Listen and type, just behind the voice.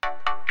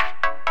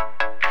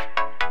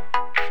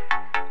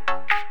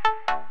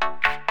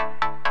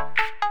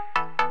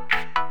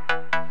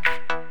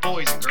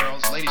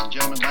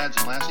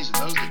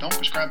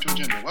subscribe to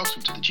Agenda.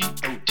 Welcome to the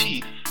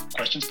GOT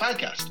Questions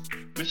Podcast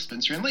with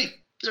Spencer and Lee.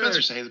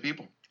 Spencer, say hey to the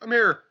people. I'm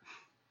here.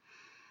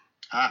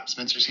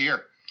 Spencer's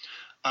here.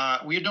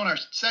 We are doing our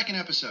second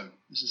episode.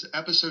 This is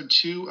episode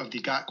 2 of the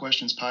Got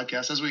Questions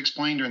podcast. As we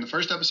explained during the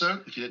first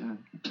episode, if you didn't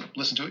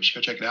listen to it, you should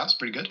go check it out. It's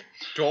pretty good.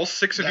 To all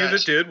 6 of you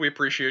that did, we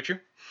appreciate you.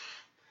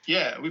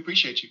 Yeah, we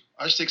appreciate you.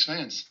 Our 6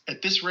 fans.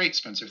 At this rate,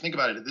 Spencer, think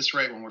about it. At this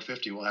rate, when we're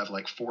 50, we'll have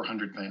like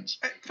 400 fans.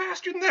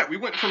 Faster than that. We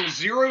went from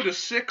 0 to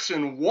 6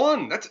 in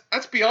 1.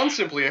 That's beyond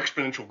simply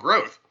exponential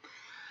growth.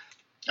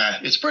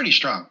 It's pretty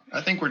strong.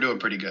 I think we're doing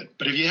pretty good.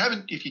 But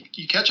if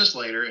you catch us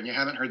later and you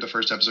haven't heard the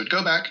first episode,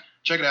 go back,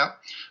 check it out.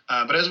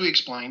 But as we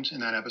explained in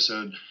that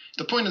episode,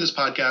 the point of this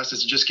podcast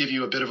is to just give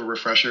you a bit of a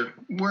refresher.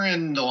 We're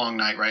in the long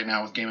night right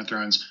now with Game of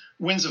Thrones.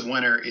 Winds of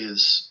Winter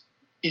is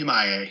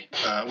MIA.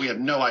 We have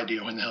no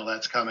idea when the hell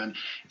that's coming.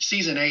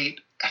 Season 8,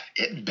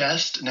 at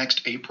best,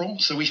 next April.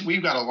 So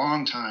we've got a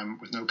long time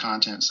with no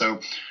content.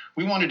 So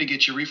we wanted to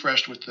get you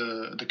refreshed with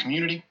the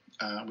community,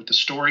 with the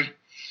story.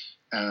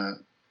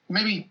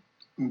 Maybe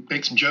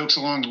make some jokes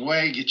along the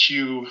way, get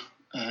you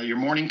your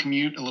morning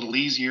commute a little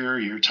easier,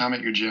 your time at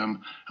your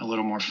gym a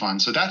little more fun.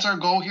 So that's our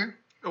goal here.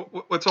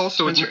 Let's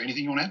also Spencer,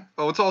 anything you want to add?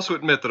 Let's also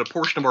admit that a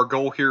portion of our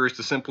goal here is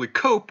to simply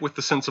cope with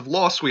the sense of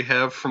loss we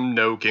have from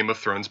no Game of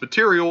Thrones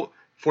material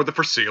for the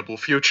foreseeable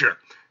future.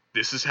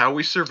 This is how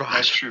we survive.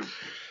 That's true.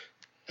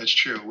 That's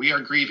true. We are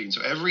grieving.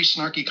 So every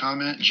snarky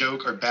comment,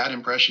 joke, or bad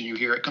impression you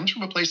hear, it comes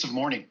from a place of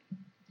mourning.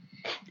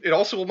 It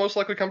also will most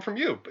likely come from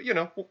you, but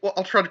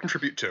I'll try to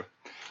contribute too.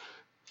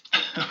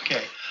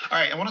 Okay. All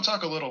right. I want to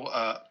talk a little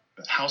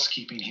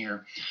housekeeping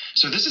here.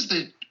 So this is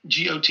the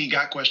GOT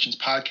Got Questions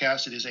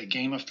podcast. It is a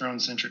Game of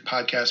Thrones centric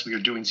podcast. We are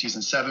doing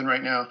season 7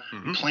 right now.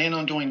 We plan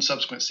on doing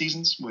subsequent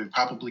seasons. We'll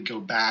probably go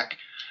back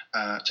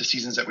to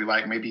seasons that we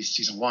like, maybe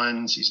season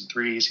 1, season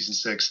 3, season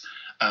 6.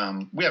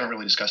 We haven't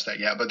really discussed that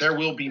yet, but there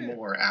will be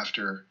more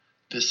after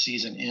this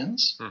season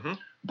ends.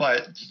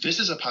 But this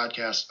is a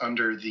podcast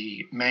under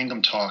the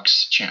Mangum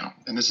Talks channel.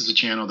 And this is a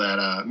channel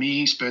that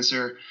me,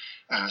 Spencer,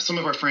 some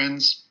of our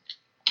friends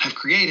have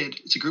created.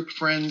 It's a group of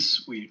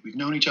friends. We've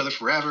known each other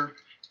forever.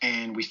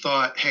 And we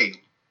thought, hey,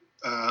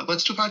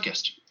 let's do a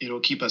podcast. It'll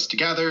keep us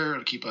together.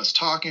 It'll keep us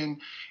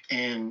talking.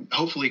 And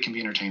hopefully it can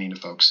be entertaining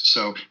to folks.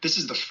 So this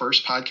is the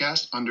first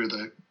podcast under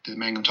the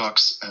Mangum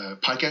Talks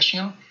podcast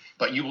channel.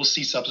 But you will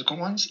see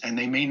subsequent ones. And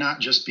they may not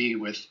just be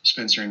with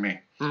Spencer and me.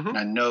 And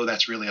I know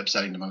that's really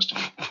upsetting to most of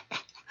you.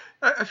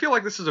 I feel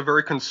like this is a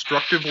very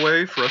constructive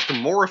way for us to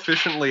more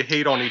efficiently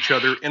hate on each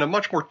other in a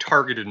much more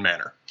targeted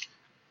manner.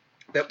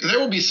 There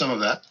will be some of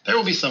that.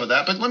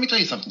 But let me tell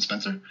you something,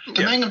 Spencer.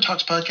 The Mangum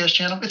Talks podcast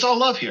channel, it's all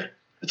love here.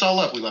 It's all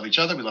love. We love each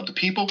other. We love the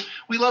people.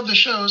 We love the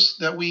shows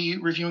that we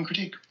review and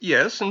critique.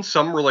 Yes, and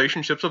some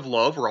relationships of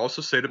love are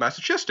also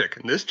sadomasochistic,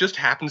 and this just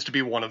happens to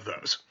be one of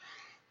those.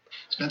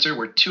 Spencer,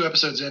 we're 2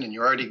 episodes in, and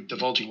you're already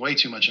divulging way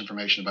too much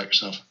information about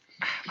yourself.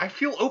 I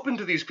feel open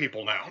to these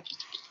people now.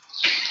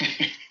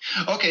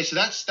 Okay, so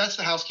that's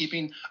the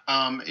housekeeping.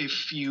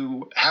 If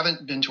you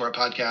haven't been to our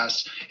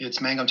podcast, it's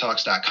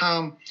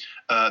mangumtalks.com.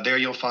 There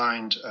you'll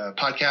find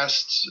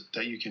podcasts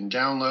that you can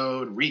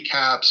download,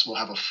 recaps. We'll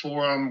have a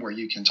forum where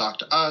you can talk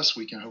to us.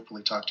 We can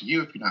hopefully talk to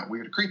you if you're not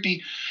weird or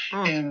creepy.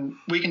 And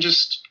we can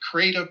just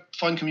create a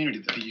fun community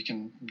that you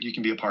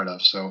can be a part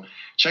of. So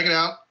check it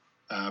out.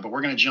 But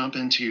we're going to jump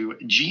into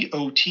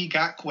GOT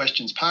Got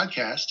Questions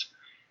podcast,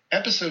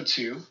 episode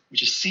 2,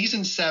 which is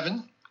season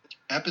 7.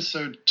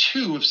 Episode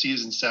 2 of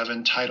season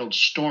 7, titled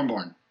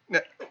Stormborn.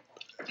 Now,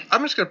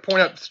 I'm just going to point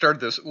out at the start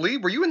of this. Lee,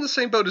 were you in the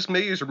same boat as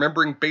me as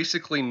remembering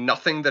basically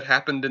nothing that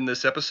happened in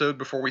this episode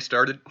before we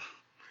started?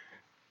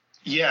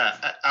 Yeah,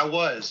 I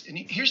was. And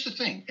here's the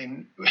thing,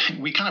 and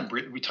we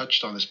we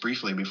touched on this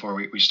briefly before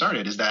we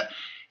started, is that,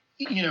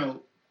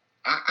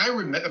 I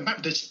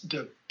remember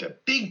the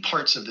big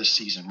parts of this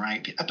season,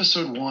 right? The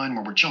episode 1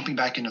 where we're jumping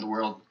back into the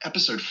world.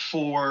 Episode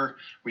 4,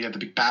 we have the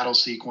big battle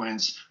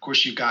sequence. Of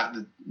course, you've got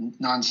the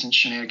nonsense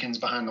shenanigans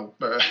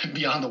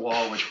beyond the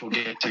wall, which we'll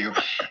get to.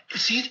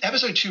 See,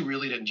 episode 2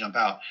 really didn't jump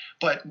out,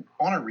 but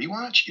on a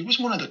rewatch, it was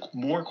one of the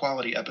more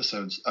quality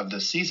episodes of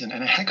this season,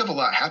 and a heck of a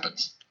lot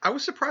happens. I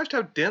was surprised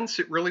how dense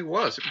it really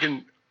was.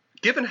 Again,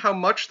 given how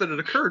much that had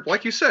occurred,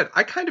 like you said,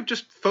 I kind of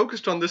just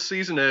focused on this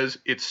season as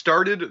it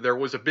started, there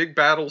was a big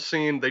battle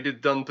scene, they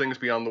done things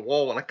beyond the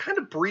wall, and I kind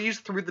of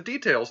breezed through the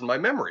details in my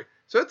memory.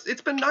 So it's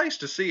been nice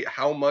to see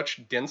how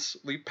much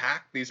densely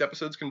packed these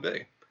episodes can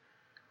be.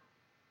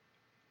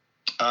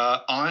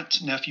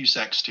 Aunt, nephew,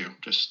 sex, too.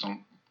 Just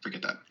don't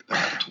forget that.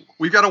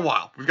 We've got a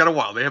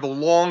while. They have a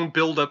long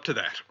build up to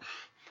that.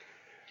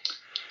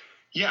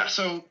 Yeah,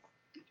 so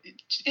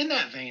in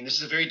that vein, this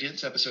is a very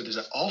dense episode. There's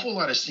an awful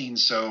lot of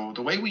scenes. So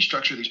the way we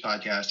structure these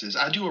podcasts is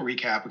I do a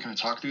recap. We kind of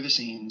talk through the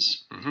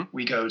scenes.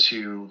 We go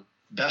to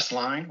best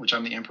line, which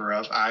I'm the emperor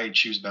of. I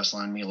choose best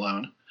line, me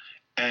alone.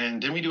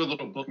 And then we do a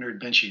little book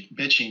nerd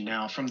bitching.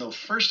 Now, from the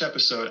first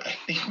episode, I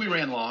think we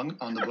ran long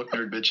on the book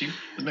nerd bitching.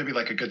 It was maybe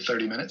like a good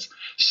 30 minutes.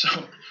 So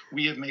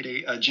we have made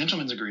a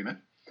gentleman's agreement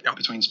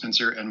between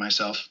Spencer and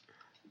myself.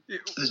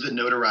 has been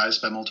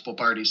notarized by multiple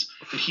parties,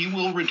 that he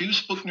will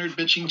reduce book nerd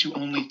bitching to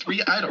only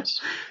 3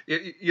 items.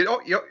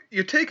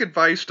 You take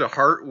advice to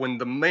heart when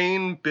the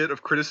main bit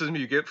of criticism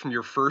you get from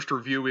your first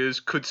review is,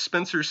 could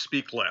Spencer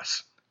speak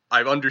less?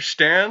 I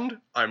understand.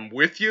 I'm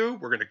with you.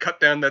 We're going to cut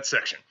down that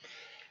section.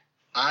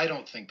 I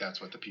don't think that's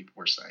what the people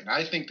were saying.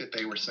 I think that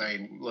they were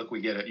saying, look, we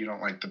get it. You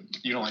don't like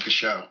the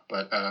show.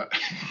 But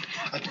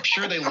I'm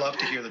sure they love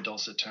to hear the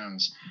dulcet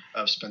tones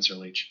of Spencer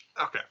Leach.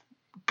 Okay.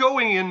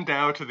 Going in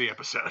now to the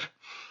episode.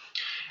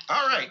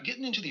 All right,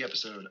 getting into the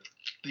episode.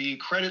 The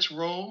credits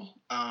roll.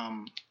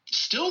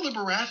 Still the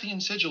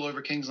Baratheon sigil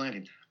over King's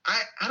Landing.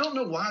 I don't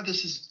know why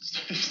this is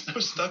so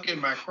stuck in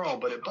my crawl,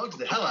 but it bugs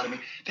the hell out of me.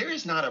 There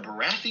is not a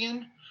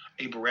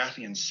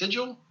Baratheon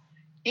sigil,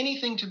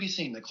 anything to be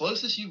seen. The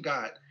closest you've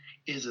got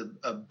is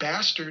a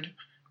bastard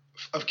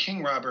of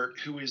King Robert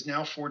who is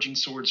now forging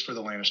swords for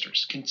the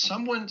Lannisters. Can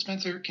someone,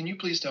 Spencer, can you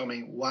please tell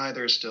me why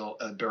there's still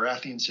a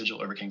Baratheon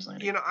sigil over King's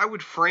Landing? I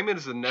would frame it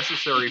as a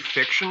necessary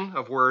fiction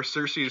of where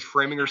Cersei is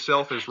framing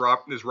herself as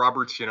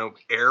Robert's,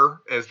 heir,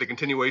 as the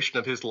continuation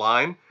of his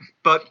line.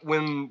 But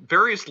when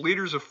various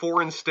leaders of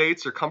foreign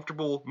states are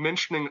comfortable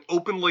mentioning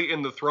openly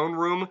in the throne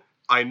room,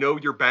 I know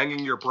you're banging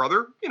your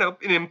brother,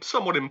 in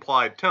somewhat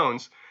implied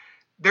tones,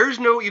 there's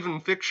no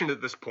even fiction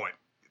at this point.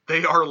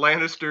 They are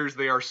Lannisters.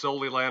 They are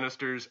solely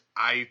Lannisters.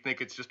 I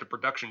think it's just a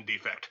production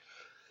defect.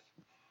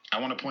 I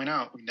want to point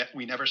out,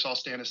 we never saw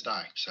Stannis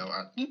die. So,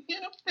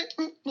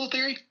 little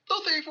theory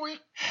for you.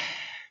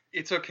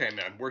 It's okay,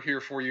 man. We're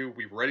here for you.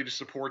 We're ready to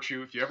support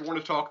you. If you ever want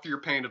to talk through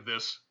your pain of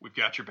this, we've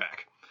got your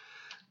back.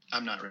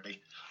 I'm not ready.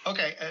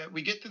 Okay,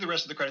 we get through the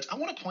rest of the credits. I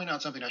want to point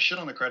out something. I shit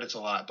on the credits a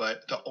lot,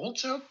 but the Old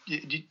Town,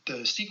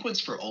 the sequence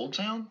for Old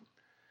Town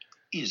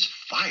is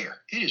fire.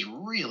 It is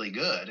really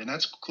good, and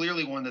that's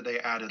clearly one that they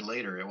added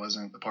later. It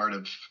wasn't a part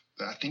of,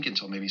 I think,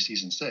 until maybe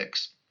season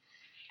 6.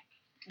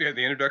 Yeah,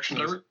 the introduction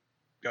of the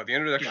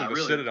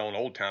really, Citadel in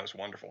Old Town is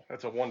wonderful.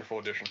 That's a wonderful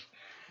addition.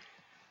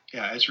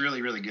 Yeah, it's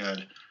really, really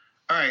good.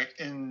 All right,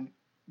 and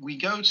we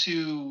go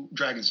to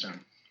Dragonstone,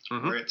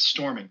 where it's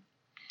storming,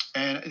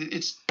 and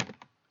it's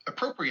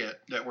appropriate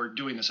that we're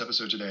doing this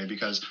episode today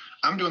because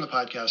I'm doing the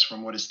podcast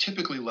from what is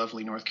typically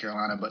lovely North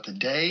Carolina, but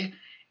today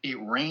it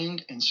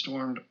rained and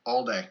stormed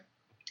all day.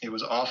 It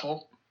was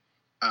awful.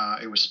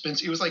 It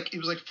was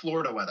like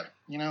Florida weather,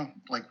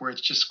 like where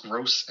it's just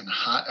gross and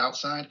hot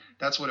outside.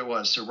 That's what it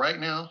was. So right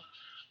now,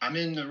 I'm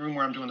in the room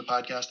where I'm doing the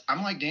podcast.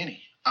 I'm like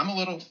Danny. I'm a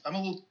little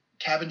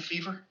cabin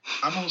fever.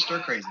 I'm a little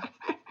stir crazy,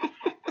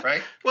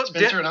 right? Well,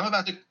 Spencer, and I'm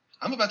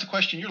about to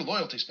question your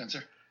loyalty,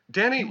 Spencer.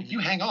 Danny, you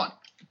hang on.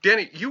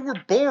 Danny, you were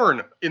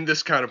born in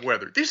this kind of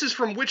weather. This is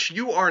from which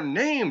you are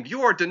named.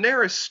 You are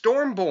Daenerys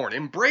Stormborn.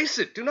 Embrace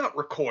it. Do not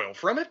recoil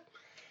from it.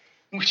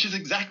 Which is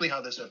exactly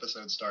how this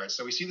episode starts.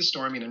 So we see the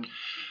storming in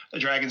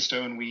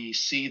Dragonstone. We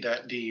see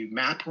that the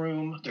map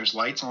room, there's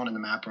lights on in the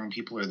map room.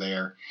 People are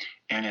there.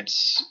 And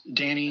it's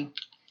Dany,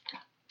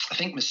 I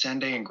think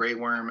Missandei and Grey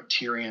Worm,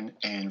 Tyrion,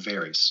 and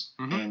Varys.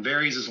 Mm-hmm. And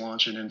Varys is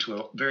launching into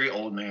a very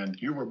old man.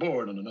 You were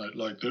born on a night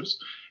like this.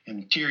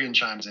 And Tyrion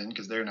chimes in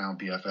because they're now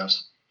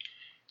BFFs.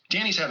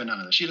 Dany's having none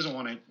of this. She doesn't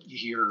want to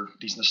hear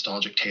these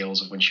nostalgic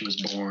tales of when she was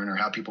born or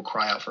how people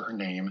cry out for her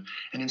name.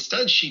 And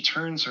instead, she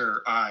turns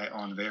her eye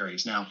on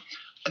Varys. Now,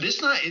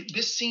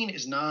 this scene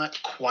is not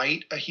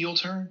quite a heel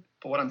turn,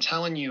 but what I'm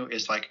telling you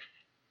is like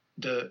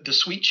the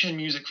sweet chin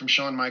music from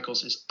Shawn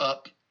Michaels is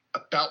up,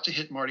 about to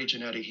hit Marty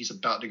Jannetty. He's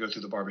about to go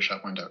through the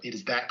barbershop window. It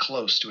is that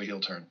close to a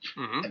heel turn.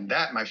 Mm-hmm. And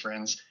that, my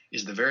friends,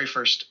 is the very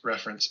first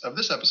reference of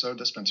this episode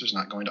that Spencer's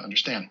not going to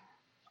understand.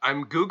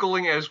 I'm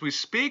Googling as we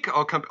speak.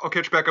 I'll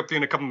catch back up to you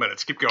in a couple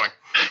minutes. Keep going.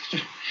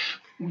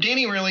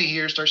 Dany really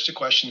here starts to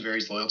question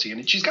Varys' loyalty,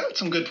 and she's got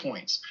some good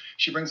points.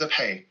 She brings up,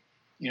 hey,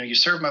 you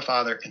served my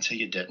father until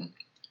you didn't.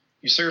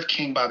 You served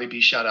King Bobby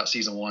B, shout out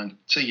season 1,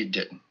 till you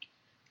didn't.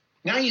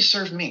 Now you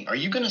serve me. Are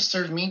you going to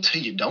serve me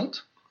till you don't?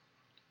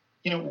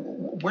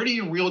 Where do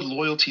your real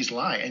loyalties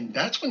lie? And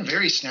that's when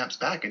Varys snaps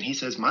back, and he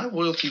says, my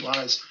loyalty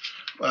lies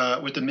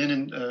with the men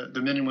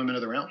and women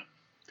of the realm.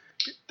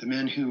 The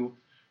men who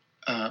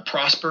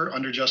prosper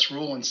under just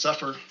rule and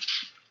suffer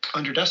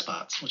under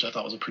despots, which I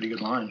thought was a pretty good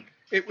line.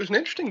 It was an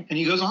interesting... And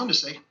he goes on to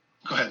say,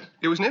 go ahead.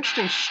 It was an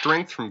interesting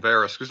strength from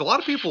Varys, because a lot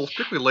of people,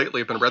 particularly lately,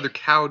 have been rather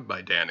cowed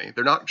by Dany.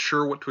 They're not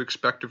sure what to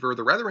expect of her.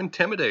 They're rather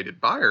intimidated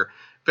by her.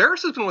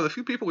 Varys has been one of the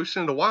few people we've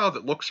seen in a while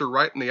that looks her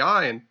right in the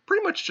eye and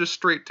pretty much just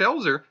straight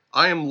tells her,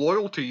 I am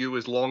loyal to you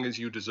as long as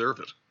you deserve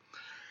it.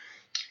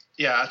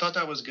 Yeah, I thought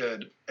that was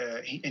good.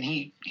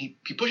 He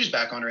pushes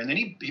back on her, and then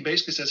he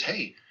basically says,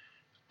 hey,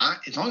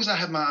 as long as I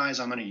have my eyes,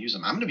 I'm going to use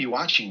them. I'm going to be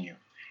watching you.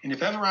 And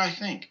if ever I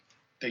think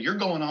that you're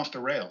going off the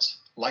rails,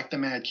 like the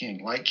Mad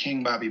King, like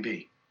King Bobby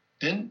B,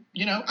 then,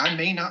 I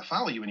may not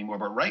follow you anymore.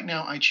 But right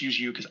now I choose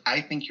you because I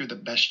think you're the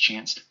best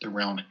chance the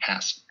realm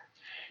has.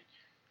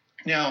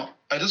 Now,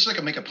 I'd just like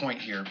to make a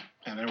point here.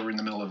 I know we're in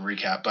the middle of a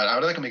recap, but I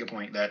would like to make a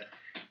point that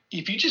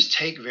if you just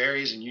take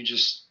Varys and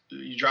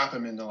you drop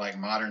him into like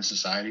modern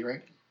society,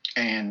 right?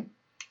 And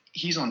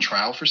he's on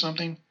trial for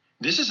something.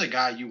 This is a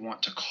guy you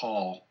want to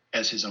call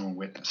as his own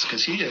witness,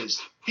 because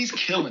he's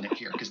killing it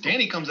here. Because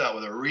Dany comes out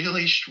with a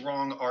really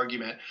strong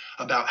argument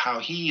about how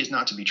he is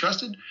not to be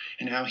trusted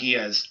and how he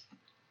has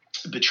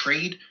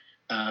betrayed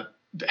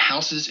the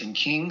houses and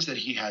kings that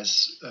he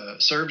has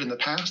served in the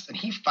past, and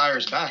he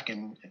fires back,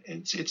 and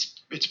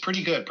it's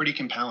pretty good, pretty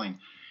compelling.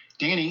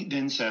 Dany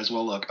then says,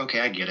 "Well, look, okay,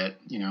 I get it.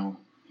 You know,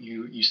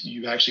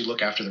 you actually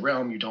look after the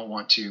realm. You don't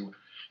want to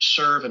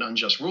serve an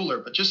unjust ruler,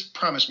 but just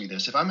promise me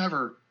this: if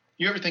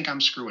you ever think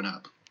I'm screwing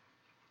up,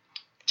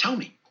 tell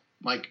me.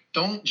 Like,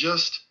 don't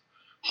just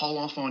haul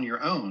off on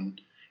your own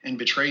and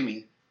betray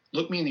me.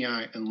 Look me in the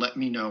eye and let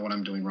me know what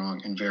I'm doing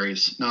wrong." And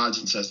Varys nods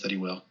and says that he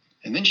will.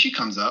 And then she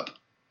comes up,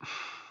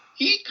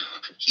 eek,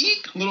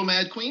 little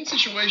Mad Queen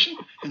situation,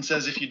 and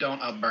says, "If you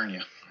don't, I'll burn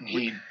you." And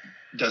he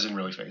doesn't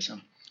really face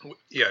him.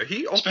 Yeah,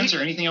 Spencer,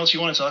 anything else you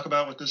want to talk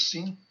about with this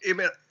scene?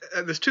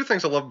 There's two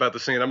things I love about the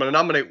scene. I'm going to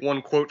nominate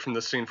one quote from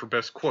the scene for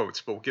best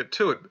quotes, but we'll get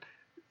to it.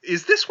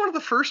 Is this one of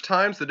the first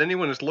times that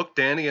anyone has looked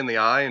Dany in the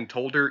eye and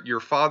told her, "Your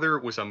father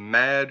was a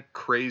mad,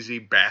 crazy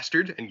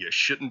bastard, and you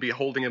shouldn't be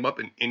holding him up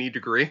in any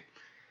degree"?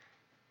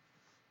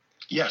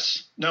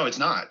 Yes. No, it's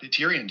not.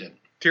 Tyrion did.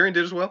 Tyrion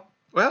did as well?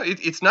 Well,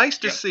 it's nice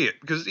to see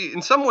it, because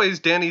in some ways,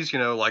 Dany's,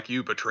 like,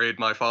 "You betrayed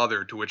my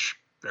father," to which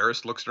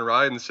Varys looks in her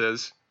eye and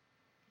says,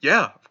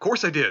 "Yeah, of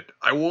course I did.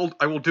 I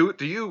will do it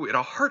to you in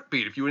a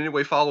heartbeat if you in any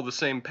way follow the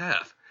same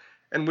path."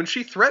 And when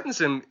she threatens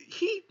him,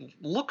 he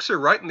looks her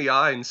right in the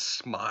eye and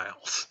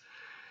smiles.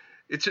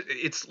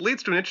 It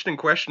leads to an interesting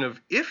question of,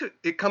 if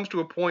it comes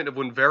to a point of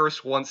when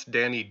Varys wants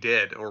Dany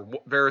dead, or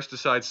Varys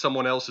decides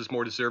someone else is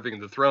more deserving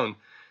of the throne,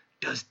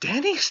 does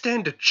Dany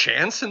stand a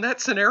chance in that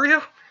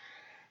scenario?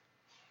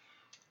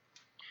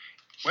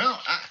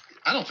 Well,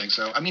 I don't think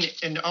so. I mean,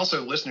 and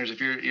also, listeners,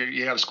 if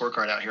you got a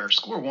scorecard out here,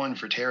 score 1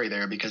 for Terry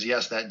there, because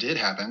yes, that did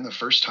happen the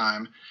first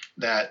time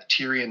that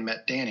Tyrion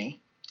met Dany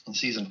in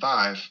season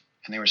 5,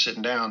 and they were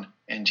sitting down,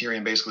 and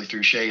Tyrion basically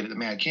threw shade at the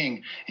Mad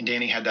King, and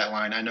Dany had that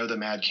line, "I know the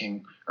Mad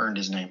King earned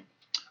his name."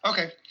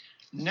 Okay,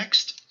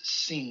 next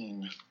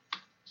scene.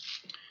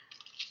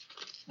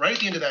 Right at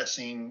the end of that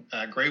scene,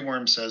 Grey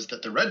Worm says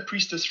that the Red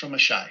Priestess from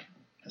Asshai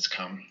has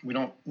come. We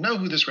don't know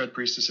who this Red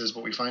Priestess is,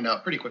 but we find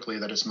out pretty quickly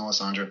that it's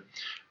Melisandre.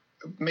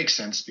 It makes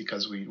sense,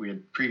 because we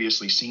had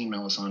previously seen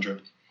Melisandre.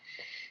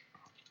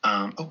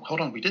 Hold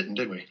on, we didn't,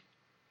 did we?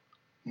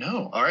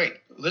 No. All right,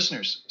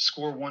 listeners,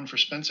 score 1 for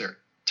Spencer.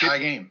 Tie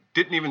game.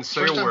 Didn't even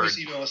say a word.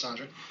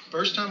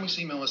 First time we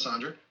see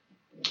Melisandre,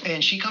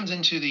 and she comes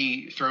into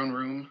the throne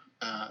room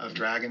of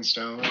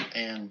Dragonstone,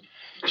 and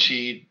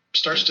she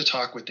starts to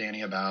talk with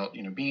Dany about,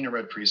 being a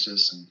Red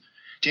Priestess, and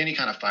Dany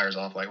kind of fires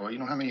off like, "Well, you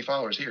don't have many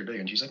followers here, do you?"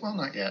 And she's like, "Well,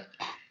 not yet."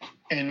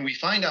 And we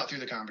find out through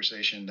the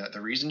conversation that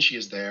the reason she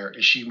is there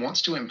is she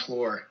wants to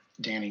implore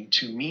Dany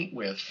to meet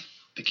with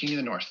the King of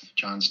the North,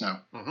 Jon Snow.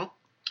 Mm-hmm.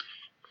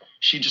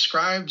 She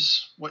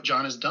describes what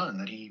Jon has done,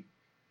 that he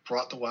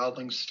brought the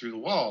wildlings through the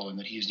wall, and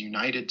that he has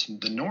united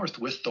the North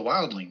with the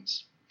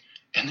wildlings.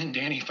 And then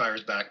Dany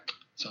fires back,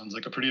 "Sounds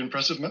like a pretty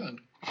impressive man."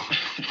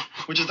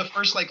 Which is the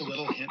first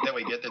little hint that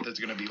we get that there's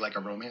going to be a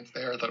romance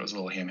there. I thought it was a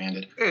little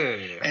ham-handed.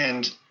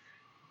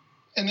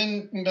 And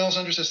then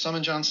Melisandre says,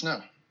 "Summon Jon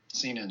Snow."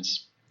 Scene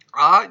ends.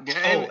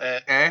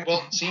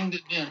 Scene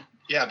didn't end.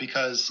 Yeah,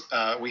 because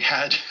we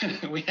had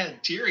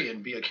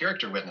Tyrion be a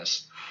character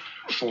witness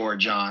for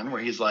Jon,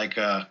 where he's like,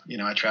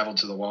 I traveled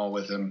to the wall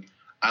with him.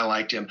 I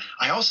liked him.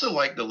 I also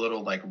like the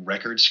little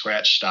record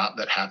scratch stop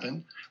that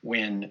happened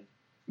when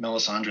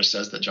Melisandre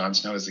says that Jon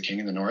Snow is the King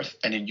of the North,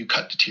 and then you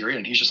cut to Tyrion,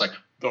 and he's just like,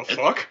 "The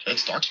fuck?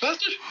 It's Stark's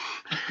bastard?"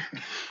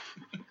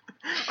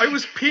 I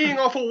was peeing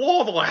off a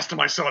wall the last time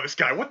I saw this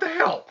guy. What the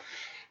hell?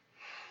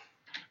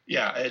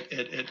 Yeah,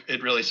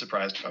 it really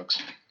surprised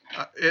folks.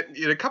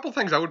 A couple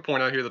things I would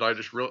point out here that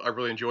I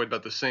really enjoyed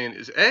about the scene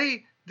is,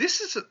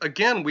 this is,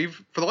 again,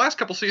 for the last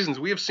couple seasons,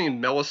 we have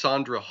seen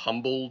Melisandre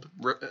humbled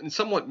and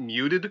somewhat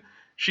muted.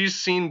 She's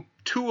seen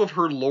 2 of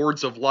her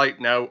Lords of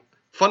Light now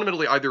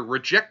fundamentally either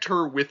reject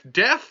her with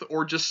death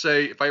or just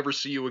say, "If I ever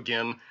see you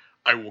again,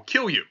 I will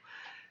kill you."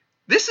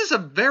 This is a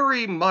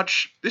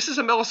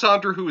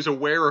Melisandre who is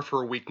aware of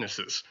her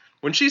weaknesses.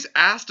 When she's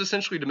asked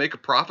essentially to make a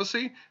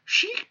prophecy,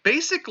 she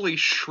basically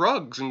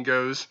shrugs and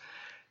goes,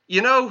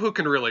 "Who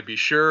can really be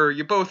sure?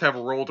 You both have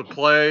a role to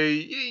play.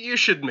 You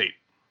should meet."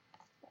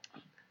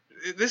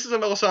 This is a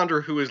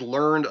Melisandre who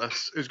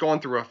has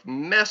gone through a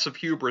mess of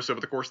hubris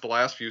over the course of the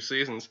last few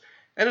seasons,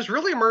 and has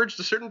really emerged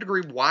to a certain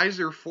degree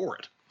wiser for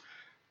it.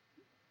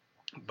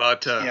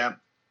 But yeah,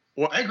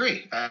 I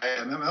agree.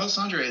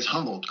 Melisandre is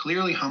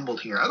clearly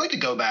humbled here. I'd like to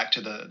go back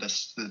to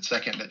the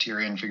second that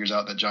Tyrion figures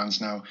out that Jon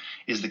Snow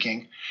is the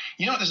king.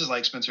 You know what this is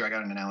like, Spencer? I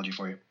got an analogy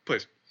for you.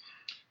 Please.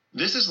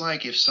 This is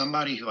like if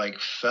somebody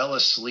fell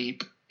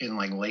asleep in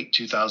late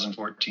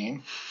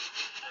 2014,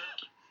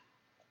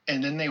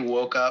 and then they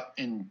woke up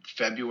in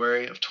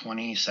February of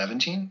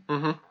 2017,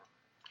 mm-hmm.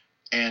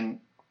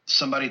 and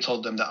somebody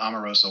told them that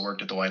Omarosa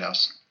worked at the White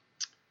House.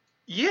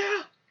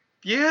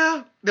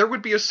 Yeah, there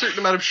would be a certain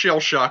amount of shell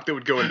shock that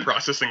would go in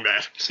processing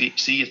that. See,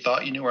 you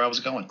thought you knew where I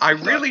was going. I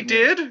really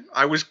did.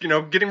 I was,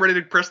 getting ready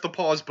to press the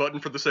pause button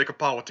for the sake of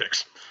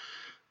politics.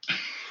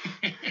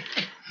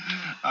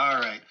 All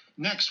right.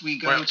 Next, we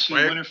go to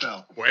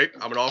Winterfell. Wait,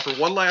 I'm going to offer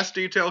one last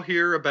detail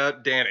here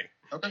about Dany.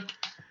 Okay.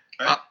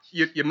 All right.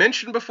 You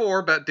mentioned before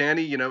about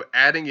Dany,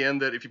 adding in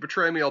that if you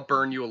betray me, I'll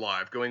burn you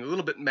alive, going a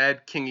little bit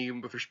Mad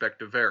Kingy with respect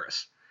to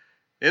Varys.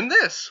 In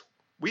this,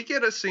 we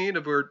get a scene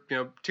of where,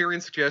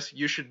 Tyrion suggests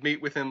you should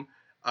meet with him.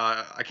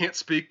 I can't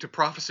speak to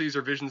prophecies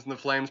or visions in the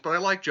flames, but I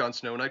like Jon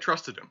Snow and I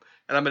trusted him,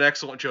 and I'm an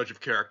excellent judge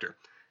of character.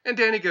 And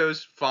Dany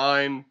goes,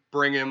 fine,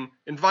 bring him,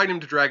 invite him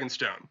to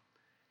Dragonstone.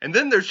 And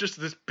then there's just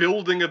this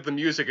building of the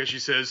music as she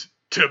says,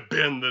 to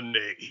bend the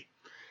knee.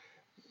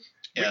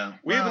 Yeah,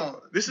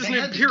 this is an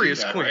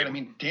imperious queen. Right? I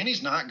mean,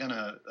 Dany's not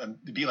gonna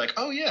be like,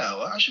 oh yeah,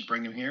 well, I should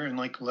bring him here and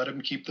let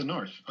him keep the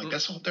north.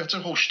 That's a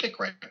whole shtick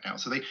right now.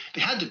 So they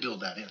had to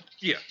build that in.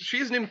 Yeah, she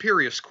is an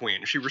imperious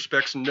queen. She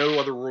respects no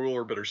other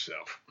ruler but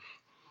herself.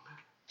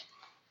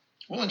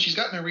 Well, and she's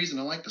got no reason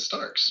to like the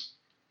Starks.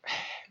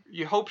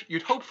 You'd hope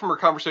from her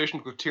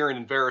conversations with Tyrion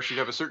and Varys she'd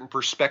have a certain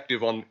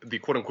perspective on the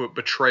quote-unquote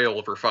betrayal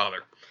of her father.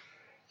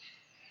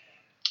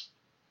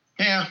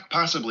 Yeah,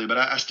 possibly, but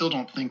I still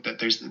don't think that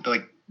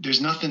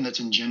there's nothing that's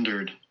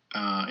engendered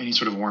any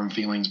sort of warm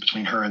feelings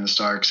between her and the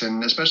Starks,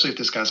 and especially if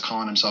this guy's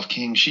calling himself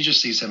king, she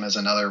just sees him as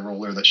another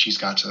ruler that she's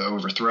got to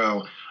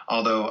overthrow.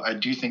 Although I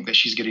do think that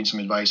she's getting some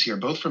advice here,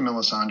 both from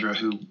Melisandre,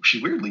 who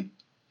she weirdly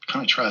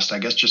kind of trusts, I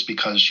guess just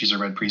because she's a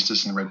Red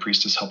Priestess and the Red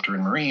Priestess helped her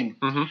in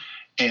Meereen,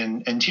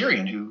 and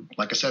Tyrion, who,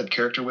 like I said,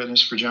 character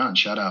witness for Jon.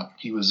 Shout out,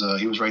 he was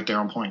right there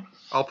on point.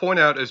 I'll point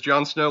out, as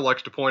Jon Snow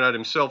likes to point out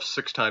himself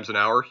 6 times an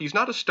hour, he's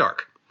not a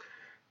Stark.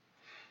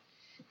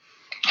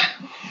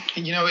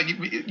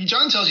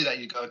 Jon tells you that,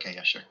 you go, okay,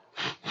 yeah, sure.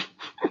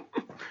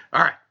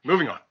 All right,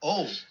 moving on.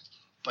 Oh,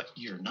 but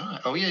you're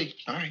not. Oh, yeah.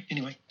 All right.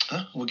 Anyway,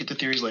 we'll get to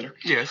theories later.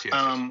 Yes.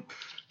 Then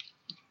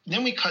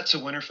we cut to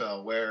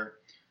Winterfell, where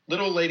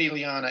little Lady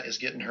Lyanna is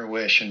getting her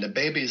wish, and the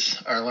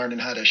babies are learning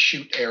how to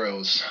shoot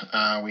arrows.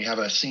 We have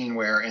a scene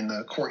where in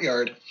the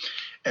courtyard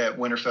at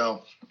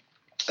Winterfell,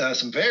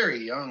 some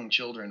very young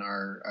children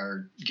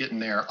are getting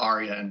their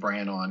Arya and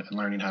Bran on and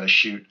learning how to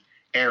shoot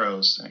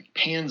arrows. And it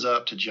pans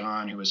up to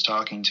Jon, who is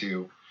talking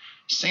to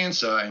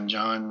Sansa, and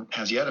Jon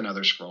has yet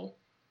another scroll,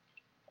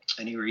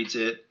 and he reads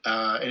it.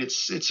 And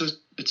it's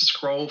a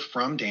scroll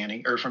from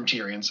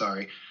Tyrion,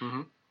 sorry,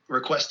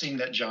 requesting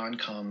that Jon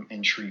come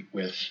and treat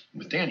with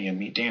Dany and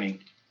meet Dany.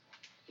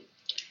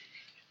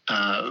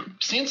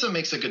 Sansa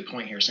makes a good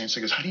point here.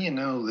 Sansa goes, "How do you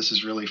know this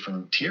is really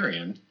from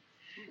Tyrion?"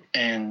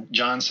 And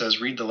Jon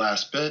says, "Read the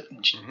last bit."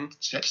 And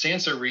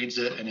Sansa reads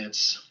it, and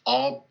it's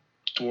all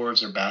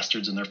dwarves are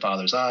bastards in their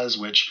father's eyes,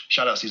 which,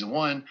 shout out season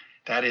 1,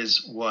 that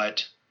is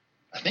what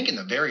I think in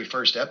the very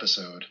first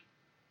episode,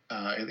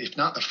 if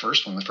not the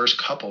first one, the first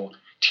couple,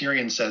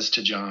 Tyrion says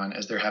to Jon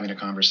as they're having a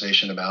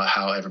conversation about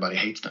how everybody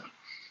hates them.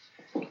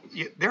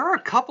 Yeah, there are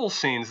a couple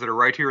scenes that are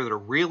right here that are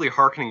really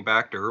hearkening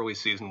back to early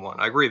season 1.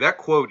 I agree, that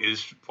quote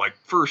is like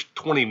first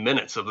 20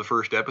 minutes of the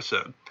first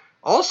episode.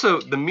 Also,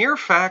 the mere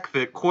fact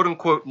that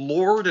quote-unquote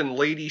Lord and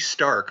Lady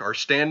Stark are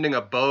standing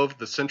above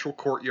the central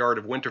courtyard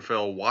of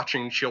Winterfell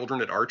watching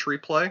children at archery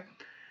play,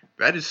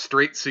 that is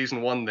straight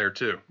season 1 there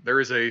too. There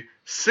is a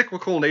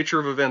cyclical nature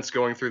of events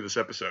going through this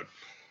episode.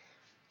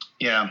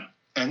 Yeah,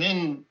 and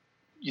then,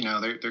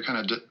 they're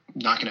kind of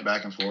knocking it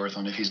back and forth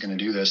on if he's going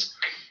to do this.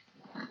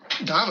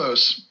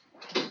 Davos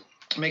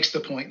makes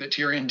the point that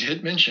Tyrion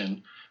did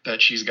mention that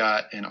she's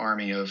got an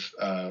army of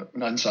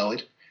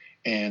Unsullied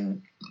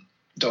and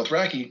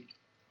Dothraki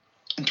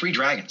and 3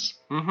 dragons.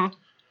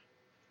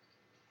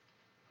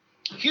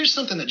 Here's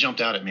something that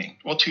jumped out at me.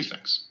 Well, 2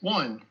 things.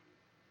 One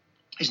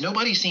is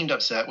nobody seemed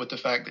upset with the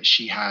fact that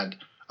she had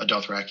a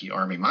Dothraki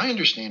army. My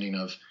understanding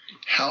of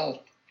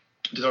how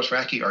the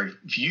Dothraki are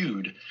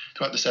viewed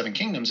throughout the 7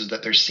 Kingdoms is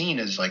that they're seen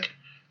as like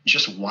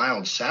just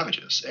wild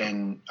savages.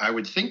 And I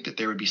would think that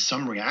there would be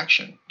some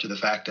reaction to the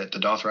fact that the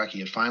Dothraki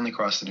had finally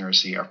crossed the Narrow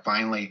Sea, are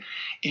finally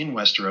in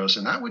Westeros,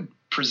 and that would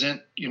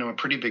present, a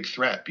pretty big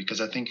threat,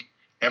 because I think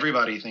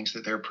everybody thinks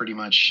that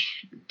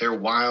they're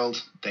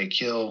wild, they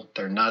kill,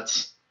 they're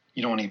nuts.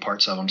 You don't want any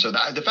parts of them. So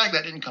the fact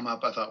that didn't come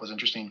up, I thought was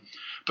interesting.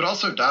 But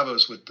also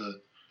Davos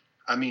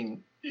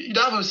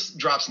Davos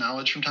drops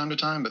knowledge from time to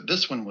time, but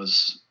this one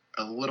was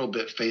a little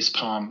bit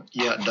facepalm.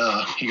 Yeah,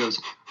 duh. He goes,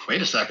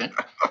 wait a second.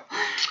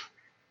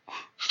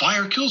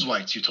 Fire kills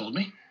whites, you told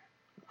me.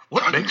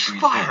 What makes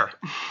fire?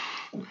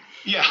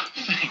 Yeah,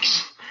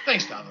 thanks.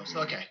 Thanks, Davos.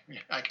 Okay.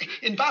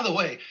 And by the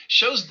way,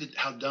 shows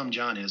how dumb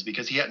Jon is,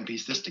 because he hadn't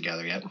pieced this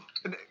together yet.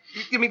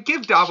 I mean,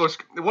 give Davos...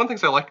 One thing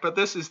I liked about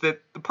this is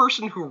that the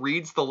person who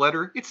reads the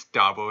letter, it's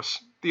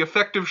Davos. The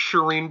effect of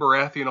Shireen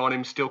Baratheon on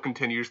him still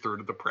continues through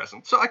to the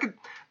present. So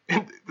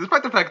and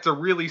despite the fact it's a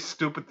really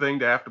stupid thing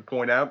to have to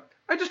point out,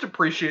 I just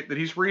appreciate that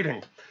he's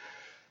reading.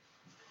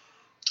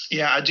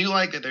 Yeah, I do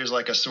like that there's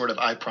like a sort of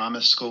I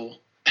Promise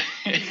school.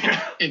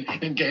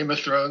 in Game of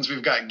Thrones,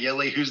 we've got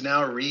Gilly, who's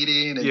now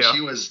reading, and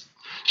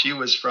she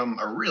was from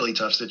a really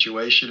tough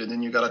situation, and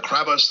then you got a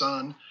Krabba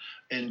son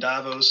in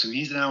Davos, who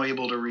he's now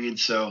able to read.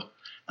 So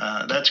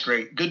That's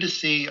great. Good to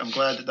see. I'm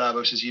glad that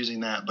Davos is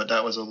using that, but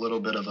that was a little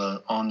bit of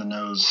a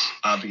on-the-nose,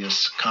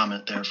 obvious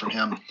comment there from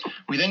him.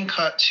 We then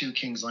cut to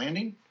King's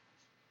Landing,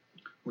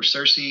 where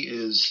Cersei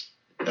is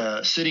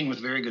sitting with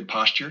very good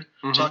posture,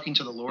 talking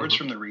to the lords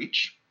from the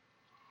Reach.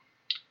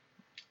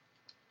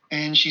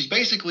 And she's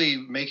basically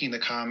making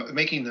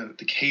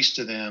the case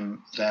to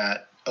them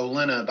that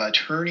Olenna, by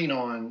turning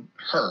on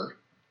her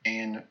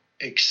and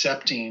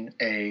accepting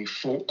a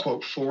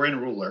quote foreign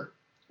ruler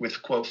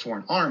with quote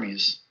foreign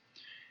armies,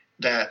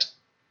 that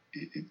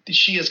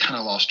she has kind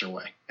of lost her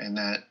way, and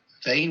that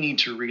they need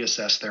to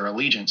reassess their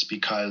allegiance,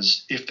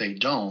 because if they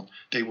don't,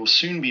 they will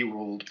soon be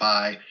ruled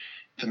by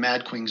the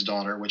Mad Queen's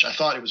daughter, which I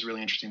thought it was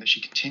really interesting that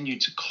she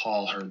continued to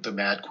call her the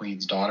Mad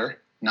Queen's daughter,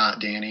 not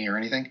Dany or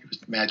anything. It was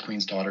Mad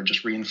Queen's daughter,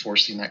 just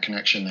reinforcing that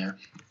connection there.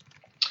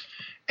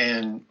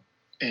 And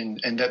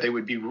that they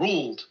would be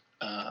ruled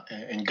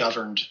and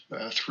governed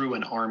through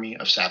an army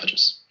of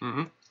savages.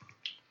 Mm-hmm.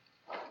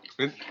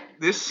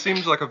 This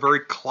seems like a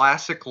very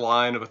classic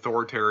line of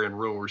authoritarian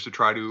rulers to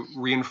try to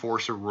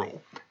reinforce a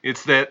rule.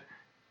 It's that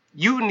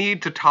you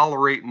need to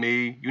tolerate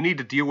me. You need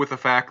to deal with the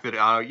fact that,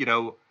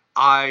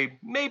 I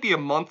maybe a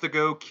month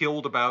ago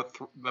killed about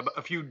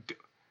a few.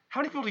 How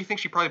many people do you think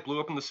she probably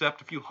blew up in the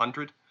Sept? A few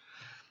hundred?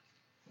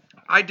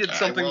 I did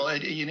something.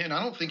 And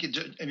I don't think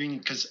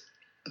because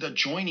the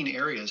adjoining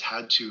areas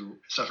had to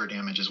suffer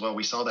damage as well.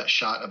 We saw that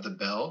shot of the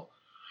bell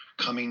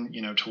coming,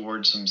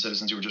 towards some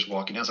citizens who were just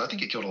walking down. So I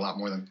think it killed a lot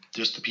more than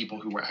just the people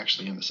who were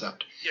actually in the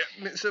Sept.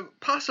 Yeah, so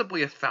possibly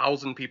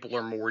 1,000 people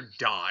or more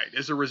died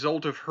as a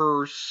result of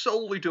her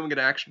solely doing an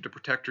action to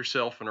protect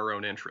herself and her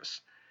own interests.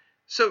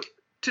 So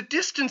to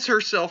distance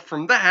herself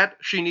from that,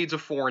 she needs a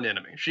foreign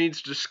enemy. She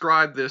needs to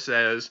describe this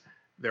as,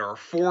 there are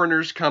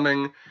foreigners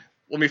coming.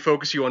 Let me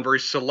focus you on very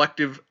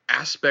selective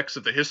aspects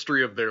of the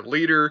history of their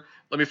leader.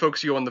 Let me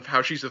focus you on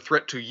how she's a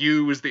threat to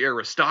you as the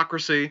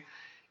aristocracy.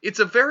 It's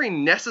a very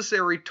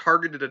necessary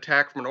targeted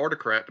attack from an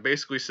autocrat to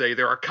basically say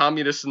there are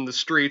communists in the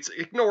streets,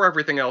 ignore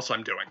everything else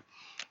I'm doing.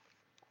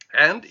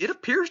 And it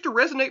appears to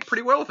resonate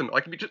pretty well with him,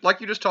 like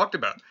you just talked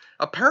about.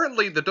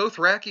 Apparently the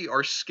Dothraki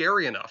are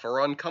scary enough or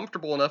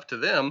uncomfortable enough to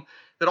them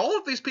that all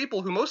of these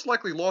people who most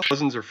likely lost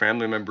cousins or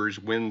family members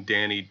when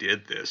Dany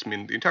did this, the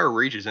entire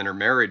Reach is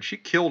intermarried. She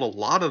killed a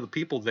lot of the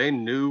people they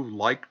knew,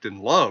 liked, and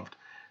loved.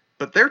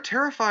 But they're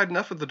terrified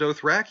enough of the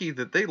Dothraki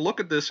that they look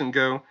at this and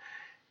go,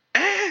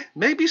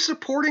 maybe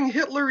supporting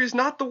Hitler is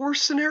not the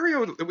worst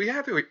scenario that we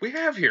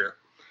have here.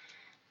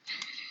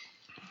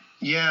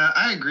 Yeah,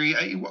 I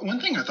agree. One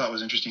thing I thought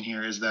was interesting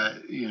here is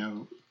that,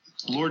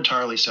 Lord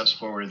Tarly steps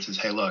forward and says,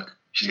 hey, look,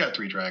 she's got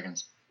 3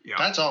 dragons. Yeah.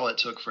 That's all it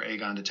took for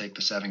Aegon to take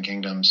the 7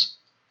 kingdoms.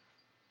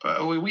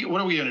 What are we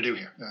going to do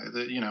here?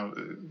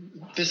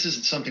 This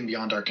is something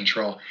beyond our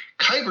control.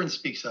 Qyburn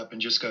speaks up and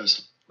just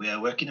goes, we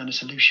are working on a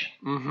solution.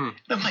 Mm-hmm. And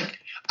I'm like,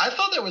 I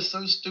thought that was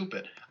so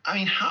stupid.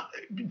 How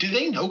do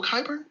they know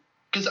Qyburn?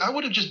 Because I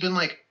would have just been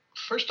like,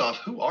 first off,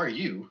 who are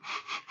you?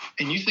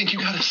 And you think you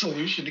got a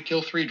solution to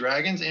kill 3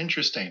 dragons?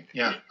 Interesting.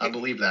 Yeah, I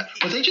believe that.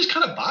 But they just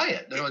kind of buy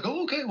it. They're like,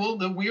 oh, okay, well,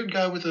 the weird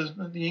guy with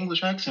the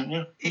English accent,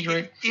 yeah, he's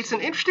right. It's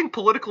an interesting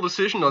political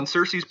decision on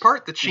Cersei's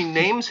part that she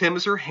names him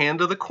as her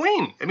Hand of the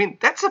Queen.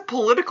 That's a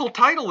political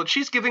title that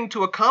she's giving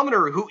to a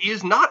commoner who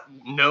is not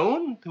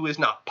known, who is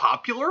not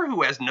popular,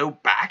 who has no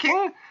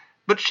backing,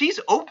 but she's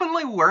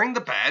openly wearing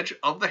the badge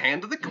of the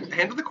Hand of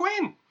the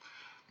Queen.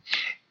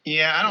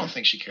 Yeah, I don't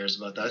think she cares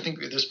about that. I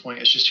think at this point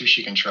it's just who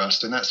she can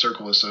trust, and that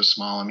circle is so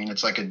small.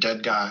 It's like a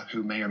dead guy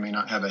who may or may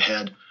not have a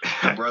head,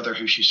 a brother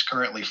who she's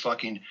currently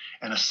fucking,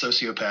 and a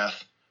sociopath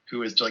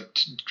who has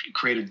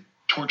created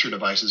torture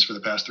devices for the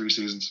past 3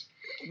 seasons.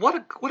 What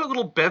a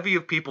little bevy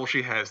of people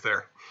she has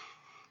there.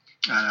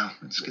 I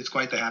know, it's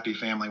quite the happy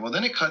family. Well,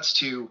 then it cuts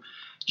to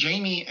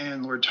Jaime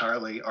and Lord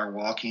Tarly are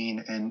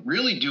walking and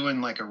really doing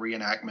like a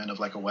reenactment of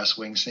like a West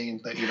Wing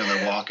scene that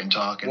they walk and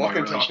talk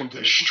and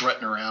they're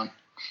strutting around.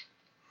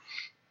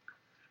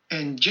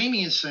 And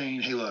Jaime is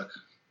saying, hey, look,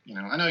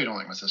 I know you don't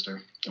like my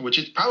sister, which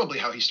is probably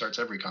how he starts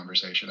every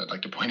conversation, I'd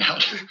like to point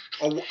out.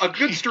 A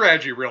good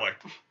strategy, really.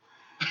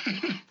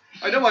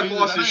 I know my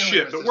boss is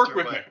shit, but work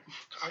with me.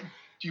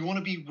 Do you want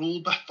to be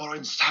ruled by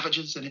foreign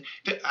savages? And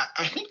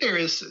I think there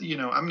is,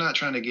 I'm not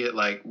trying to get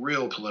like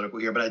real political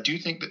here, but I do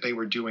think that they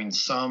were doing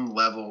some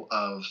level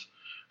of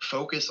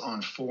focus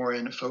on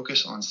foreign,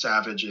 focus on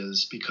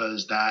savages,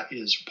 because that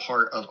is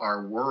part of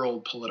our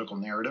world political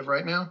narrative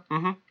right now.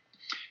 Mm-hmm.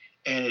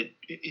 And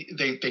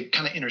they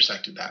kind of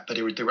intersected that, but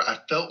I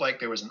felt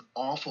like there was an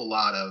awful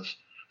lot of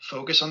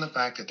focus on the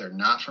fact that they're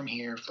not from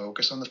here,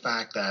 focus on the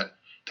fact that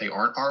they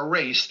aren't our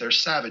race, they're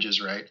savages,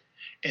 right?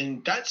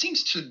 And that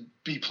seems to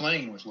be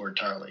playing with Lord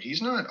Tarly.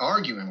 He's not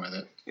arguing with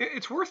it.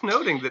 It's worth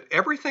noting that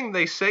everything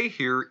they say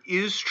here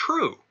is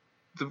true.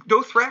 The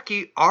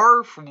Dothraki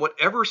are, from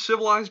whatever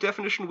civilized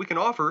definition we can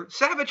offer,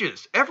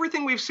 savages.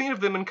 Everything we've seen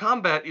of them in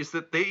combat is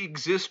that they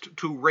exist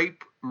to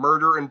rape,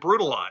 murder, and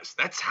brutalize.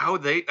 That's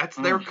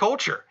their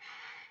culture.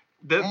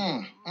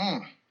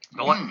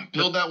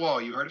 Build that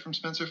wall. You heard it from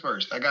Spencer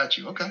first. I got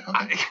you. Okay.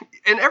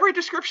 And every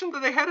description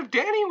that they had of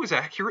Dany was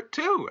accurate,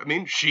 too. I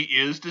mean, she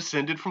is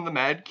descended from the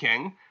Mad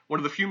King. One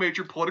of the few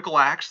major political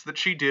acts that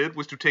she did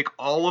was to take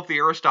all of the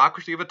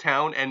aristocracy of a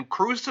town and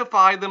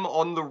crucify them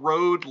on the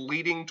road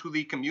leading to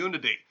the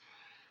community.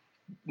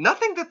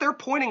 Nothing that they're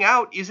pointing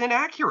out is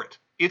inaccurate.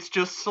 It's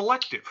just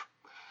selective.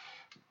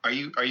 Are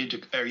you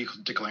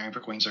declaring for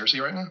Queen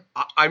Cersei right now?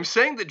 I'm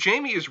saying that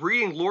Jaime is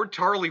reading Lord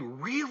Tarly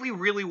really,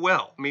 really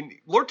well. I mean,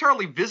 Lord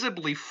Tarly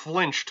visibly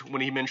flinched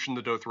when he mentioned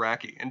the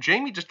Dothraki, and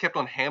Jaime just kept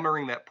on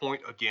hammering that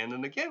point again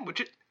and again,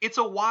 which it's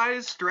a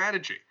wise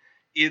strategy.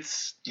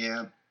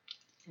 Yeah.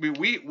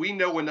 We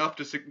know enough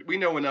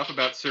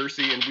about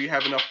Cersei, and we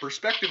have enough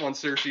perspective on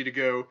Cersei to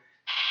go,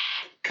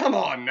 come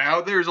on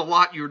now, there's a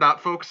lot you're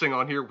not focusing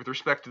on here with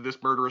respect to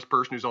this murderous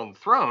person who's on the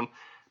throne,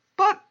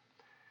 but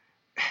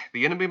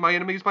the enemy of my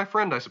enemy is my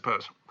friend, I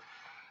suppose.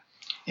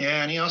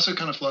 Yeah, and he also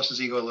kind of fluffs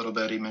his ego a little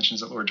bit. He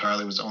mentions that Lord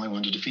Tarly was the only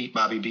one to defeat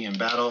Bobby B in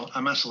battle.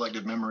 My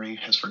selective memory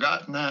has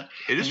forgotten that.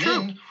 It is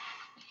true.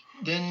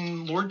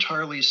 Then Lord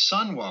Tarly's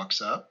son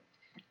walks up.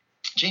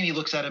 Jaime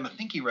looks at him. I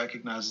think he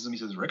recognizes him. He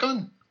says,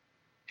 Rickon?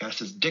 Guy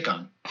says,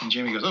 Dickon. And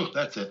Jaime goes, oh,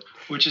 that's it,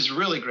 which is a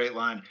really great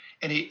line.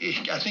 And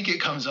I think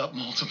it comes up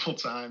multiple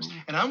times.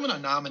 And I'm going to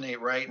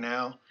nominate right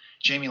now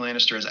Jaime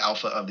Lannister as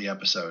Alpha of the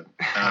episode.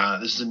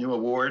 This is a new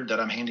award that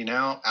I'm handing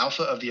out.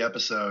 Alpha of the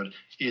episode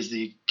is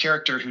the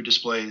character who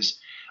displays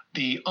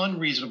the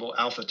unreasonable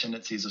alpha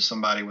tendencies of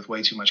somebody with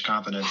way too much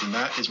confidence. And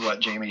that is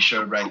what Jaime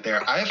showed right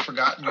there. I have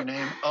forgotten your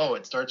name. Oh,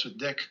 it starts with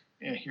Dick.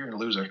 Yeah, you're a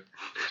loser.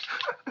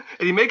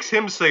 And he makes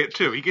him say it,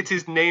 too. He gets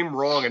his name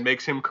wrong and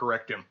makes him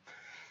correct him.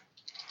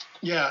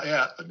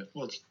 Yeah.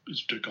 Well,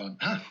 it's Dickon.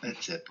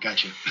 That's it.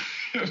 Got you.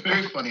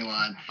 Very funny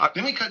line.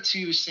 Then we cut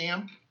to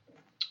Sam.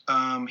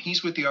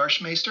 He's with the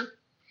Archmaester,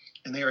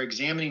 and they are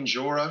examining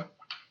Jorah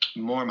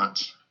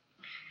Mormont.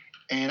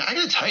 And I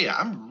got to tell you,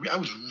 I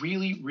was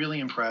really, really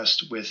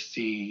impressed with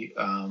the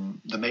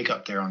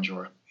makeup there on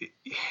Jorah,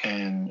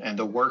 and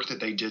the work that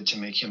they did to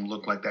make him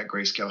look like that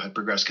grayscale had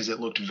progressed, because it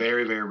looked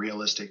very, very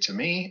realistic to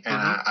me, and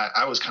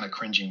I was kind of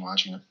cringing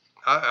watching it.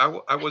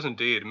 I was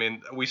indeed. I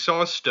mean, we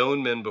saw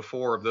Stonemen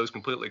before of those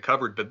completely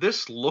covered, but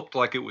this looked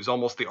like it was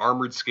almost the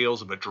armored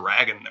scales of a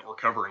dragon that were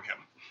covering him.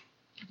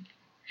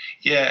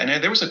 Yeah,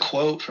 and there was a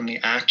quote from the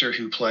actor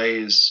who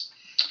plays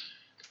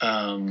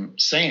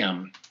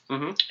Sam,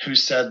 who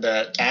said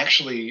that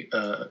actually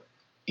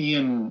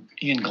Ian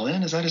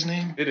Glenn, is that his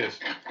name? It is.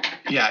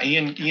 Yeah,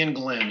 Ian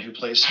Glenn, who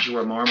plays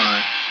Jorah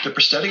Mormont, the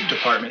prosthetic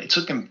department, it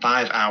took him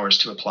 5 hours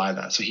to apply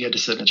that. So he had to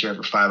sit in a chair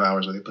for 5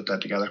 hours while they put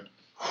that together.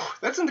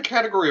 That's in the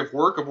category of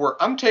work of where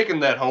I'm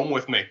taking that home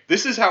with me.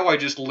 This is how I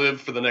just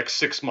live for the next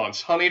 6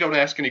 months. Honey, don't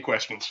ask any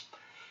questions.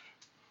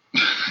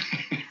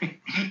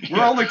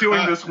 We're only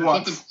doing this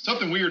once.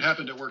 Something weird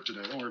happened at work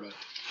today. Don't worry about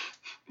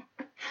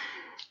it.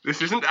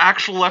 This isn't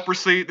actual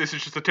leprosy. This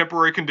is just a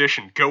temporary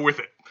condition. Go with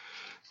it.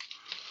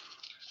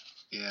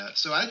 Yeah,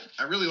 so I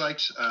really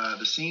liked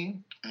the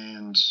scene.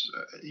 And,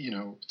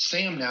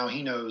 Sam now,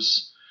 he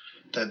knows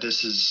that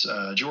this is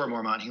Jorah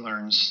Mormont. He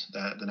learns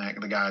that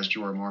the guy is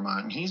Jorah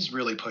Mormont. And he's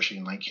really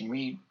pushing, like, can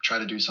we try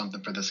to do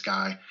something for this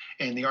guy?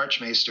 And the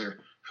Archmaester,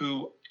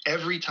 who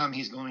every time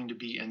he's going to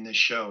be in this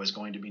show is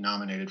going to be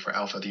nominated for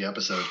Alpha of the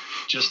episode,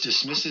 just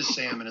dismisses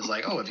Sam and is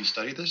like, oh, have you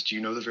studied this? Do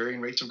you know the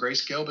varying rates of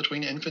grayscale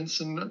between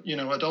infants and,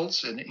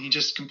 adults? And he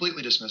just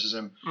completely dismisses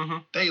him.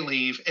 They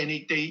leave, and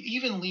they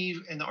even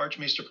leave, and the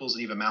Archmaester pulls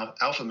an even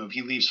alpha move.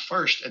 He leaves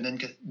first and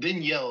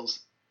then yells,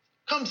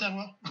 come,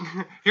 Samwell.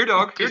 Here,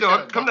 dog,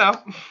 come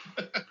now.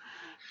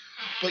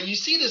 But you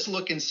see this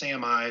look in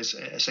Sam's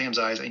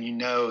eyes, and you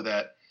know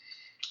that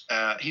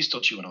he's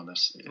still chewing on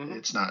this.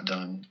 It's not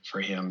done for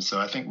him. So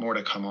I think more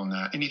to come on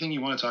that. Anything you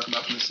want to talk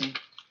about from the scene?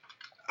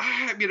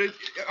 I'm going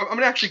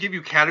to actually give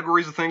you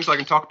categories of things I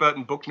can talk about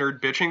in book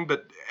nerd bitching,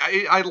 but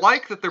I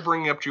like that they're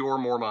bringing up Jorah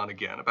Mormont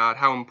again, about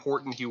how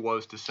important he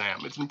was to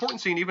Sam. It's an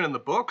important scene even in the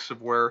books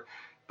of where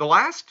the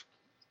last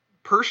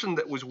person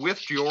that was with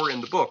Jorah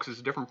in the books,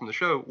 is different from the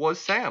show, was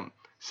Sam.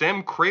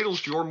 Sam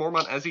cradles Jorah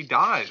Mormont as he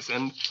dies,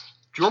 and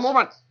Jorah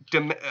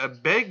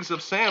Mormont begs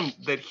of Sam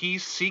that he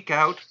seek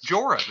out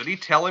Jorah, that he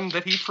tell him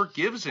that he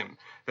forgives him,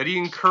 that he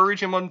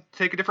encourage him to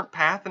take a different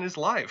path in his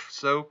life.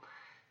 So,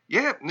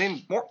 yeah, I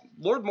mean,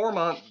 Lord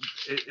Mormont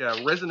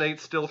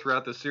resonates still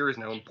throughout this series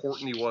and how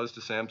important he was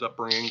to Sam's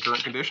upbringing and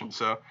current conditions.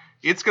 So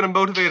it's going to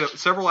motivate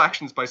several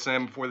actions by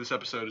Sam before this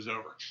episode is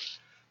over.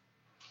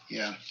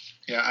 Yeah,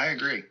 I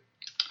agree.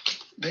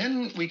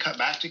 Then we cut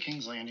back to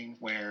King's Landing,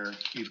 where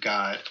you've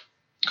got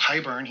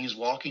Qyburn. He's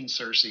walking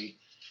Cersei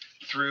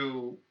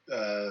through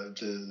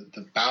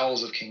the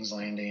bowels of King's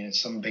Landing. It's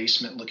some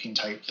basement-looking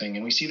type thing,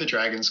 and we see the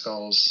dragon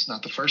skulls.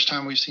 Not the first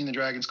time we've seen the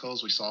dragon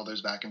skulls. We saw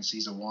those back in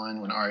season 1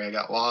 when Arya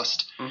got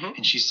lost,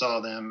 and she saw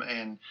them.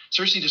 And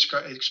Cersei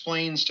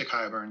explains to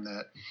Qyburn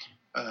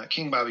that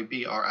King Bobby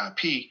B,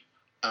 R.I.P.,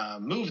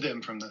 moved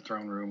them from the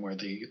throne room where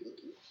the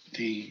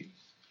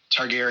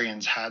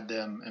Targaryens had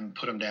them and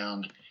put them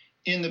down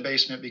in the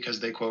basement because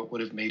they, quote,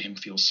 would have made him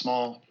feel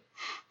small.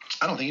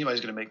 I don't think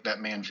anybody's going to make that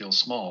man feel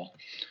small.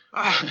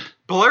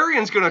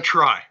 Balerian's going to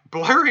try.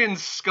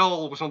 Balerian's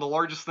skull was one of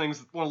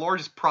the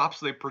largest props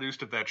they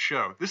produced of that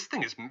show. This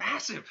thing is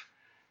massive.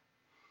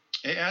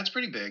 Yeah, it's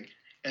pretty big.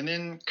 And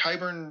then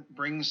Qyburn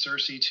brings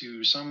Cersei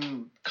to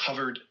some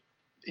covered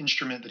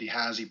instrument that he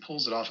has. He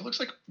pulls it off. It looks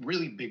like a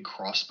really big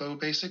crossbow,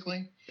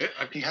 basically. Yeah,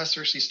 he has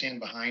Cersei stand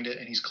behind it,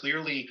 and he's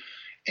clearly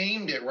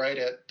aimed it right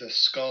at the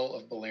skull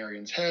of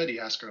Balerian's head. He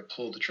asks her to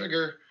pull the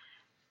trigger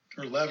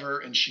or lever,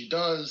 and she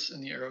does,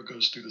 and the arrow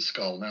goes through the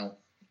skull. Now,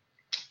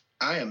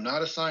 I am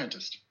not a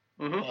scientist,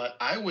 but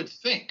I would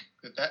think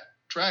that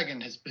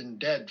dragon has been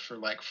dead for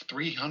like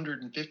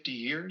 350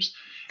 years.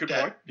 Good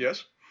point,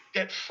 yes.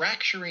 That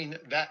fracturing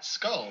that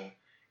skull,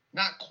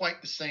 not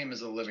quite the same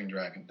as a living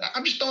dragon.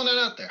 I'm just throwing that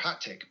out there.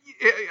 Hot take.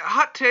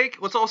 Hot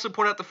take. Let's also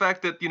point out the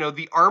fact that,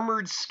 the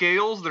armored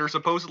scales that are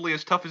supposedly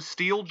as tough as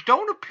steel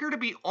don't appear to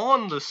be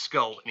on the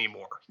skull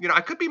anymore. I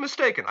could be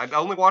mistaken. I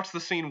only watched the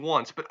scene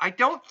once, but I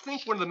don't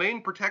think one of the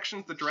main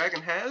protections the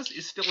dragon has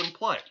is still in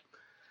play.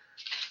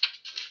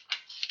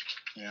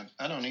 Yeah,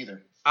 I don't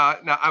either.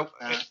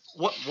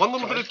 One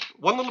little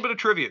bit of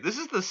trivia. This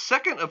is the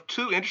second of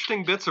two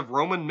interesting bits of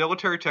Roman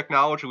military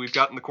technology we've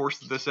got in the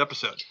course of this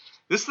episode.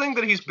 This thing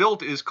that he's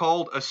built is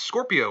called a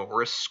Scorpio,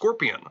 or a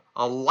Scorpion,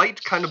 a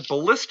light kind of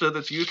ballista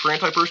that's used for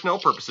anti-personnel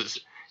purposes.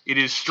 It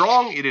is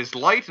strong, it is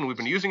light, and we've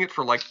been using it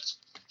for like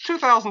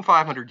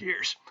 2,500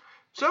 years.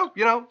 So,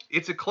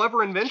 it's a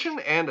clever invention,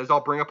 and as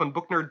I'll bring up on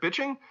Book Nerd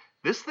Bitching,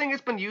 this thing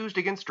has been used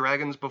against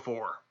dragons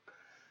before.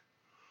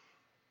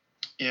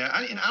 Yeah,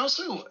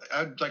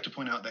 I'd like to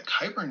point out that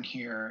Qyburn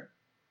here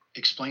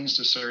explains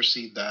to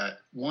Cersei that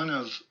one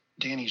of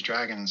Dany's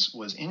dragons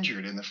was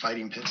injured in the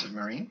fighting pits of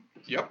Meereen.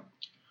 Yep.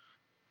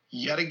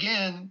 Yet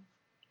again,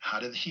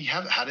 does he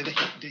have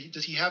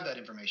that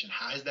information?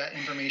 How has that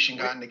information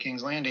gotten to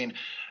King's Landing?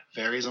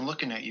 Varys, I'm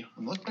looking at you.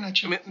 I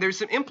mean,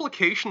 there's an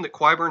implication that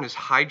Qyburn has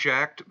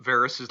hijacked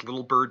Varys'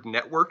 Little Bird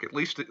network, at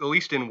least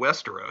in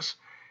Westeros.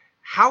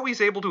 How he's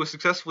able to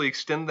successfully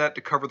extend that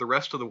to cover the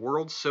rest of the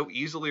world so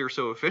easily or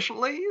so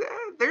efficiently,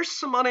 there's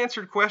some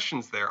unanswered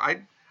questions there.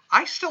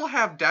 I still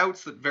have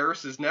doubts that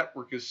Varys'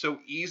 network is so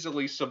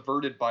easily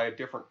subverted by a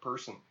different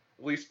person,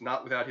 at least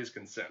not without his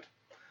consent.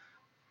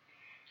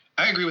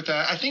 I agree with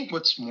that. I think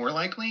what's more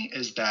likely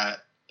is that,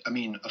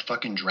 a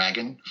fucking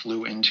dragon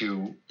flew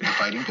into the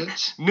fighting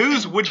pits.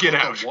 News would get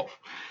out.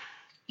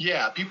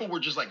 Yeah, people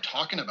were just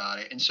talking about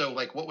it. And so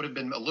what would have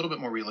been a little bit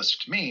more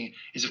realistic to me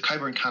is if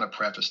Qyburn kind of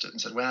prefaced it and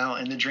said, well,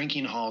 in the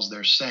drinking halls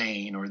they're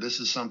saying, or this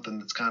is something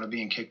that's kind of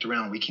being kicked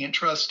around. We can't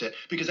trust it,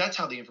 because that's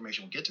how the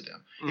information will get to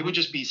them. Mm-hmm. It would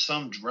just be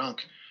some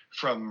drunk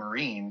from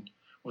Meereen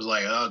was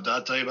like, oh,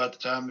 I'll tell you about the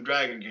time the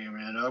dragon came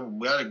in.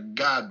 Oh,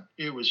 God,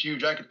 it was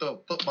huge. I could throw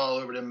a football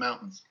over them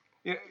mountains.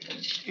 Yeah,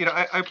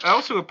 I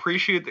also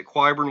appreciate that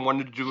Qyburn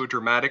wanted to do a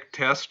dramatic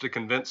test to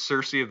convince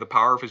Cersei of the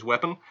power of his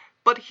weapon,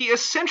 but he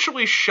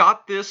essentially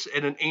shot this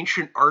at an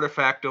ancient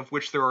artifact of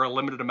which there are a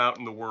limited amount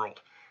in the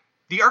world.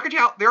 The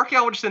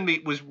archaeologist in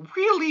me was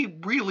really,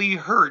 really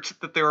hurt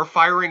that they were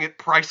firing at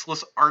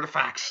priceless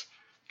artifacts.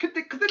 Could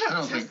they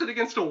not test it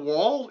against a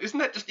wall? Isn't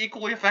that just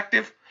equally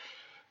effective?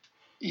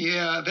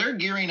 Yeah, they're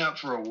gearing up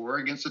for a war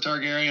against the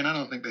Targaryen. I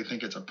don't think they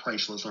think it's a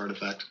priceless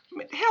artifact. I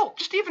mean, hell,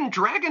 just even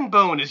dragon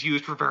bone is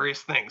used for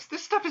various things.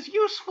 This stuff is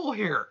useful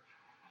here.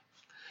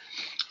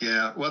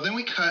 Yeah, well, then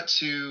we cut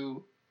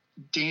to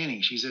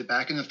Dany. She's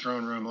back in the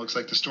throne room. It looks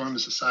like the storm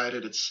has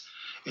subsided. It's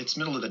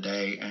middle of the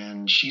day,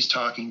 and she's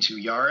talking to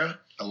Yara,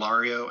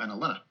 Ilario, and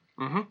Olenna.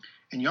 Mm-hmm.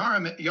 And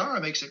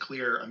Yara makes it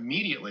clear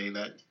immediately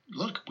that,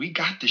 look, we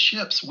got the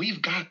ships,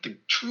 we've got the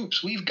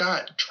troops, we've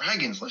got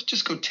dragons. Let's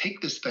just go take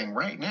this thing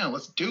right now.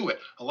 Let's do it.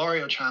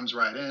 Ilario chimes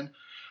right in.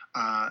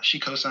 She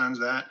co-signs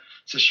that,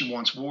 says she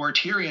wants war.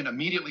 Tyrion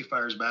immediately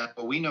fires back,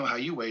 but we know how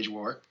you wage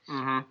war.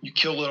 Mm-hmm. You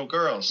kill little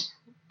girls.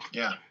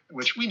 Yeah,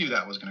 which we knew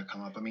that was going to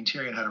come up.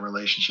 Tyrion had a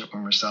relationship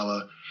with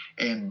Myrcella,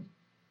 and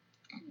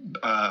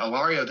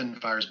Ilario then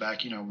fires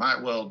back, you're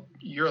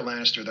a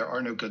Lannister. There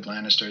are no good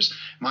Lannisters.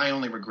 My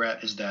only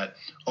regret is that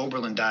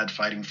Oberyn died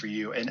fighting for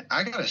you. And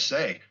I got to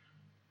say,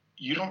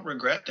 you don't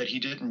regret that he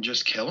didn't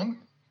just kill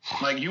him?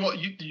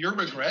 Your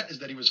regret is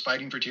that he was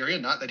fighting for Tyrion,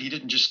 not that he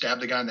didn't just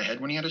stab the guy in the head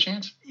when he had a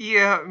chance?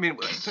 Yeah,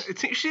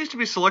 she seems to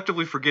be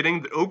selectively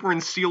forgetting that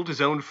Oberyn sealed his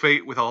own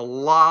fate with a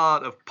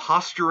lot of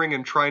posturing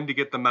and trying to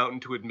get the Mountain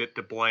to admit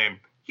to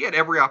blame. He had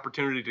every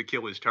opportunity to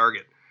kill his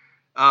target.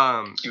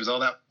 He was all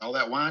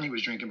that wine he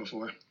was drinking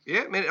before.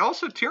 Yeah,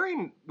 also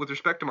Tyrion, with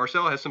respect to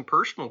Myrcella, has some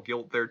personal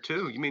guilt there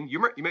too.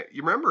 You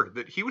remember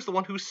that he was the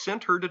one who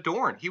sent her to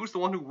Dorne. He was the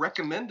one who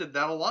recommended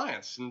that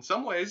alliance. In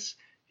some ways,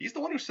 he's the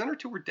one who sent her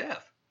to her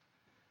death.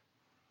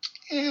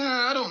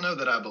 Yeah, I don't know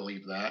that I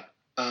believe that.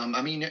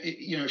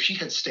 If she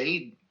had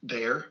stayed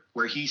there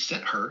where he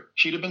sent her,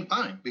 she'd have been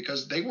fine,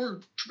 because they were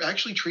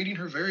actually treating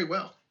her very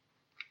well.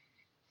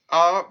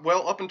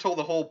 Well, up until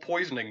the whole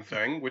poisoning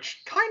thing,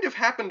 which kind of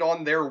happened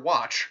on their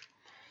watch.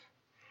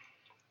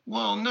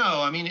 Well, no.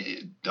 I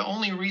mean, the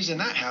only reason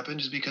that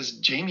happened is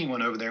because Jaime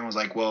went over there and was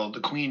like, well,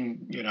 the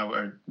queen,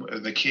 or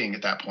the king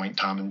at that point,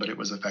 Tommen, but it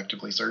was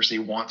effectively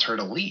Cersei, wants her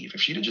to leave.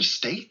 If she'd have just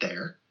stayed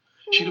there,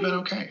 she'd have been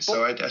okay.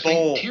 So I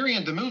think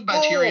Tyrion, the move by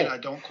Tyrion, I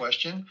don't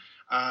question.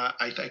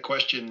 I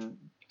question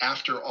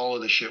after all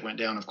of the shit went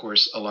down, of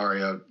course,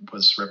 Ellaria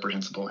was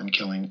reprehensible in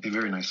killing a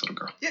very nice little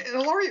girl. Yeah,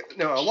 and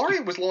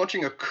Ellaria was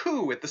launching a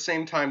coup at the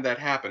same time that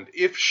happened.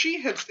 If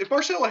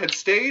Myrcella had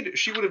stayed,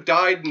 she would have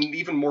died in an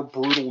even more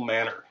brutal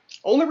manner.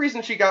 Only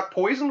reason she got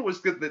poisoned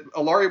was that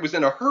Ellaria was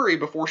in a hurry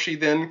before she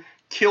then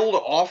killed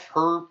off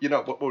her,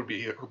 what would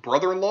be her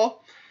brother-in-law.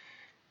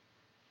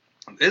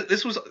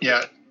 This was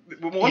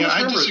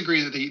I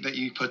disagree that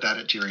you put that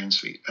at Tyrion's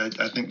feet.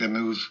 I think the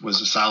move was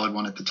a solid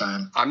one at the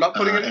time. I'm not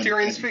putting it at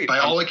Tyrion's feet. By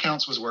all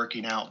accounts, was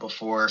working out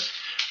before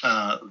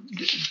the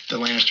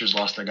Lannisters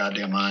lost their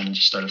goddamn mind and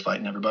just started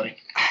fighting everybody.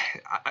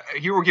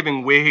 You were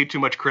giving way too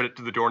much credit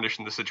to the Dornish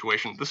in this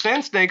situation. The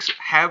Sand Snakes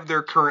have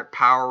their current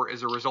power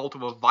as a result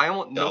of a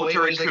violent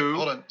military coup.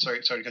 Hold on.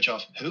 Sorry to cut you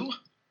off. Who?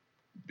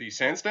 The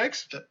Sand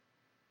Snakes?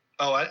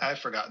 I've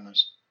forgotten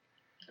those.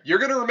 You're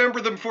going to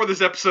remember them before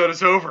this episode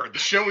is over. The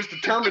show is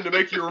determined to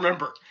make you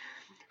remember.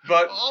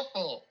 But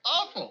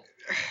awful.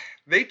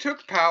 They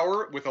took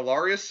power with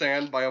Ellaria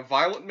Sand by a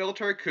violent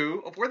military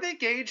coup of where they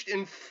engaged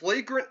in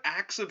flagrant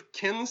acts of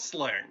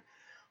kinslaying.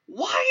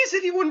 Why is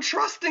anyone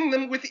trusting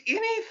them with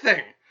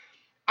anything?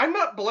 I'm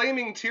not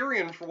blaming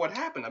Tyrion for what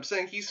happened. I'm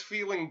saying he's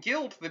feeling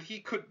guilt that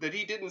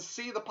he didn't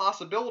see the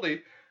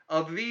possibility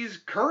of these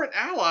current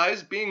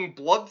allies being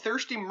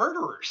bloodthirsty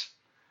murderers.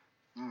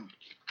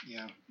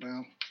 Yeah,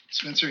 well,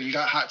 Spencer, you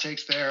got hot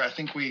takes there. I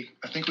think we've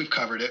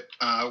covered it.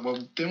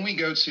 Well, then we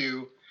go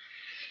to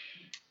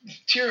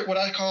what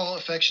I call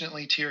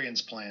affectionately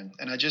Tyrion's plan,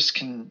 and I just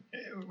can,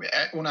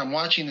 when I'm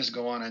watching this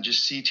go on, I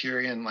just see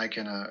Tyrion like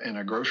in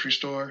a grocery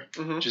store,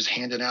 just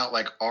handing out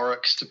like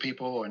aurochs to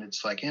people, and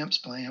it's like Imp's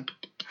plan,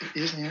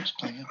 Imp's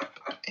plan.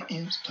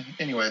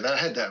 Anyway, I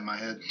had that in my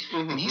head,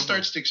 and he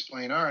starts to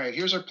explain. All right,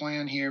 here's our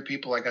plan here,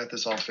 people. I got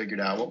this all figured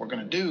out. What we're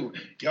gonna do,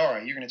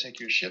 Yara, you're gonna take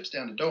your ships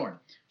down to Dorne.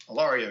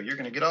 Ellaria, you're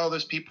gonna get all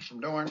those people from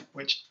Dorne,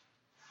 which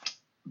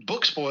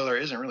book spoiler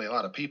isn't really a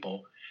lot of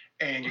people.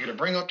 And you're going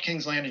to bring up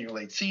King's Landing, you're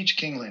going to lay siege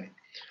to King's Landing.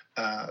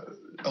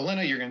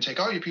 Olenna, you're going to take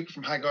all your people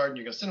from Highgarden, and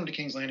you're going to send them to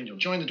King's Landing, you'll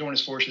join the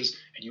Dornish forces,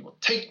 and you will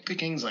take the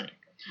King's Landing.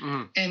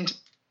 And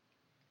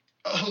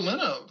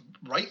Olenna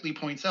rightly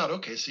points out,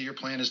 okay, so your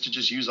plan is to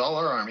just use all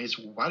our armies.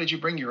 Why did you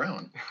bring your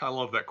own? I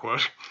love that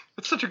quote.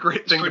 It's such a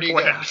great thing to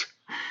point out.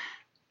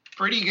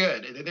 Pretty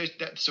good.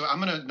 So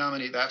I'm going to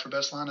nominate that for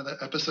best line of the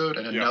episode,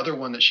 and another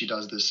one that she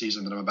does this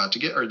season that I'm about to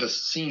get, or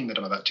this scene that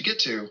I'm about to get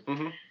to.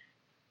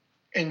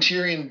 And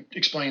Tyrion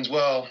explains,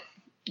 well,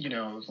 the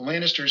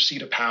Lannisters'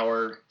 seat of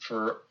power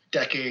for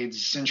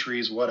decades,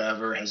 centuries,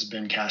 whatever, has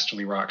been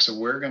Casterly Rock. So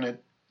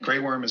Grey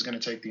Worm is going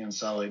to take the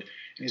Unsullied, and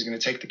he's going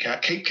to take the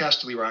Cape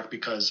Casterly Rock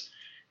because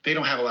they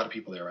don't have a lot of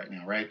people there right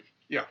now, right?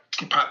 Yeah.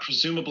 They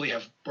presumably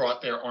have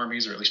brought their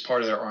armies, or at least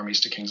part of their armies,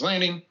 to King's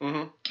Landing.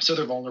 So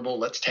they're vulnerable.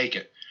 Let's take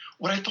it.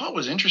 What I thought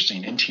was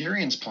interesting, in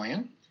Tyrion's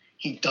plan,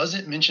 he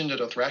doesn't mention the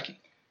Dothraki.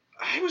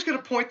 I was going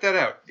to point that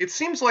out. It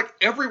seems like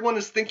everyone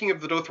is thinking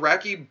of the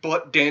Dothraki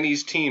but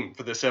Dany's team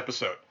for this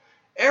episode.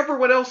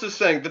 Everyone else is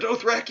saying, the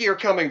Dothraki are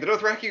coming. The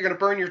Dothraki are going to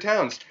burn your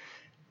towns.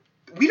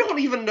 We don't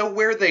even know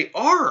where they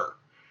are.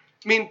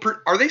 I mean,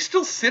 are they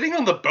still sitting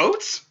on the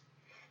boats?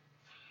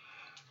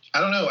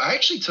 I don't know. I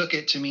actually took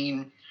it to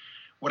mean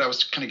what I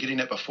was kind of getting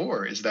at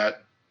before, is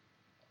that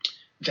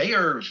the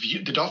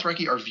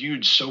Dothraki are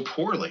viewed so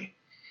poorly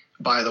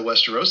by the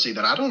Westerosi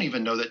that I don't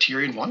even know that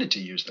Tyrion wanted to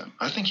use them.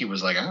 I think he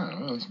was like, I don't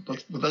know,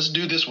 let's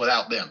do this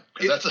without them,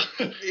 because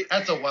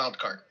that's a wild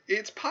card.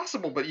 It's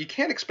possible, but you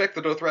can't expect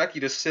the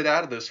Dothraki to sit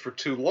out of this for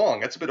too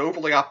long. That's a bit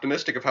overly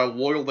optimistic of how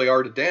loyal they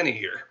are to Dany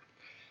here.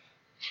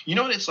 You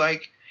know what it's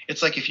like?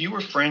 It's like if you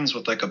were friends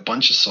with like a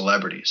bunch of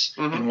celebrities,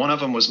 and one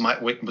of them was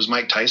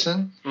Mike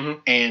Tyson,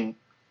 and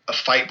a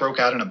fight broke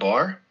out in a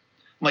bar.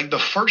 Like, the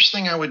first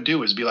thing I would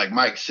do is be like,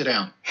 Mike, sit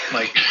down.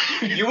 Like,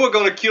 you were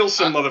going to kill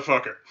some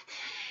motherfucker.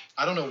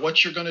 I don't know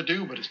what you're going to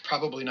do, but it's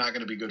probably not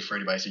going to be good for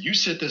anybody. So you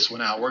sit this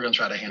one out. We're going to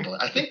try to handle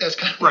it. I think that's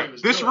kind of what he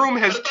was doing. This room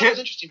has 10. It's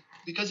interesting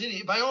because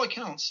it, by all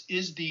accounts,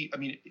 is the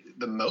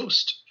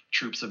most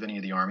troops of any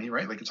of the army,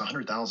 right? Like, it's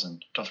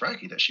 100,000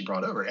 Dothraki that she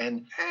brought over.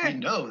 And we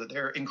know that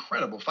they're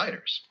incredible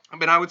fighters. I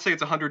mean, I would say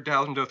it's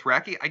 100,000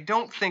 Dothraki. I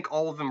don't think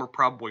all of them are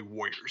probably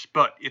warriors,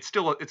 but it's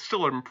still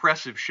an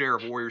impressive share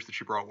of warriors that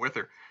she brought with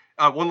her.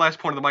 One last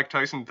point of the Mike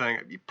Tyson thing.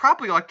 You'd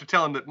probably like to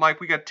tell him that, Mike,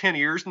 we got 10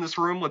 ears in this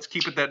room. Let's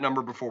keep it that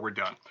number before we're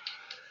done.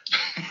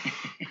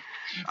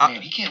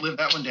 Man, he can't live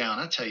that one down.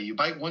 I tell you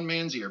bite one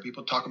man's ear,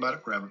 people talk about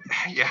it forever.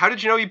 Yeah, how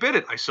did you know he bit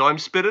it? I saw him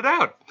spit it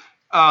out.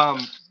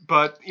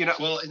 But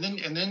Well, and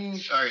then,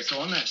 all right. So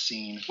on that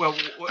scene,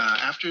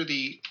 after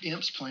the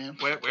Imp's plan.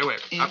 Wait.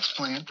 Imp's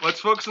plan.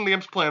 Let's focus on the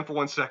Imp's plan for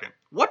 1 second.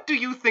 What do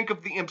you think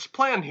of the Imp's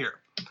plan here?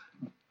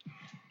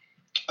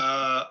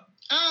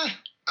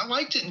 I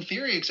liked it in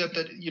theory, except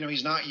that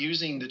he's not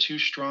using the two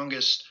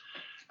strongest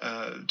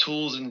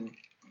tools in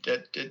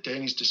at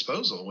Dany's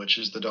disposal, which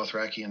is the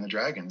Dothraki and the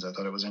dragons. I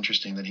thought it was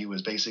interesting that he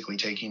was basically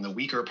taking the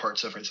weaker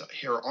parts of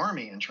her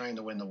army and trying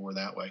to win the war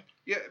that way.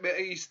 Yeah,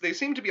 they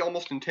seem to be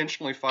almost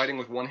intentionally fighting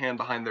with one hand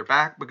behind their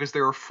back because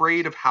they're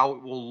afraid of how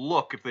it will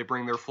look if they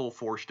bring their full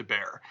force to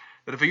bear.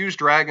 That if they use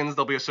dragons,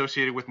 they'll be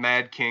associated with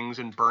mad kings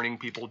and burning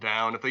people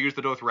down. If they use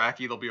the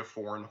Dothraki, they'll be a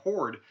foreign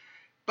horde.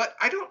 But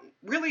I don't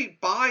really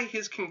buy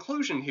his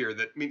conclusion here.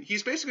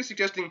 He's basically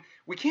suggesting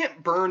we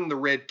can't burn the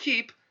Red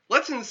Keep.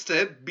 Let's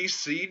instead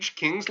besiege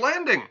King's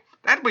Landing.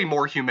 That'd be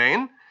more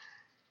humane.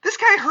 This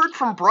guy heard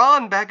from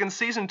Bronn back in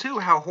Season 2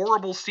 how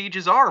horrible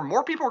sieges are.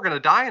 More people are going to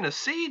die in a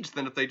siege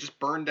than if they just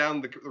burn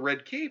down the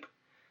Red Keep.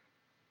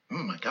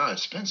 Oh my God,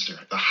 Spencer,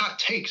 the hot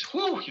takes.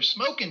 Whoo, you're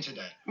smoking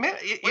today. Man,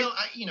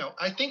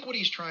 I think what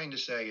he's trying to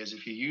say is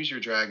if you use your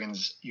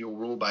dragons, you'll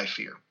rule by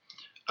fear.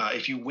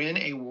 If you win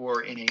a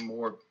war in a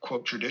more,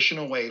 quote,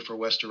 traditional way for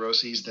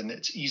Westerosis, then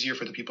it's easier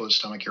for the people to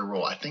stomach your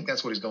rule. I think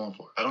that's what he's going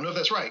for. I don't know if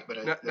that's right, but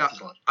that's his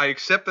logic. I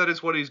accept that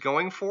is what he's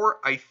going for.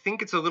 I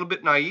think it's a little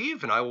bit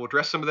naive, and I will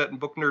address some of that in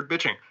Book Nerd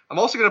Bitching. I'm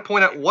also going to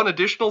point out one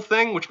additional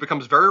thing, which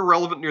becomes very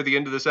relevant near the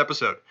end of this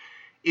episode.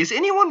 Is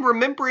anyone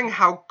remembering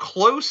how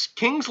close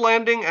King's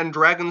Landing and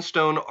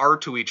Dragonstone are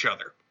to each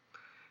other?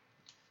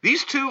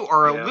 These two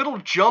are a little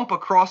jump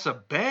across a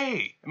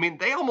bay. I mean,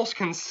 they almost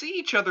can see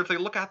each other if they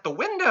look out the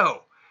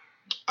window.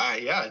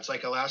 Yeah, it's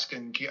like Alaska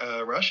and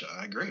Russia.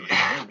 I agree with you.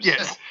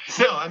 Yes.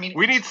 No, I mean,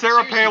 we need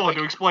Sarah Palin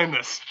to explain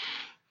this.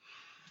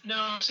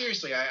 No,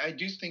 seriously, I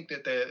do think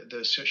that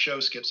the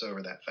show skips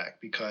over that fact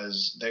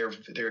because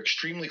they're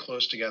extremely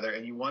close together,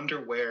 and you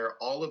wonder where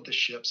all of the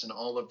ships and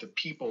all of the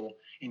people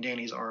in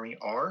Dany's army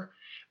are.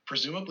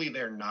 Presumably,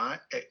 they're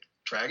not at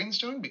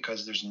Dragonstone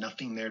because there's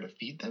nothing there to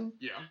feed them.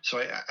 Yeah. So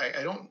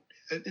I don't.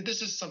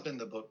 This is something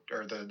the book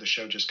or the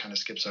show just kind of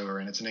skips over,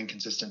 and it's an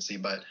inconsistency,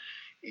 but.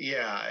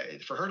 Yeah,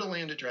 for her to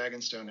land at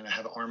Dragonstone and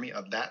have an army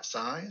of that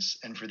size,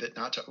 and for that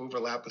not to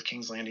overlap with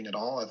King's Landing at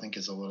all, I think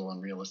is a little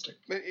unrealistic.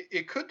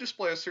 It could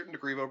display a certain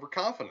degree of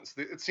overconfidence.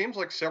 It seems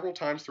like several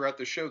times throughout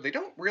the show, they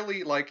don't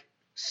really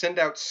send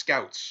out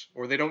scouts,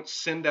 or they don't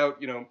send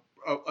out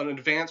an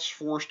advanced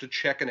force to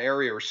check an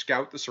area or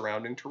scout the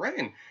surrounding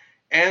terrain.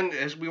 And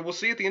as we will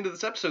see at the end of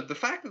this episode, the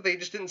fact that they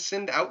just didn't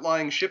send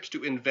outlying ships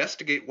to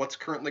investigate what's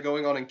currently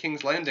going on in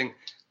King's Landing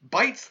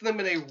bites them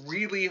in a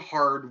really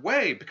hard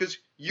way, because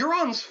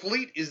Euron's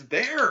fleet is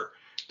there.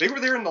 They were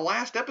there in the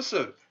last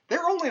episode.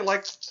 They're only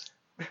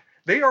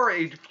they are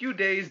a few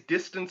days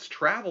distance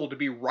travel to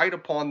be right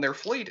upon their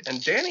fleet, and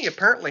Dany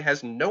apparently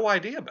has no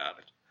idea about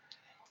it.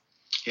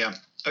 Yeah,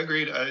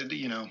 agreed.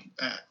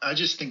 I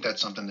just think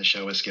that's something the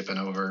show is skipping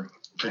over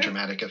for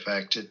dramatic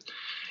effect.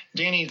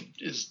 Dany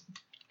is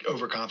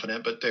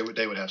overconfident, but they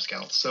would have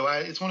scouts. So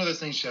it's one of those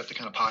things you have to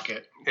kind of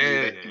pocket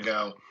and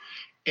go.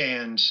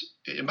 And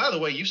by the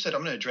way, you said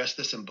I'm going to address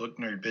this in Book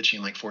Nerd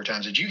Bitching 4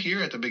 times. Did you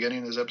hear at the beginning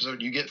of this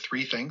episode, you get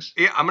 3 things?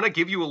 Yeah, I'm going to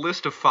give you a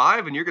list of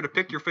 5, and you're going to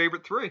pick your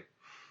favorite 3.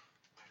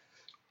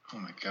 Oh,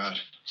 my God.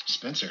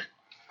 Spencer,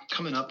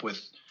 coming up with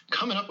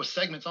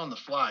segments on the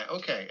fly.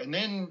 Okay, and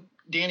then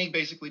Dany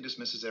basically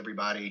dismisses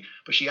everybody,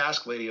 but she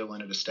asked Lady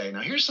Olenna to stay.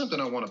 Now, here's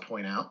something I want to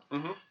point out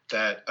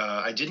that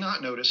I did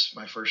not notice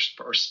my first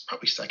or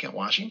probably second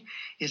watching,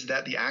 is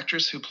that the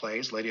actress who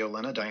plays Lady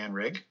Olenna, Diane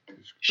Rigg,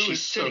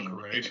 she's sitting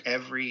in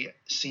every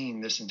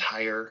scene this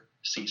entire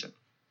season.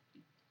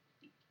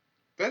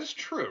 That is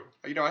true.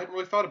 I hadn't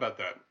really thought about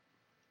that.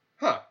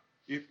 Huh.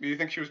 You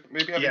think she was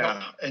maybe having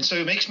help? And so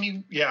it makes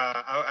me,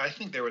 I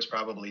think there was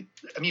probably,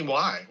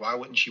 why? Why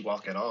wouldn't she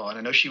walk at all? And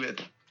I know she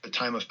at the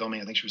time of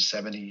filming, I think she was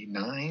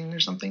 79 or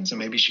something, so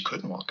maybe she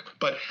couldn't walk.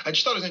 But I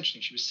just thought it was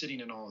interesting. She was sitting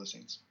in all the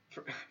scenes.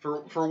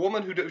 For a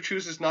woman who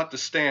chooses not to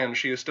stand,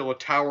 she is still a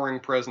towering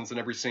presence in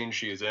every scene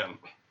she is in.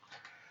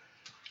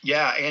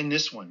 Yeah, and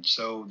this one.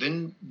 So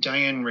then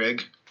Diane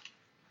Rigg,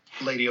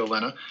 Lady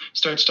Olenna,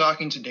 starts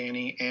talking to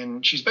Dany,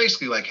 and she's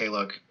basically like, hey,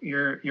 look,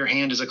 your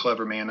hand is a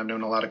clever man. I've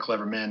known a lot of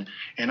clever men,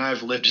 and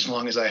I've lived as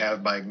long as I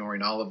have by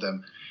ignoring all of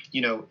them.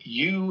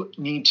 You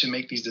need to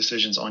make these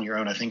decisions on your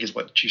own, I think is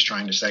what she's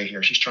trying to say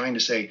here. She's trying to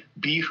say,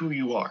 be who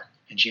you are.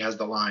 And she has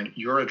the line,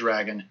 you're a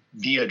dragon,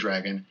 be a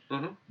dragon.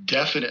 Mm-hmm.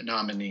 Definite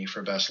nominee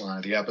for best line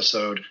of the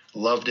episode.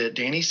 Loved it.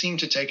 Dany seemed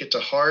to take it to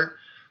heart,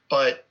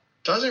 but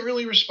doesn't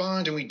really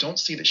respond, and we don't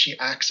see that she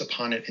acts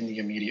upon it in the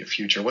immediate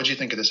future. What do you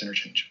think of this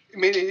interchange?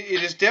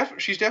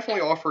 She's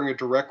definitely offering a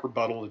direct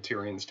rebuttal to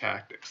Tyrion's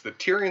tactics. That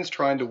Tyrion's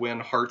trying to win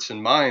hearts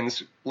and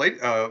minds.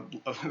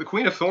 The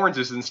Queen of Thorns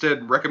is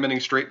instead recommending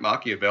straight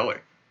Machiavelli.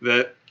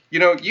 That,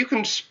 you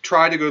can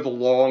try to go the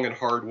long and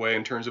hard way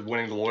in terms of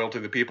winning the loyalty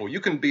of the people. You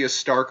can be a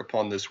Stark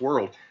upon this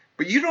world,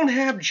 but you don't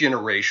have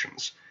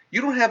generations.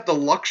 You don't have the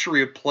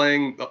luxury of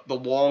playing the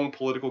long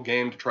political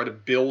game to try to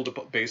build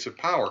a base of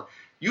power.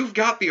 You've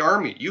got the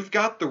army. You've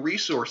got the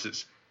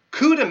resources.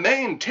 Coup de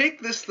main,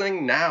 take this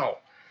thing now.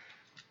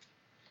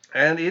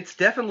 And it's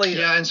definitely...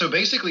 Yeah, and so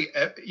basically,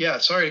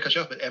 sorry to cut you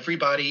off, but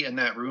everybody in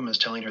that room is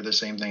telling her the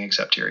same thing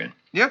except Tyrion.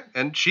 Yeah,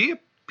 and she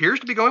appears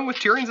to be going with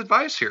Tyrion's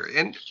advice here.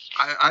 And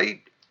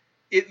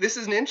This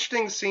is an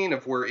interesting scene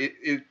of where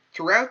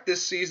throughout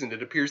this season,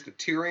 it appears that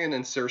Tyrion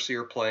and Cersei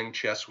are playing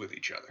chess with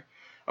each other,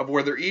 of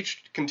where they're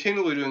each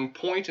continually doing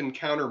point and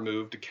counter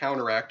move to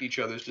counteract each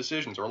other's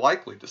decisions, or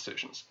likely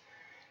decisions.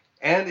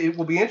 And it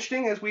will be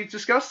interesting, as we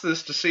discuss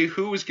this, to see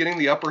who is getting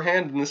the upper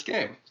hand in this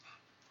game.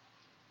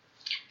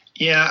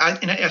 Yeah,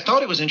 I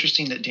thought it was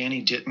interesting that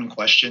Dany didn't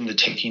question the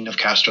taking of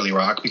Casterly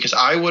Rock, because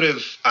I would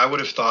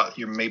have thought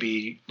you're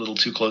maybe a little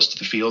too close to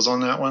the feels on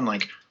that one.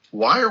 Like,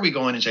 why are we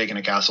going and taking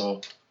a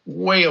castle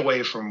way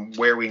away from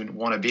where we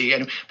want to be?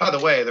 And by the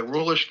way, the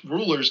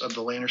rulers of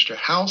the Lannister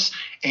house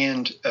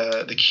and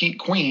the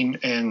queen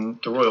and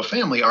the royal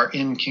family are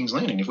in King's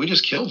Landing. If we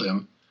just kill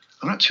them,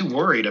 I'm not too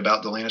worried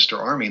about the Lannister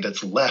army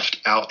that's left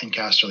out in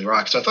Casterly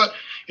Rock. So I thought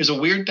it was a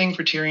weird thing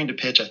for Tyrion to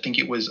pitch. I think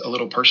it was a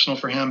little personal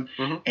for him.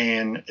 Mm-hmm.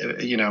 And,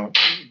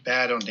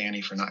 bad on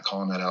Dany for not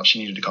calling that out. She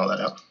needed to call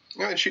that out.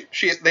 Yeah,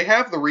 they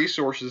have the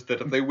resources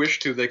that if they wish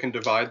to, they can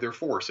divide their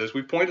force. As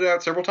we've pointed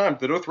out several times,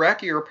 the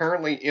Dothraki are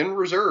apparently in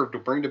reserve to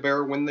bring to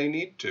bear when they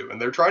need to. And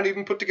they're trying to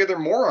even put together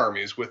more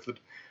armies with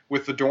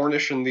the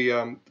Dornish and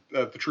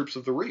the troops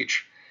of the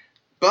Reach.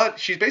 But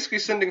she's basically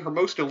sending her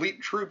most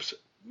elite troops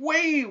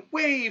way,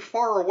 way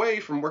far away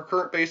from her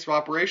current base of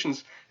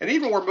operations, and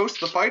even where most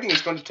of the fighting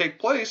is going to take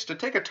place, to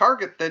take a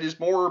target that is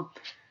more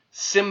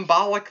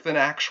symbolic than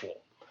actual.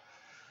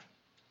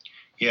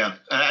 Yeah,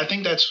 I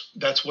think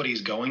that's what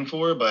he's going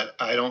for, but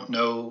I don't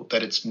know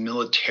that it's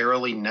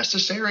militarily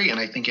necessary, and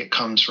I think it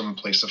comes from a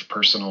place of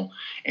personal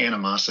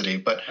animosity.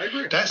 But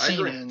that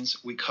scene ends.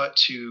 We cut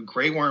to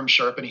Grey Worm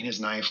sharpening his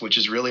knife, which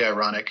is really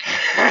ironic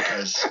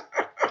because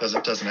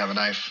doesn't have a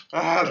knife.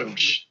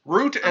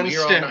 Root and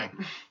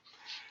stem.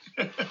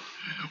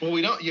 Well,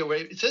 we don't.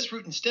 It says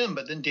root and stem,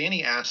 but then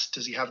Dany asks,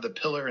 "Does he have the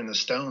pillar and the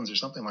stones or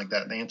something like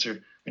that?" And the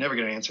answer, we never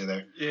get an answer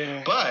there.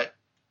 Yeah. But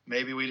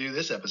maybe we do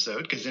this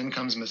episode, because then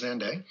comes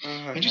Missandei,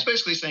 and she's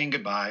basically saying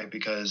goodbye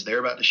because they're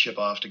about to ship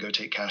off to go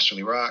take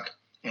Casterly Rock.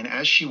 And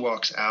as she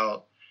walks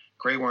out,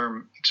 Grey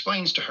Worm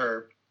explains to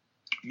her,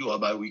 "You are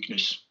my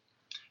weakness."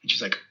 And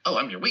she's like, "Oh,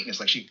 I'm your weakness."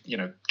 Like she,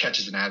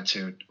 catches an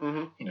attitude,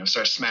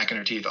 starts smacking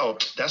her teeth. "Oh,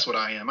 that's what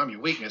I am. I'm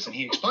your weakness." And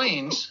he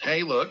explains,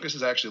 "Hey, look, this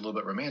is actually a little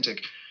bit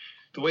romantic.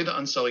 The way the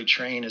Unsullied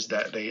train is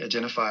that they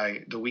identify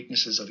the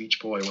weaknesses of each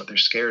boy, what they're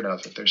scared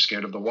of. If they're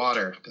scared of the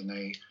water,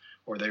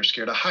 or they're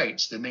scared of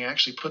heights, then they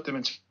actually put them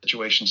in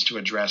situations to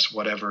address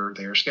whatever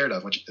they are scared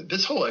of." Which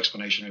this whole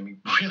explanation made me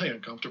really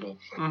uncomfortable,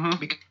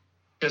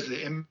 because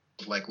the image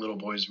of like little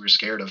boys who were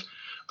scared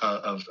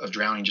of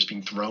drowning, just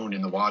being thrown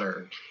in the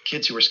water,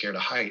 kids who were scared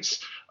of heights.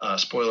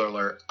 Spoiler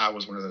alert, I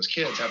was one of those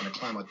kids. Having to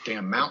climb a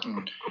damn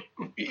mountain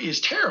is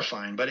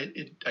terrifying, but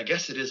I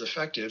guess it is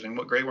effective. And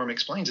what Grey Worm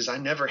explains is, I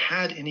never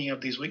had any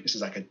of these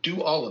weaknesses. I could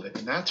do all of it,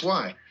 and that's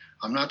why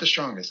I'm not the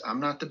strongest. I'm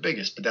not the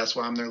biggest, but that's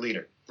why I'm their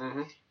leader.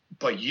 Mm-hmm.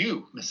 But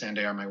you,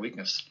 Missandei, are my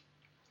weakness.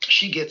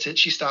 She gets it.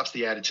 She stops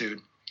the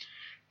attitude,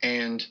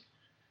 and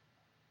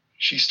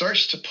she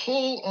starts to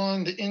pull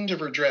on the end of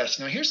her dress.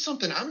 Now, here's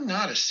something. I'm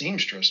not a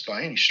seamstress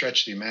by any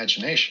stretch of the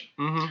imagination,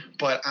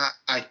 but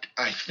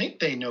I think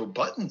they know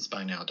buttons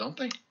by now, don't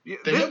they? Yeah,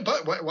 they know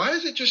why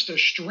is it just a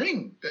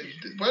string?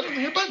 Why don't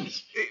they have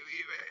buttons?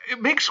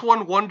 It makes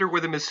one wonder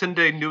whether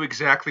Missandei knew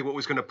exactly what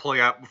was going to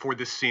play out before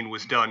this scene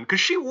was done,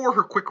 because she wore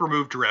her quick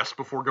remove dress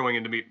before going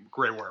in to meet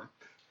Grey Worm.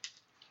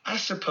 I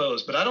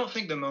suppose, but I don't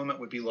think the moment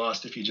would be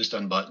lost if you just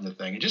unbutton the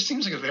thing. It just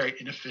seems like a very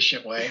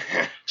inefficient way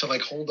to like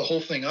hold the whole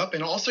thing up,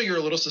 and also you're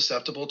a little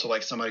susceptible to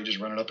like somebody just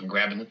running up and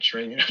grabbing the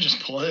string, just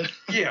pulling it.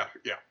 Yeah.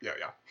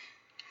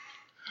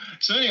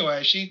 So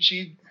anyway,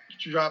 she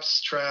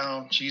drops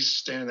trowel. She's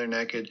standing there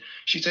naked.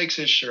 She takes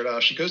his shirt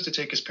off. She goes to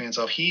take his pants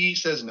off. He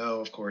says no,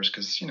 of course,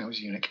 because he's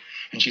a eunuch.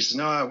 And she says,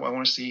 "No, I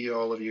want to see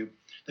all of you."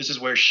 This is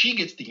where she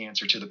gets the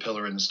answer to the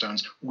pillar and the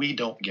stones. We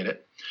don't get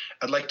it.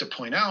 I'd like to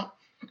point out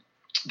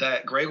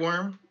that Grey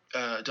Worm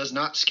does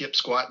not skip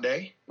squat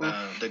day.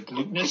 The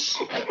glutenous,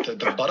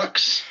 the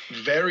buttocks,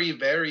 very,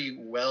 very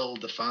well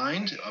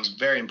defined. I was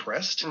very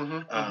impressed.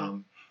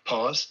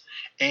 Pause.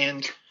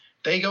 And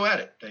they go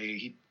at it.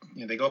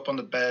 They go up on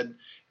the bed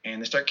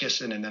and they start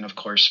kissing. And then, of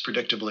course,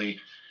 predictably,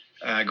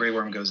 Grey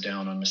Worm goes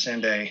down on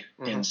Missandei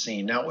in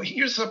scene. Now,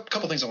 here's a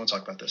couple things I want to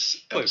talk about this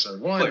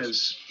episode. One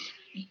is,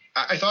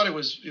 I thought it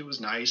was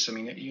nice. I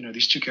mean,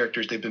 these two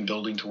characters, they've been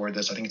building toward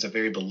this. I think it's a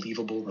very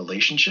believable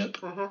relationship.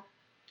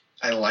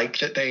 I like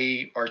that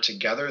they are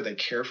together. They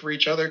care for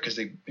each other, because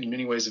they, in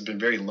many ways, have been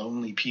very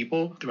lonely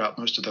people throughout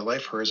most of their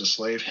life. Her as a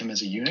slave, him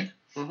as a eunuch.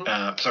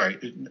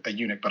 A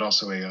eunuch, but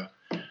also a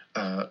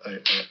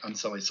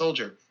Unsullied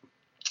soldier.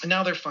 And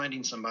now they're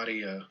finding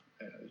somebody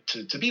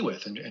to be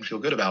with and feel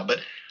good about. But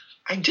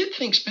I did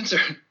think, Spencer,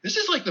 this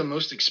is like the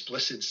most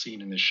explicit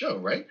scene in the show,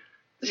 right?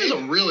 This is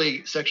a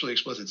really sexually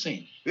explicit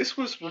scene.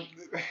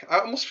 I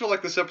almost feel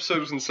like this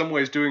episode was in some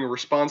ways doing a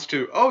response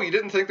to, "Oh, you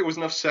didn't think there was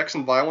enough sex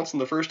and violence in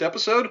the first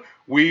episode?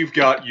 We've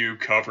got you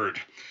covered."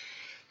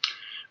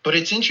 But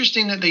it's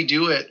interesting that they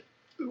do it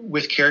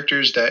with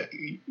characters that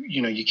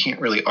you can't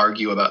really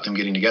argue about them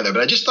getting together.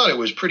 But I just thought it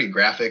was pretty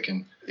graphic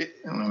and I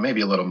don't know,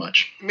 maybe a little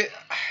much.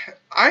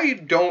 I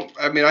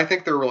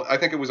think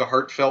it was a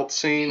heartfelt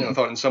scene. I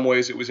thought in some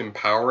ways it was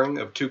empowering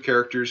of two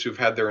characters who've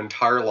had their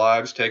entire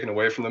lives taken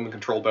away from them and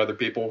controlled by other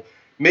people,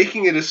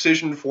 making a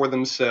decision for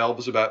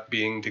themselves about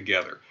being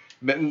together.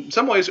 In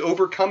some ways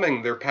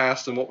overcoming their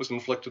past and what was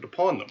inflicted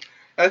upon them.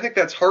 And I think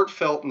that's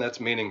heartfelt and that's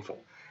meaningful.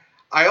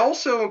 I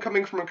also am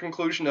coming from a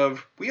conclusion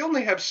of we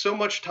only have so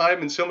much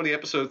time and so many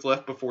episodes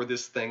left before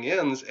this thing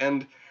ends,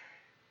 and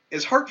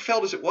as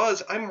heartfelt as it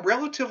was, I'm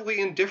relatively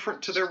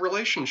indifferent to their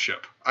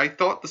relationship. I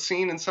thought the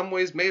scene in some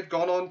ways may have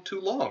gone on too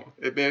long.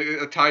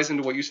 It ties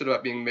into what you said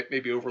about being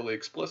maybe overly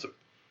explicit.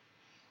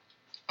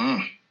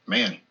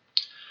 Man.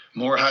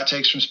 More hot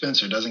takes from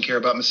Spencer. Doesn't care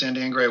about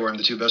Missandei and Grey Worm,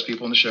 the two best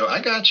people in the show.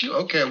 I got you.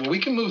 Okay, well, we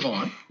can move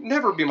on.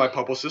 Never be my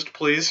publicist,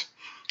 please.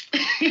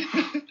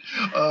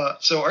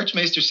 So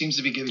Archmaester seems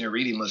to be giving a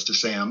reading list to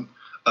Sam.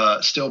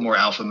 Still more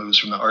alpha moves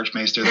from the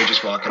Archmaester. They're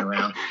just walking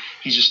around.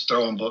 He's just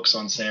throwing books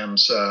on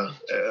Sam's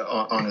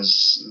on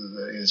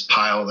his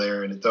pile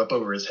there, and it's up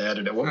over his head.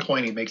 And at one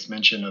point, he makes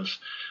mention of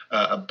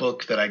a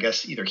book that I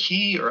guess either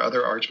he or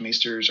other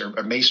Archmaesters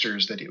or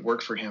maesters that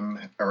work for him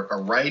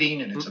are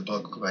writing, and it's a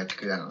book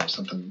like, I don't know,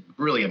 something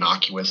really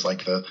innocuous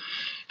like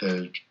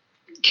the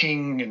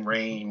King and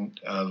Reign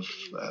of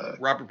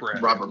Robert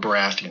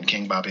Baratheon,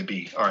 King Bobby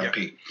B,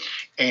 R.I.P. Yeah.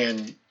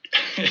 And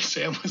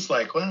Sam was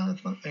like, well,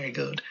 it's not very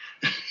good.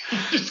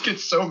 He just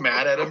gets so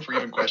mad at him for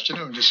even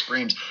questioning him and just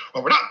screams,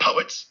 well, we're not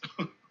poets.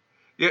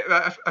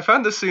 Yeah, I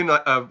found this scene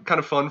kind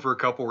of fun for a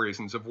couple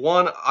reasons. Of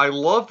one, I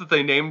love that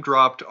they name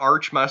dropped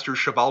Archmaster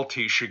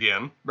Chavaltish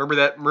again. Remember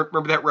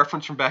that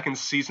reference from back in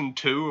season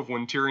 2 of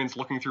when Tyrion's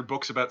looking through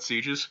books about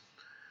sieges?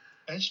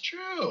 That's true.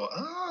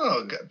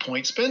 Oh,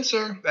 point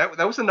Spencer.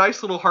 That was a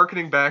nice little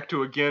hearkening back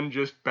to, again,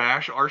 just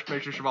bash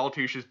Archmaester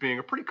Chavaltish as being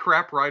a pretty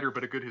crap writer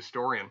but a good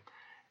historian.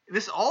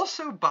 This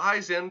also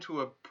buys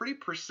into a pretty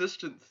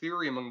persistent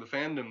theory among the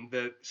fandom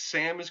that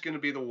Sam is going to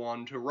be the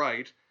one to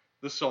write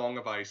the Song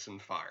of Ice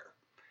and Fire.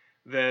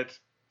 That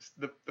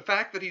the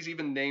fact that he's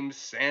even named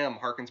Sam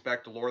harkens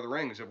back to Lord of the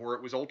Rings, of where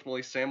it was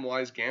ultimately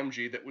Samwise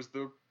Gamgee that was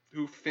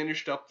who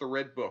finished up the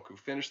Red Book, who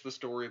finished the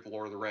story of the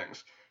Lord of the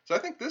Rings. So I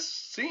think this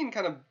scene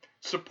kind of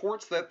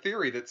supports that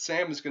theory that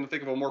Sam is going to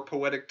think of a more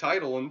poetic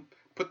title and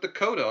put the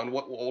coda on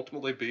what will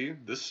ultimately be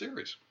this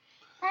series.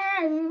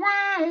 Oh,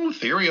 wow.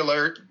 Theory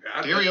alert.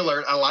 Theory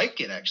alert. I like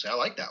it, actually. I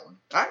like that one.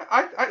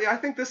 I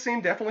think this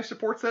scene definitely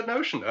supports that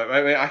notion.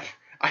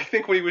 I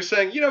think when he was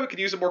saying, we could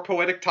use a more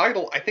poetic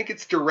title, I think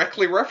it's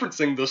directly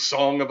referencing the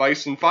Song of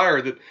Ice and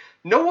Fire that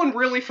no one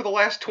really for the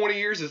last 20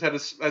 years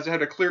has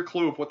had a clear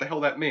clue of what the hell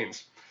that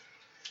means.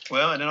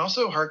 Well, and it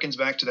also harkens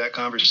back to that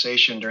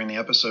conversation during the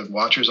episode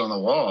Watchers on the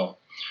Wall,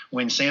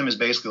 when Sam is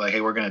basically like,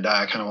 hey, we're going to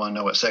die. I kind of want to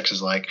know what sex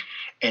is like.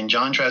 And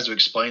Jon tries to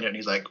explain it, and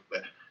he's like,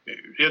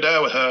 you'll die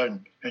with her,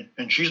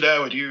 and she's die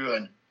with you,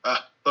 and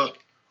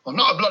I'm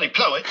not a bloody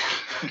poet.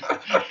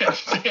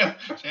 Sam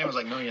was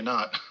like, no, you're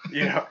not.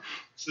 Yeah.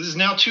 So this is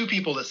now 2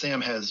 people that Sam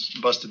has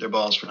busted their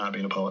balls for not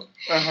being a poet.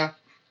 Uh-huh.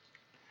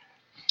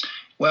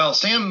 Well,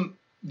 Sam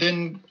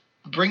then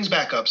brings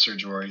back up Ser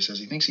Jorah. He says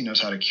he thinks he knows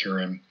how to cure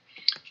him.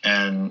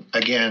 And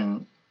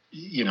again,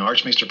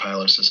 Archmaester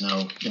Pylos says,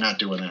 no, you're not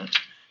doing that.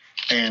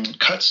 And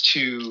cuts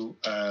to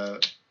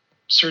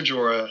Ser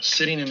Jorah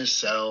sitting in his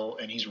cell,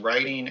 and he's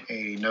writing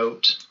a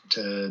note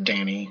to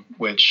Dany,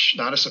 which,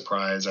 not a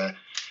surprise, I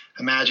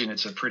imagine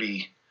it's a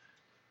pretty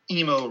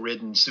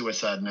emo-ridden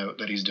suicide note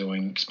that he's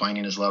doing,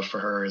 explaining his love for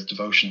her, his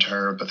devotion to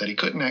her, but that he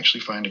couldn't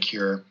actually find a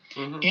cure.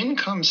 Mm-hmm. In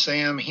comes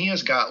Sam. He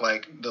has got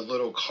like the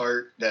little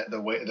cart that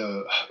the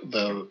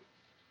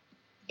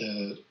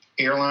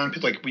airline,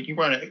 like when you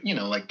run it,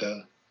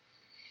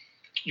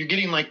 you're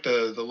getting like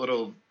the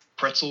little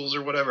pretzels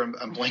or whatever.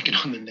 I'm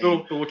blanking on the name. The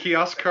little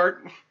kiosk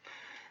cart.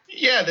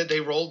 Yeah, that they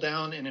roll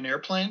down in an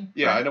airplane.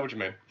 Yeah, right? I know what you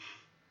mean.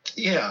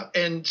 Yeah,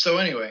 and so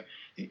anyway,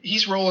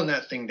 he's rolling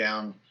that thing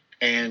down,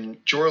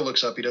 and Jorah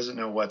looks up. He doesn't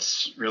know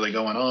what's really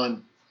going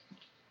on,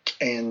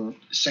 and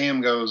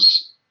Sam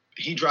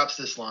he drops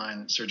this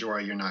line, Ser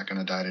Jorah, you're not going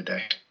to die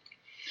today.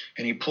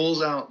 And he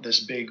pulls out this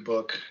big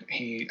book.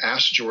 He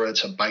asks Jorah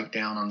to bite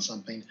down on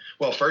something.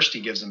 Well, first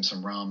he gives him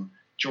some rum.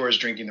 Jorah's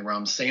drinking the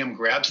rum. Sam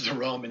grabs the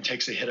rum and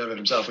takes a hit of it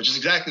himself, which is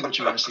exactly what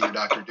you want to see your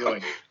doctor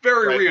doing.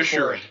 Very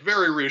reassuring.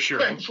 Very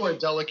reassuring. Right before a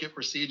delicate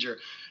procedure.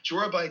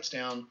 Jorah bites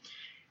down,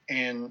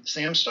 and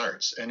Sam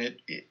starts. And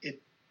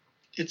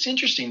it's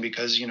interesting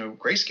because,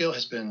 grayscale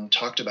has been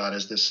talked about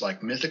as this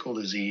like mythical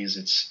disease.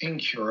 It's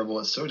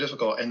incurable. It's so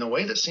difficult. And the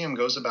way that Sam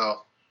goes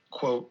about,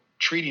 quote,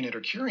 treating it or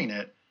curing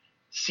it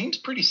seems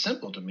pretty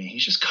simple to me.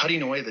 He's just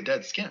cutting away the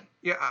dead skin.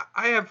 Yeah,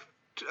 I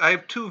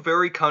have 2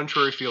 very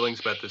contrary feelings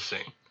about this scene.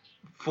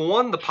 For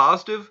one, the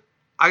positive,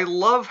 I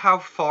love how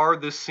far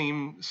this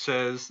scene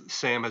says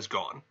Sam has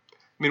gone.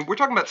 I mean, we're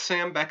talking about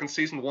Sam back in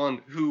season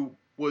 1 who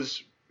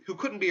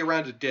couldn't be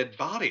around a dead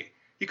body.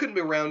 He couldn't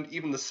be around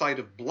even the sight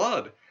of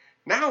blood.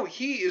 Now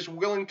he is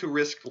willing to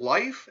risk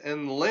life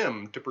and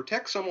limb to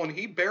protect someone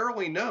he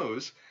barely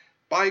knows,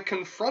 by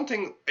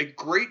confronting a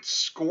great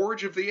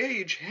scourge of the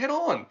age head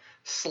on,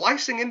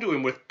 slicing into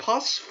him with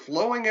pus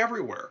flowing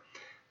everywhere.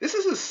 This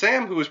is a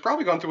Sam who has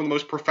probably gone through one of the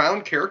most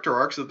profound character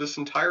arcs of this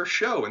entire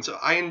show, and so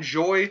I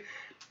enjoy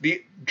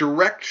the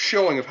direct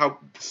showing of how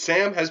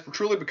Sam has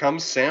truly become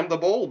Sam the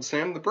Bold,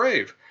 Sam the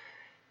Brave.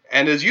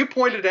 And as you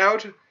pointed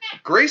out,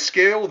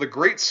 Grayscale, the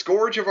great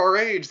scourge of our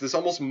age, this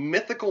almost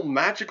mythical,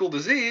 magical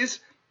disease,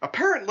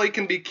 apparently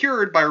can be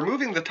cured by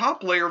removing the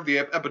top layer of the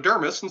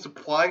epidermis and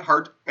applying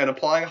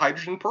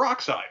hydrogen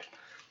peroxide.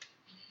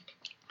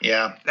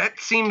 Yeah. That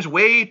seems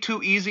way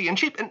too easy and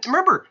cheap. And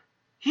remember,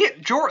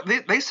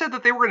 they said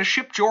that they were going to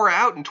ship Jorah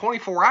out in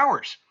 24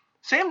 hours.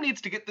 Sam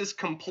needs to get this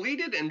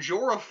completed and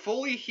Jorah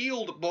fully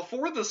healed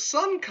before the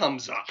sun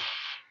comes up.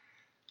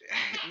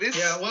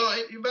 Yeah,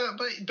 well,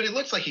 but it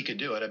looks like he could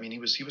do it. I mean, he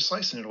was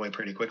slicing it away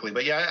pretty quickly.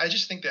 But yeah, I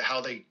just think that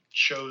how they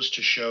chose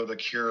to show the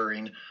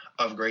curing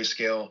of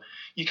Grayscale,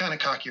 you kind of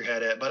cock your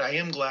head at. But I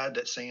am glad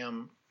that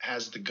Sam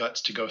has the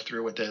guts to go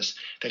through with this.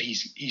 That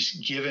he's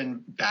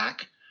given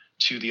back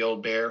to the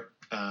old bear,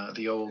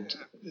 the old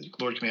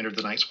Lord Commander of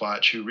the Night's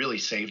Watch, who really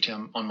saved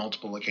him on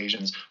multiple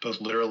occasions, both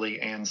literally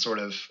and sort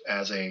of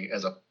as a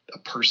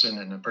person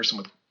and a person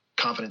with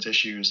confidence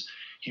issues.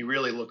 He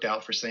really looked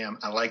out for Sam.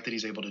 I like that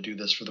he's able to do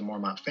this for the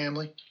Mormont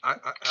family.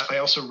 I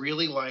also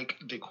really like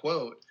the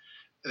quote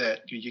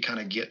that you kind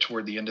of get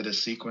toward the end of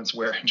this sequence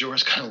where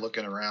Jorah's kind of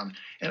looking around.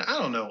 And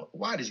I don't know,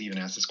 why does he even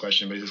ask this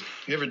question? But he says,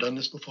 "You ever done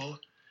this before?"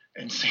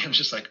 And Sam's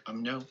just like,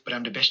 "No, but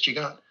I'm the best you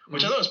got."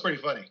 Which I thought was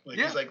pretty funny. Like,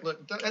 yeah. He's like,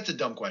 "Look, that's a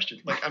dumb question.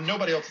 Like,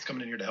 nobody else is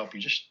coming in here to help you.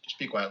 Just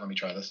be quiet. Let me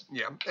try this."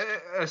 Yeah.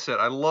 As I said,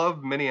 I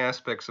love many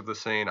aspects of the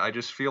scene. I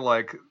just feel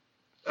like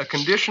a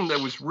condition that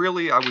was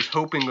really, I was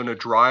hoping, going to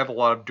drive a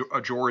lot of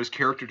Jorah's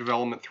character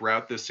development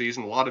throughout this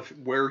season, a lot of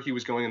where he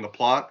was going in the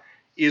plot,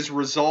 is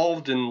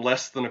resolved in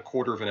less than a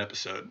quarter of an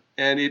episode.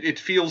 And it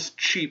feels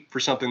cheap for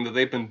something that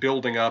they've been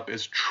building up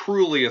as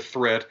truly a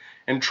threat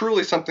and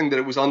truly something that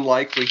it was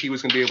unlikely he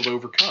was going to be able to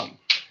overcome.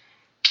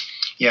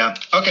 Yeah.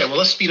 Okay, well,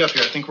 let's speed up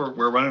here. I think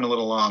we're running a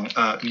little long.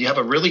 You have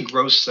a really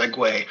gross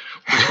segue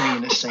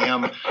between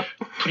Sam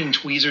putting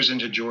tweezers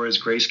into Jorah's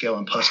Grayscale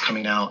and pus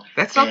coming out.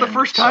 That's not the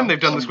first time they've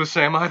done this with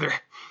Sam either.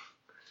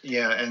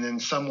 Yeah, and then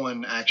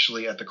someone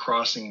actually at the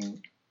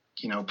crossing,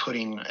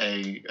 putting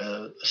a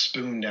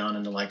spoon down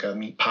into like a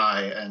meat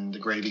pie and the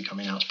gravy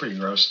coming out. It's pretty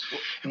gross.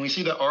 And we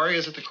see that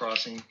Arya's at the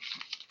crossing.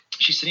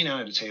 She's sitting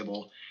down at a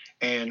table,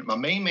 and my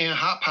main man,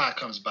 Hot Pie,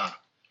 comes by.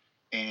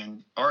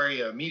 And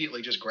Arya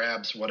immediately just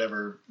grabs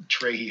whatever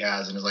tray he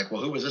has and is like,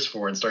 "Well, who was this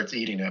for?" and starts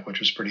eating it, which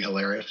was pretty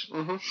hilarious.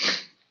 Mm-hmm.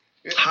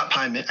 Yeah. Hot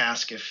Pie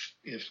asks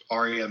if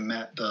Arya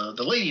met the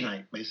Lady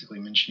Knight, basically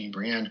mentioning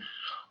Brienne.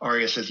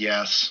 Arya says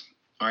yes.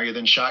 Arya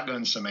then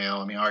shotguns some ale.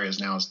 I mean,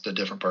 Arya's now a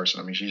different person.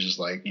 I mean, she's just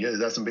like, "Yeah,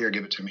 that's some beer.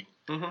 Give it to me."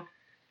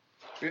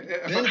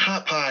 Mm-hmm. Then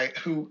Hot Pie,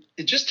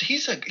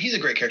 he's a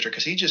great character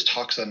because he just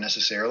talks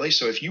unnecessarily.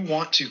 So if you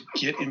want to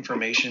get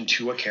information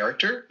to a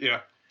character,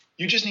 yeah,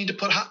 you just need to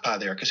put Hot Pie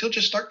there because he'll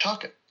just start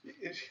talking.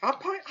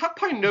 Hot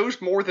Pie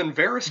knows more than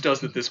Varys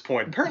does at this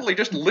point. Apparently,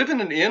 just live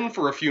in an inn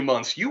for a few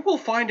months, you will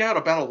find out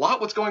about a lot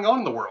what's going on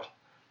in the world.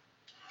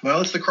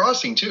 Well, it's the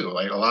crossing too.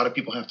 Like, a lot of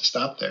people have to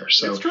stop there.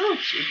 So it's true.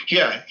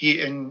 Yeah,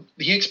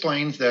 he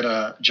explains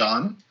that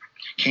Jon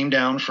came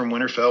down from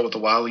Winterfell with the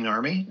Wildling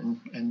army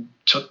and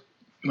took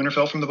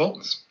Winterfell from the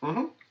Boltons.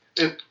 Mm-hmm.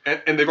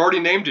 And they've already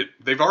named it.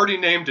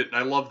 And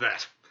I love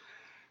that.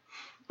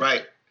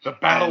 Right. The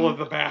Battle of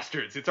the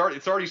Bastards. It's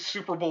already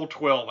Super Bowl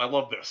 12. I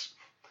love this.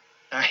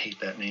 I hate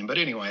that name, but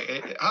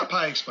anyway, Hot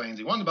Pie explains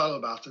he won the Battle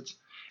of the Bastards,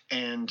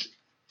 and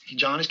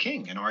Jon is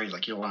king. And Arya's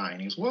like, "You're lying."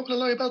 He goes, "What would I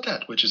lie about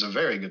that?" Which is a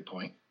very good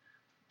point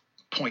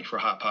for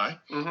Hot Pie.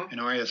 Mm-hmm. And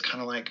Arya's kind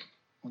of like,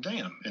 "Well,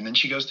 damn." And then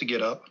she goes to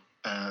get up,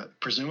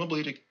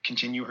 presumably to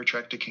continue her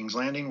trek to King's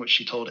Landing, which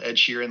she told Ed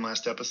Sheeran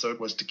last episode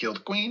was to kill the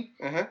queen.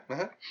 And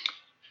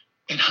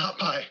Hot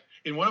Pie,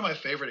 in one of my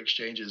favorite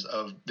exchanges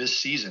of this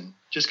season,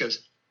 just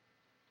goes,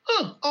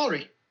 "Oh,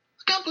 Ari,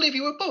 I can't believe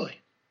you were a boy."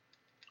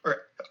 Or,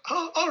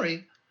 "Oh,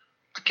 Ari,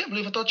 I can't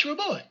believe I thought you were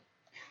a boy.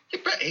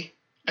 You're pretty."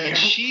 And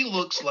she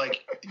looks like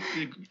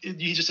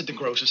you just did the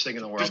grossest thing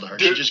in the world to her.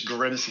 She just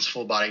grimaces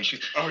full body.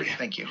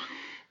 Thank you.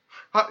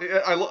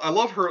 I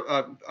love her.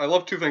 I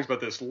love two things about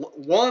this.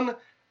 One,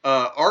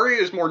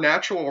 Arya is more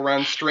natural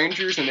around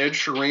strangers and Ed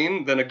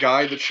Sheeran than a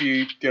guy that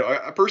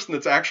a person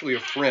that's actually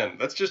a friend.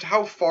 That's just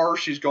how far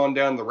she's gone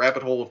down the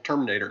rabbit hole of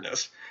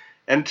Terminator-ness.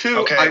 And two,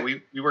 okay,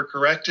 we were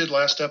corrected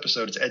last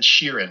episode. It's Ed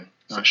Sheeran,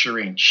 not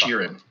Shireen.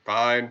 Sheeran.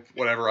 Fine,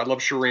 whatever. I love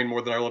Shireen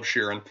more than I love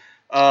Sheeran.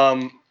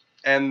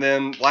 And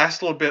then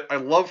last little bit, I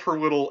love her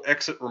little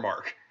exit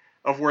remark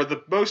of where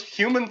the most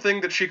human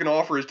thing that she can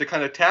offer is to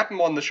kind of tap him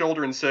on the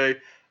shoulder and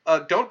say,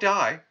 "Don't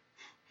die."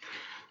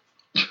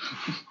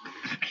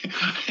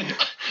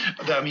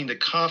 I mean, the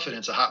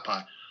confidence of Hot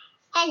Pie.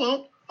 "I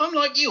won't. I'm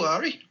like you,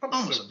 Ari.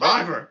 I'm a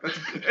survivor."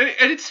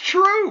 And it's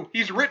true.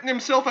 He's written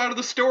himself out of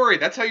the story.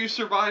 That's how you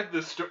survive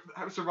these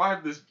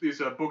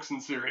books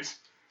and series.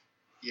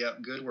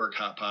 Yep, good work,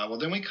 Hot Pie. Well,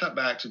 then we cut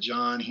back to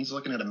Jon. He's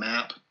looking at a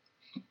map.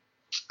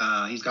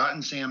 He's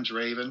gotten Sam's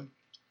Raven.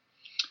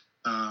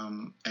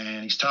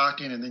 And he's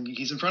talking, and then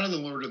he's in front of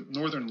the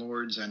Northern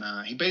Lords, and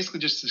he basically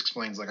just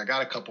explains, like, I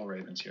got a couple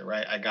ravens here,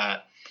 right? I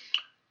got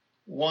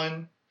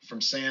one from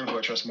Sam, who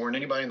I trust more than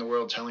anybody in the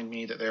world, telling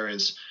me that there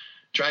is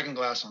dragon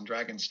glass on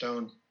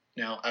Dragonstone.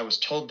 Now, I was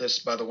told this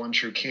by the one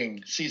true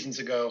king seasons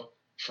ago,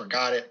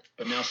 forgot it,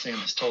 but now Sam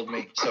has told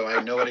me, so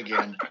I know it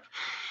again.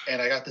 And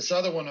I got this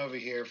other one over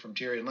here from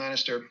Tyrion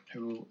Lannister,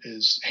 who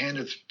is hand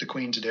of the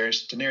queen to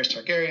Daenerys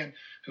Targaryen,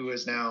 who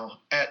is now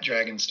at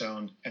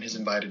Dragonstone and has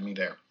invited me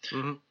there.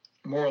 Mm-hmm.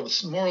 Moral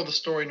of the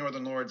story,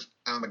 Northern Lords,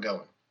 I'm a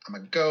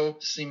go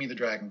see me the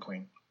Dragon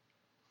Queen.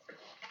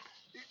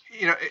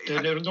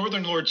 The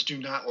Northern Lords do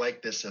not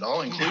like this at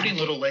all, including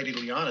little Lady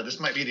Lyanna. This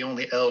might be the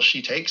only L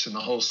she takes in the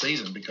whole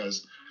season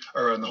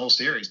or in the whole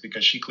series,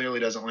 because she clearly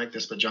doesn't like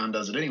this, but Jon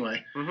does it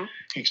anyway. Mm-hmm.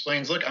 He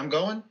explains, look, I'm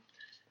going.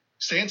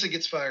 Sansa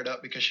gets fired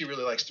up because she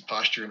really likes to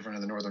posture in front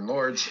of the Northern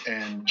Lords,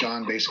 and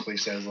Jon basically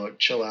says, look,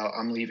 chill out.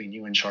 I'm leaving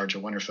you in charge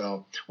of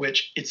Winterfell,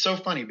 which it's so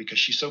funny because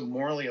she's so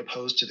morally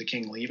opposed to the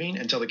king leaving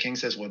until the king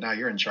says, well, now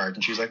you're in charge.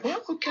 And she's like,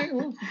 well, okay,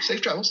 well,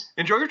 safe travels.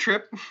 Enjoy your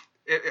trip.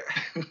 I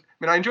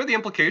mean, I enjoy the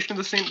implication of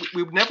the scene.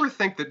 We would never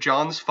think that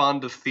Jon's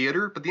fond of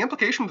theater, but the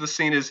implication of the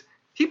scene is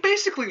he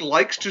basically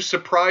likes to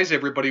surprise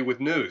everybody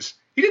with news.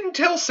 He didn't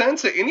tell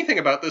Sansa anything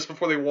about this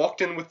before they walked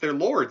in with their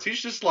lords.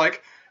 He's just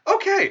like,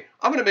 okay,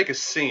 I'm going to make a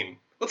scene.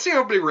 Let's see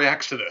how everybody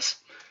reacts to this.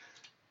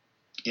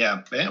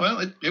 Yeah,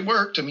 well, it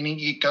worked. I mean,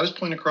 he got his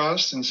point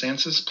across, and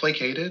Sansa's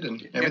placated,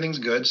 and everything's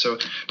good. So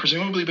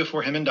presumably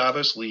before him and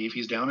Davos leave,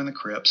 he's down in the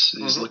crypts.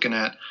 He's looking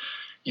at,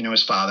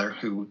 his father,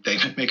 who they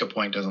make a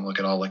point doesn't look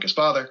at all like his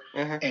father,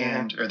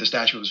 or the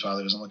statue of his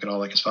father doesn't look at all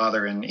like his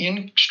father. And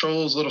in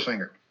strolls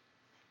Littlefinger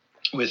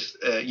with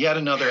yet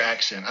another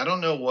accent. I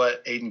don't know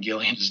what Aidan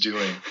Gillian is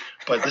doing,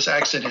 but this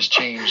accent has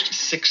changed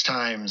 6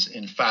 times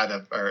in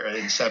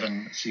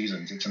 7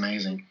 seasons. It's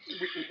amazing.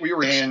 We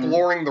were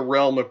exploring the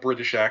realm of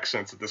British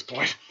accents at this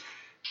point.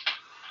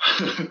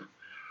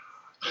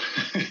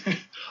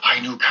 I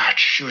knew Kat.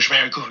 She was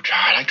very good.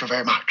 I liked her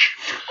very much.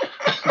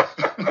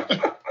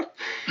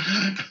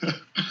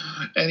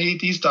 And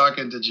he's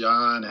talking to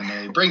Jon, and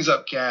he brings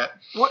up Kat.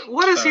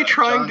 What is he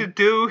trying to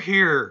do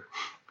here?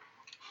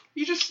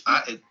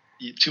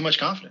 Too much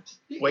confidence.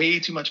 Way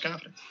too much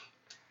confidence.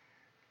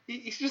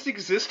 He's just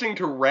existing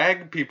to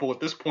rag people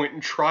at this point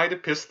and try to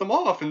piss them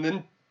off. And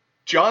then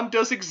Jon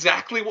does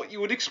exactly what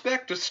you would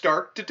expect a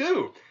Stark to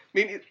do. I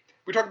mean,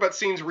 we talk about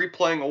scenes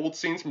replaying old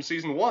scenes from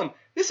season 1.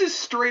 This is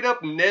straight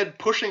up Ned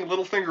pushing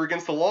Littlefinger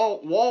against the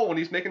wall when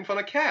he's making fun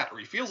of Kat, or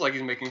he feels like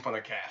he's making fun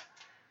of Kat.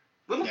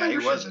 He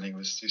wasn't. He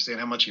was saying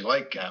how much he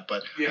liked Kat,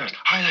 but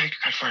I liked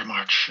Kat very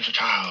much as a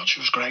child. She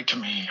was great to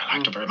me. I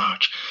liked her very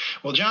much.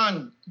 Well,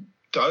 Jon,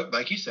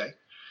 like you say,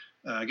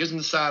 gives him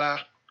the side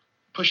eye,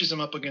 pushes him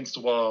up against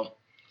the wall,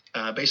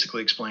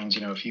 basically explains,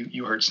 if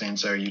you hurt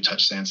Sansa or you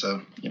touch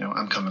Sansa,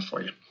 I'm coming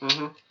for you.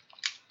 Mm-hmm.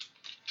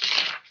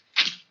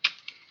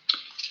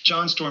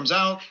 Jon storms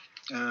out.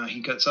 He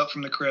gets up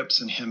from the crypts,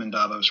 and him and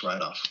Davos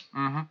ride off.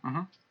 Mm-hmm.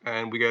 Mm-hmm.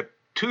 And we got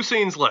 2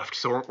 scenes left,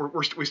 so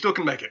we still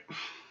can make it.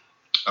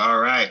 All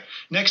right.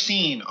 Next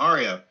scene,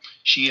 Arya.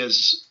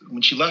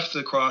 When she left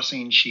the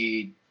crossing,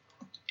 she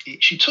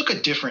took a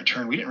different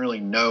turn. We didn't really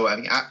know. I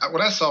mean,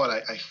 when I saw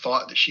it, I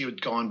thought that she had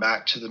gone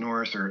back to the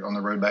north or on the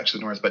road back to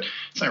the north, but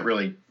it's not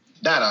really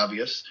that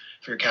obvious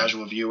for a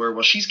casual viewer.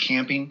 Well, she's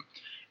camping,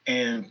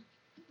 and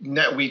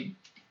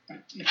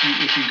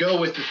if you go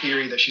with the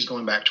theory that she's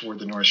going back toward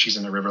the north, she's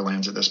in the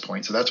Riverlands at this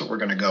point. So that's what we're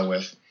going to go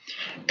with.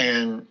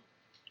 And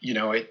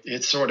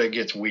it sort of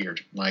gets weird.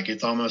 Like,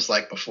 it's almost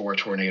like before a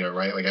tornado,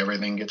 right? Like,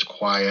 everything gets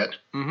quiet.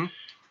 Mm-hmm.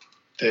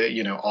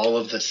 All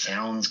of the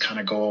sounds kind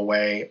of go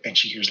away, and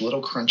she hears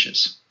little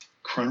crunches.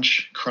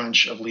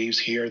 Crunch of leaves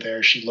here,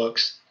 there. She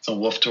looks. It's a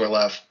wolf to her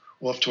left,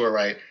 wolf to her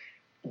right.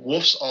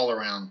 Wolves all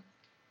around.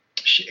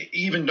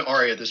 Even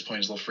Arya at this point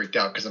is a little freaked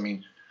out because, I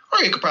mean,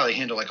 Arya could probably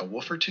handle like a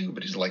wolf or 2,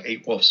 but he's like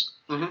 8 wolves.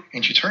 Mm-hmm.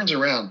 And she turns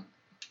around,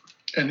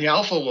 and the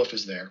alpha wolf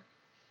is there.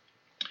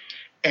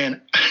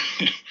 And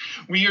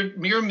we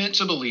are meant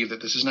to believe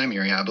that this is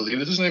Nymeria. I believe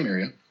this is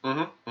Nymeria.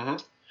 Mm-hmm.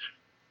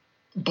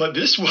 Mm-hmm. But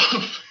this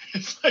wolf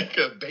is like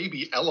a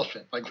baby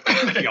elephant. Like,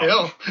 what the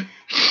hell?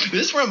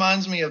 This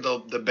reminds me of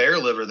the bear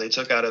liver they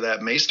took out of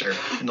that maester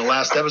in the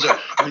last episode.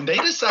 When they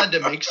decide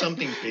to make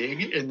something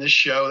big in this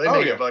show, they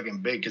make it fucking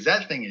big, because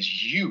that thing is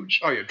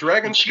huge. Oh, yeah.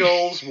 Dragon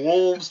skulls,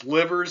 wolves,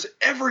 livers,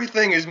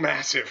 everything is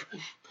massive.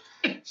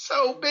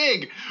 So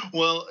big.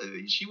 Well,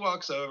 she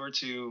walks over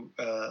to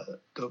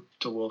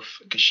Wolf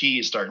because she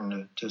is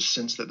starting to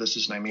sense that this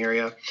is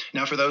Nymeria.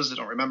 Now, for those that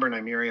don't remember,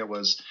 Nymeria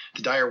was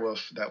the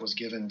direwolf that was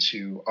given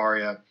to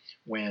Arya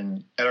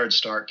when Eddard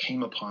Stark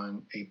came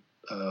upon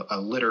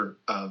a litter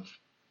of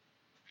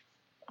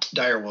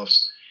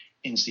direwolves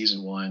in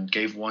season 1,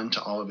 gave one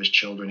to all of his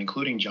children,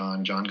 including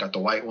Jon. Jon got the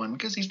white one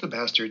because he's the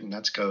bastard, and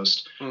that's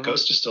Ghost. Mm-hmm.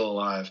 Ghost is still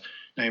alive.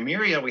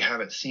 Nymeria, we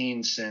haven't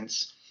seen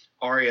since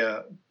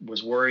Arya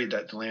was worried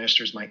that the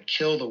Lannisters might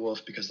kill the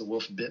wolf because the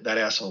wolf bit that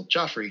asshole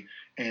Joffrey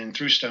and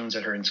threw stones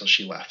at her until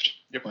she left.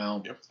 Yep.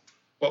 Well,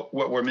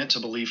 what we're meant to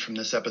believe from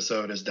this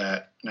episode is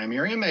that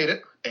Nymeria made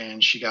it,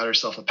 and she got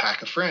herself a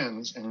pack of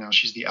friends, and now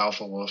she's the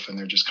alpha wolf, and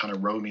they're just kind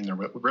of roaming the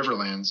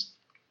Riverlands.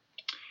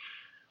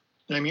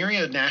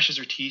 Nymeria gnashes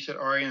her teeth at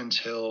Arya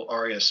until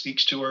Arya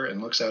speaks to her and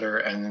looks at her,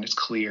 and then it's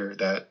clear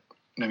that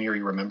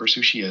Nymeria remembers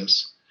who she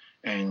is,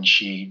 and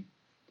she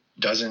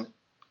doesn't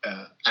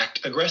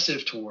act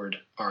aggressive toward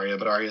Arya,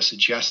 but Arya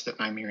suggests that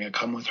Nymeria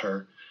come with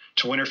her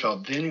to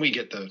Winterfell. Then we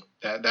get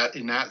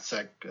in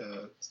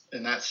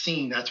that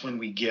scene, that's when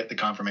we get the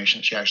confirmation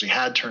that she actually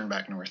had turned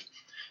back north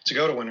to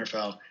go to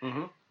Winterfell.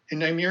 Mm-hmm.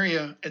 And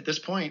Nymeria at this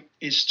point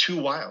is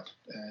too wild.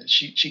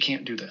 She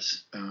can't do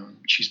this.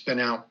 She's been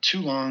out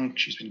too long.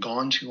 She's been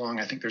gone too long.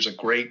 I think there's a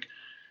great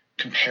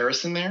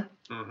comparison there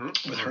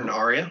with her and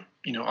Arya.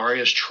 You know,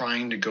 Arya's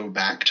trying to go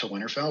back to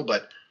Winterfell,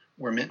 but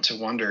we're meant to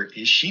wonder,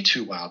 is she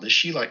too wild? Is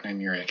she like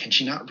Nymeria? Can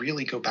she not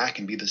really go back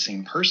and be the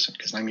same person?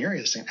 Because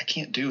Nymeria is saying, I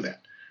can't do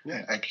that.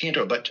 Yeah. I can't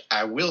do it, but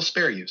I will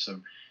spare you.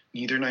 So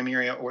neither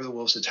Nymeria or the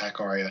wolves attack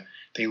Arya.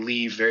 They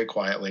leave very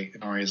quietly,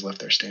 and Arya's left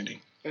there standing.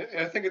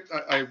 I think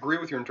I agree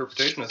with your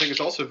interpretation. I think it's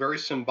also very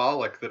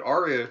symbolic that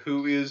Arya,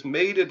 who is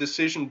made a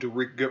decision to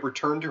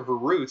return to her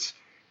roots,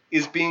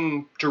 is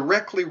being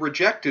directly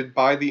rejected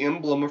by the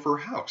emblem of her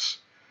house.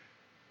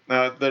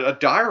 That a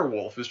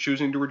direwolf is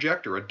choosing to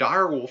reject her. A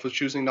direwolf is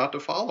choosing not to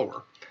follow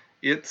her.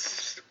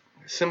 It's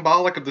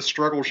symbolic of the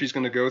struggle she's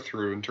going to go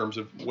through in terms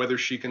of whether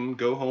she can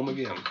go home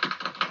again.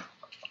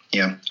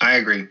 Yeah, I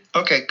agree.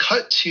 Okay,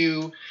 cut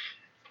to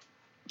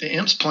the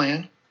Imp's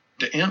plan.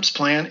 The Imp's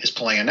plan is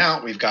playing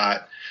out. We've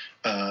got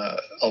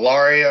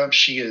Ellaria.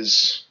 She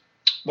is...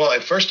 Well,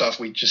 first off,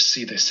 we just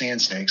see the Sand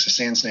Snakes. The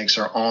Sand Snakes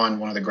are on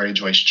one of the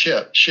Greyjoy's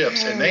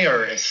ships, and they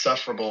are as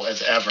sufferable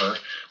as ever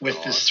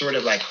with this sort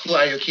of like, who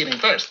are you killing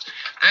first?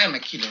 I'm a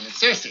killing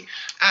Cersei.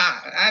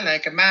 I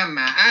like a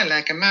mama. I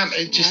like a mama.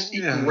 It just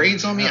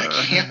grades on me. I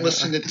can't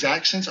listen to these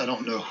accents. I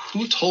don't know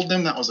who told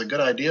them that was a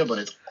good idea, but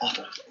it's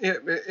awful.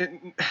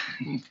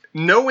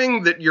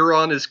 Knowing that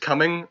Euron is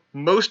coming,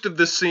 most of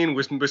this scene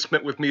was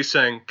spent with me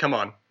saying, come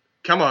on,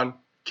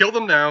 kill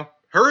them now.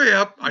 Hurry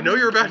up. I know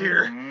you're about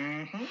here.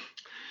 Mm-hmm.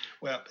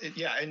 Well,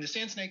 and the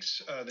Sand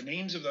Snakes, the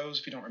names of those,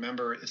 if you don't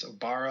remember, is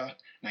Obara,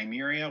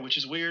 Nymeria, which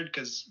is weird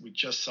because we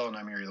just saw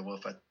Nymeria the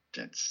wolf.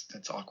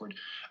 That's awkward.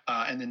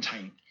 And then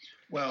Tiny.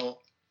 Well,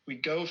 we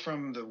go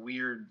from the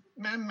weird,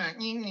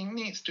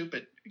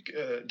 stupid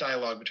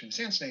dialogue between the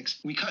Sand Snakes.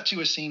 We cut to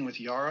a scene with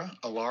Yara,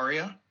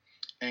 Ellaria,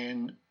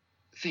 and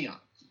Theon.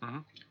 Mm-hmm.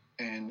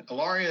 And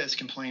Ellaria is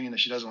complaining that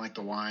she doesn't like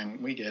the wine.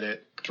 We get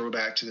it.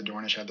 Throwback to the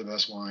Dornish had the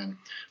best wine.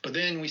 But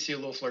then we see a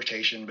little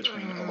flirtation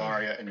between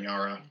Ellaria and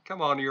Yara.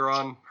 Come on,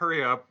 Euron.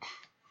 Hurry up.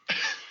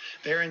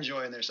 They're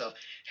enjoying themselves.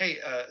 Hey,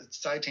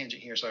 side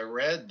tangent here. So I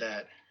read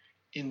that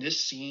in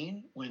this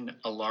scene, when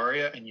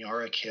Ellaria and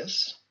Yara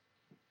kiss,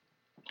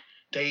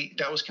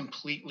 that was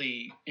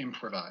completely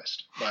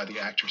improvised by the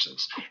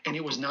actresses. And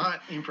it was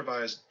not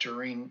improvised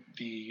during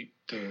the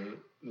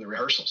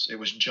rehearsals. It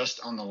was just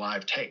on the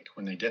live take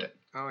when they did it.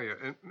 Oh, yeah.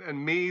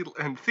 And me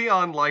and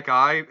Theon,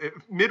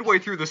 midway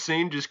through the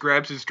scene, just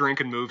grabs his drink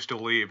and moves to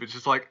leave. It's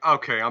just like,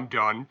 okay, I'm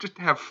done. Just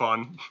have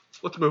fun.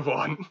 Let's move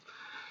on.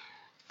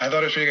 I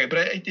thought it was pretty great.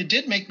 But it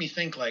did make me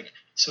think,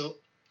 so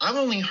I've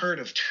only heard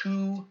of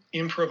 2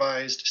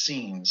 improvised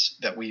scenes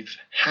that we've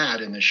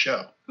had in this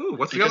show. Ooh,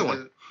 what's the other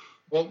one?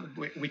 Well,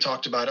 we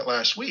talked about it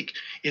last week.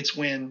 It's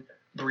when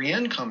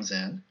Brienne comes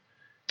in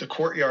the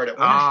courtyard at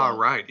Winterfell. Ah,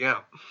 right, yeah.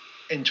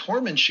 And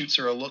Tormund shoots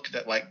her a look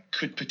that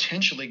could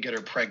potentially get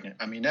her pregnant.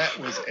 I mean, that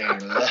was a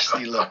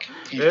lusty look.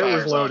 It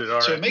was loaded, all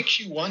right. So it makes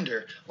you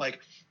wonder,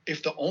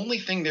 if the only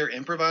thing they're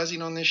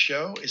improvising on this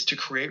show is to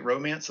create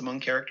romance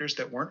among characters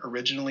that weren't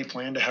originally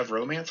planned to have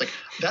romance,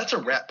 that's a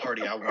rap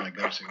party I want to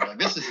go to.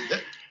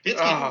 It's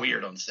getting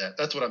weird on set.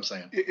 That's what I'm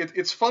saying.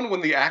 It's fun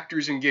when the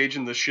actors engage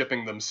in the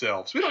shipping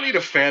themselves. We don't need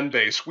a fan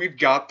base. We've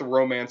got the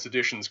romance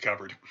editions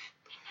covered.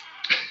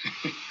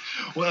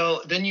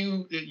 Well, then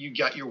you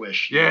got your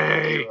wish.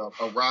 Yay!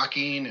 A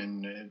rocking,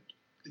 and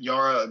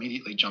Yara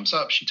immediately jumps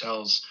up. She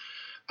tells,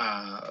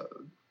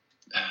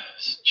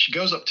 she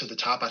goes up to the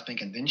top, I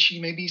think, and then she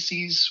maybe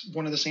sees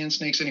one of the Sand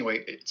Snakes.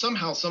 Anyway,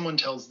 somehow someone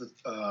tells the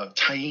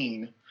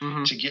Tyene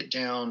to get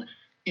down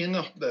in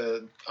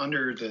the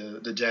under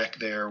the deck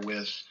there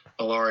with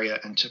Ellaria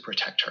and to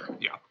protect her.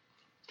 Yeah.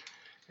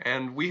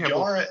 And we have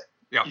Yara.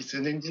 Yeah.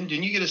 And then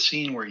you get a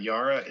scene where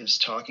Yara is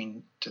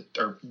talking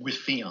with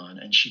Theon,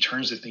 and she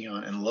turns to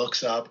Theon and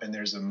looks up, and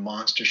there's a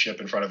monster ship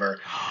in front of her,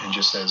 and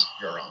just says,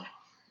 "You're on."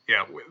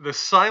 Yeah, the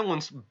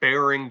silence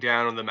bearing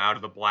down on them out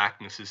of the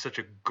blackness is such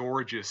a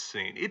gorgeous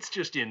scene. It's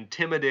just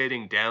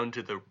intimidating down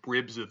to the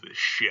ribs of the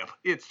ship.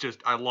 It's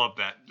just, I love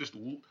that. Just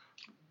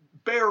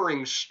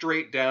bearing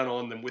straight down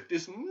on them with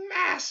this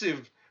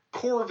massive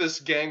Corvus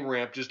gang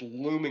ramp just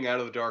looming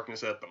out of the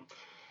darkness at them.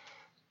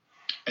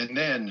 And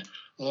then,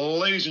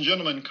 ladies and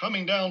gentlemen,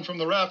 coming down from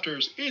the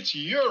rafters, it's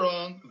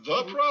Euron,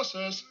 the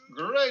process,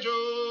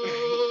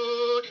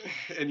 Greyjoy.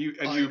 you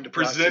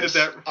presented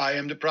that. I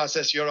am the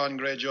process. You're on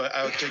Greyjoy.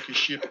 I'll take your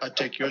ship. I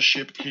take your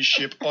ship. His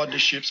ship. All the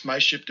ships. My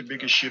ship, the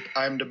biggest ship.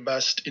 I'm the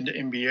best in the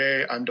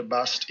NBA. I'm the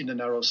best in the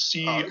narrow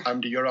sea.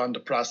 I'm the Euron, the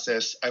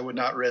process. I would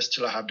not rest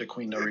till I have the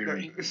Queen of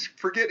Riri.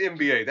 Forget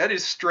NBA. That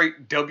is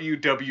straight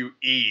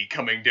WWE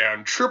coming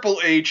down.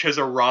 Triple H has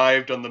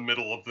arrived on the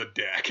middle of the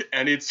deck,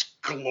 and it's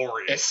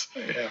glorious.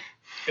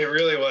 It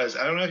really was.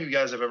 I don't know if you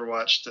guys have ever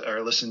watched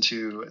or listened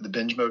to the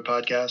Binge Mode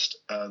podcast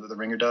that The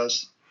Ringer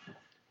does.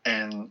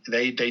 And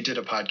they did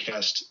a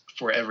podcast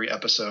for every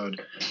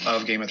episode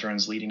of Game of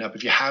Thrones leading up.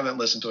 If you haven't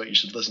listened to it, you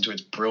should listen to it.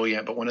 It's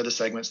brilliant. But one of the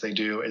segments they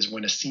do is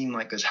when a scene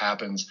like this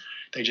happens,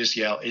 they just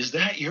yell, "Is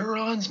that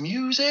Euron's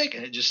music?"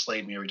 And it just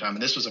slayed me every time.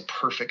 And this was a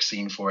perfect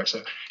scene for it.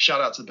 So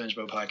shout out to the Binge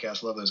Mode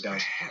podcast. Love those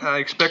guys. I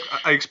expect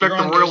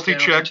the royalty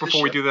check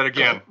before we do that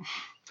again.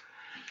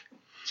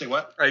 Say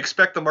what? I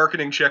expect the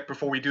marketing check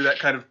before we do that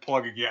kind of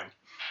plug again.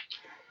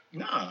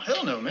 No,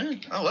 hell no,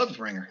 man. I love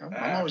the Ringer.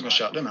 I'm always going to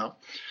shout them out.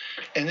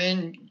 And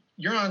then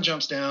Euron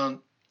jumps down.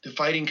 The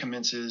fighting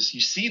commences.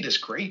 You see this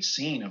great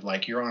scene of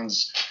like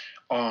Euron's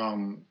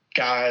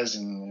guys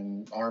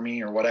and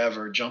army or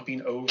whatever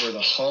jumping over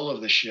the hull of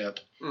the ship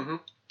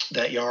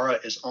that Yara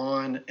is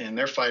on, and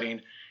they're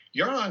fighting.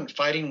 Euron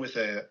fighting with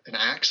an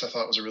axe, I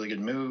thought was a really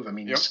good move. I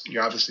mean,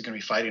 you're obviously going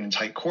to be fighting in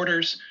tight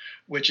quarters,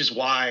 which is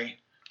why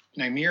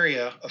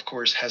Nymeria, of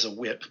course, has a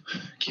whip.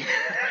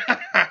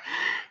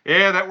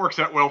 Yeah, that works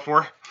out well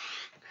for her.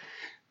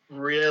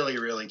 Really,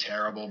 really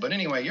terrible. But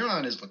anyway,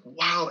 Euron is like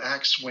wild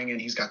axe swinging.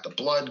 He's got the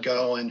blood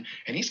going,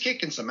 and he's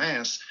kicking some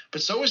ass.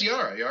 But so is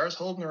Yara. Yara's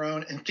holding her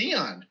own. And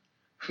Theon,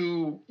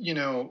 who,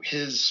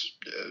 his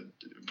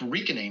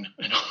weakening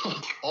and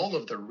all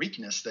of the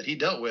weakness that he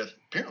dealt with,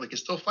 apparently can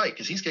still fight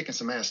because he's kicking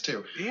some ass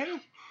too. Yeah.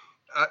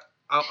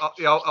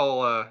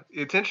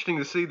 It's interesting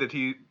to see that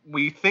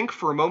we think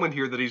for a moment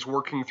here that he's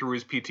working through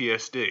his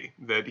PTSD,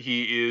 that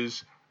he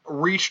is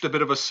reached a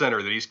bit of a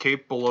center, that he's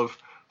capable of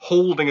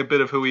holding a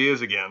bit of who he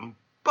is again.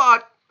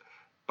 But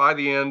by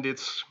the end,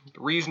 it's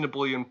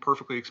reasonably and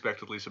perfectly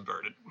expectedly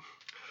subverted.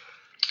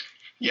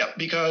 Yeah,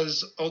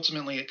 because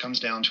ultimately it comes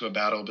down to a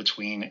battle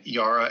between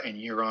Yara and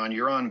Euron.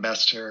 Euron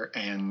bests her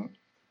and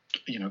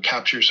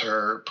captures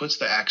her, puts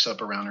the axe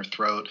up around her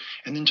throat,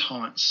 and then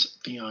taunts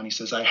Theon. He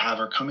says, "I have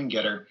her. Come and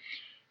get her."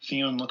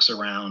 Theon looks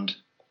around.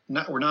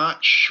 We're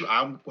not sure.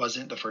 I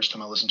wasn't the first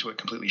time I listened to it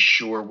completely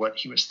sure what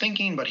he was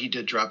thinking, but he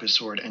did drop his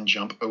sword and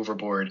jump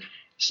overboard.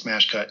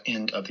 Smash cut,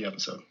 end of the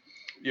episode.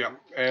 Yeah,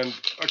 and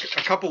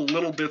a couple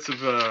little bits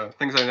of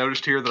things I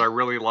noticed here that I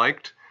really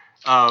liked.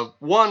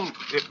 One,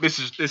 this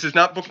is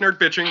not book nerd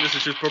bitching. This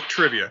is just book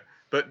trivia.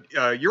 But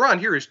Euron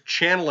here is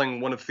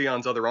channeling one of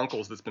Theon's other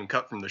uncles that's been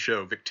cut from the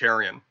show,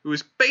 Victarion, who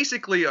is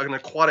basically an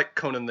aquatic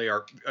Conan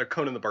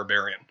the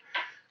Barbarian,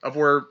 of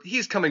where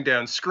he's coming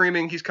down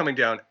screaming, he's coming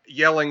down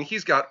yelling,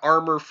 he's got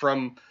armor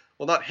from,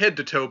 well, not head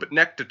to toe, but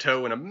neck to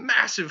toe, and a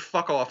massive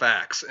fuck-off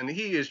axe, and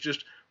he is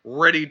just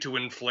ready to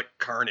inflict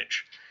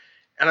carnage.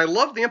 And I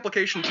love the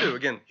implication, too.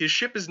 Again, his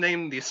ship is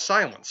named the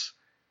Silence.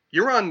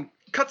 Euron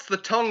cuts the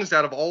tongues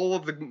out of all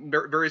of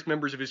the various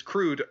members of his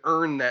crew to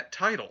earn that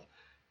title.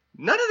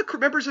 None of the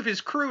members of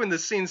his crew in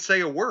this scene say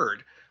a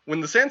word.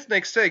 When the Sand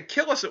Snakes say,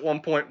 "Kill us," at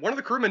one point, one of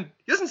the crewmen,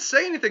 he doesn't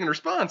say anything in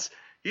response.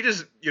 He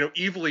just,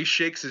 evilly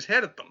shakes his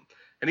head at them.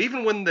 And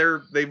even when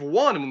they've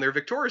won, when they're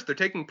victorious, they're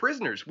taking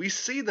prisoners. We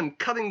see them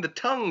cutting the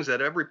tongues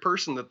at every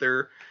person that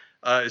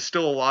is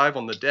still alive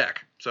on the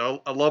deck.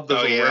 So I love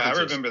those references.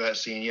 I remember that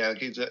scene. Yeah,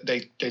 they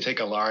take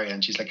Alaria,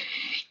 and she's like,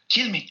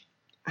 "Kill me."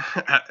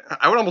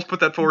 I would almost put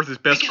that forward as his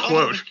best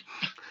quote.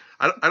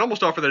 I'd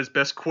almost offer that his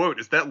best quote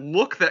is that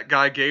look that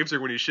guy gives her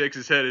when he shakes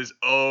his head is,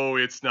 "Oh,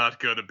 it's not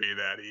going to be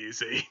that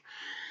easy."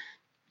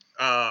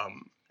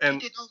 And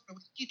get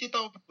it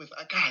over with.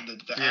 God,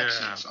 the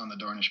accents on the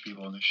Dornish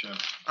people in this show.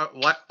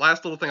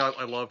 Last little thing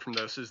I love from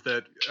this is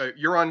that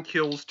Euron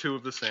kills two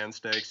of the Sand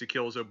Snakes. He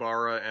kills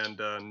Obara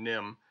and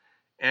Nym,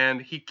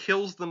 and he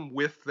kills them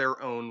with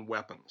their own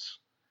weapons.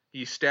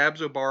 He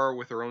stabs Obara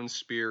with her own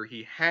spear.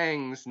 He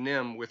hangs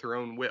Nym with her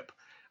own whip.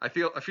 I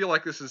feel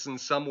like this is in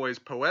some ways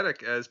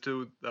poetic as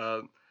to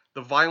the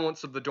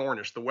violence of the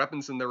Dornish, the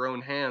weapons in their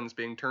own hands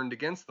being turned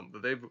against them.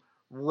 That they've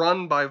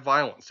run by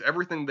violence.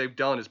 Everything they've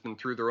done has been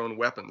through their own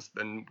weapons,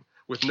 and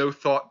with no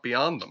thought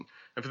beyond them.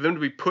 And for them to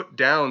be put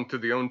down through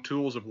their own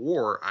tools of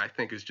war, I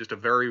think is just a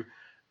very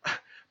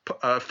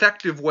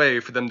effective way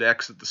for them to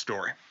exit the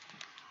story.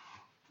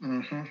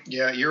 Mm-hmm.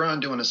 Yeah,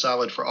 Euron doing a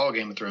solid for all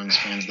Game of Thrones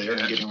fans there,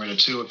 and getting rid of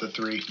 2 of the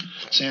 3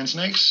 Sand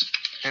Snakes.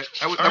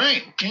 All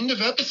right, end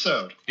of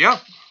episode. Yeah.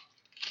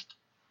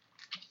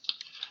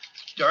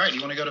 All right,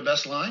 you want to go to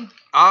best line?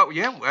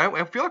 Yeah,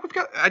 I feel like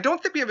I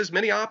don't think we have as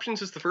many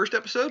options as the first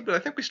episode, but I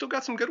think we still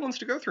got some good ones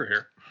to go through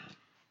here.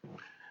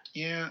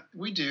 Yeah,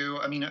 we do.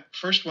 I mean,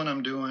 first one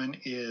I'm doing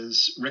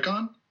is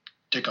Rickon.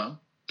 Dickon.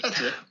 That's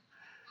it.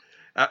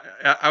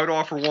 I would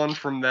offer one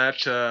from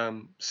that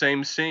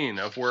same scene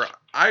of where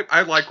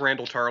I like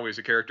Randall Tarley as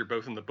a character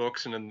both in the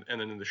books and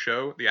in the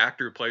show. The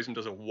actor who plays him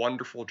does a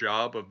wonderful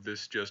job of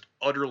this just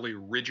utterly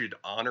rigid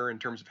honor in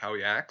terms of how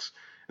he acts.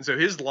 And so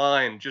his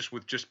line, just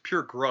with just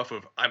pure gruff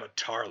of, I'm a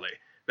Tarly,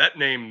 that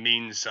name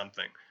means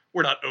something.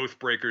 We're not oath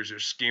breakers or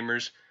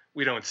schemers.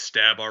 We don't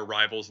stab our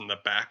rivals in the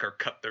back or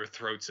cut their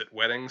throats at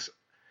weddings.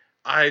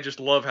 I just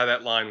love how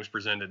that line was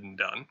presented and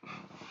done.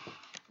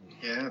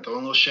 Yeah, throwing a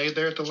little shade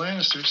there at the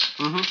Lannisters.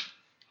 Mm-hmm.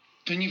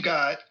 Then you've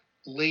got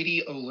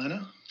Lady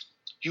Olenna.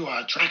 You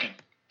are a dragon.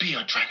 Be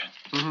a dragon.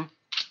 Mm-hmm.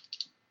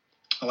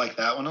 I like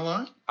that one a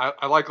lot.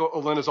 I like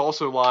Olenna's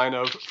also line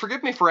of,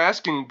 forgive me for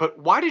asking, but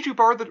why did you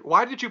bother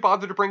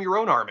to bring your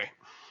own army?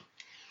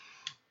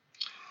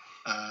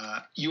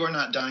 You are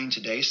not dying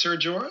today, Sir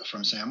Jorah,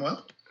 from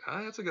Samwell.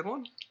 That's a good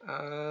one.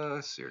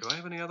 Let's see, do I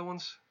have any other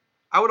ones?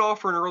 I would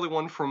offer an early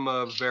one from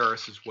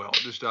Varys as well.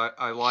 Just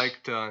I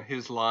liked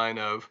his line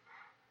of,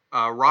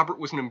 Robert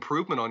was an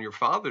improvement on your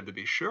father, to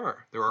be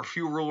sure. There are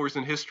few rulers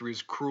in history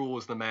as cruel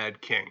as the Mad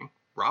King.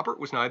 Robert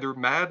was neither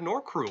mad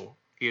nor cruel.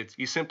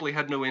 He simply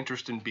had no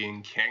interest in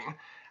being king.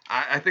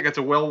 I think that's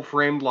a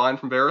well-framed line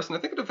from Varys, and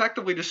I think it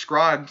effectively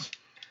describes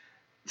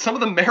some of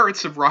the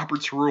merits of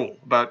Robert's rule.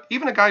 But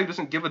even a guy who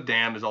doesn't give a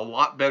damn is a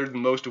lot better than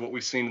most of what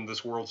we've seen in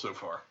this world so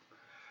far.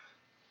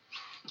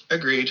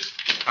 Agreed.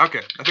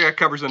 Okay, I think that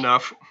covers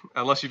enough,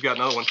 unless you've got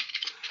another one.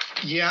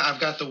 Yeah, I've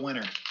got the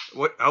winner.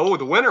 What? Oh,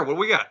 the winner. What do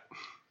we got?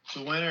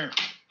 The winner.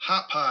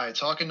 Hot Pie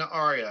talking to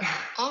Arya.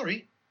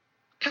 Ari,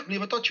 can't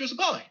believe I thought you was a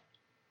boy.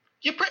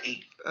 You're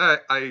pretty.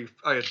 I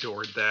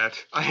adored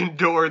that. I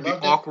adored the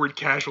awkward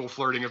casual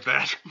flirting of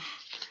that.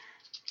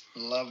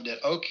 Loved it.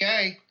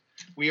 Okay,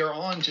 we are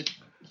on to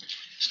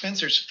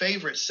Spencer's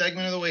favorite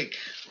segment of the week.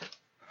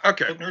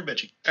 Okay. Nerd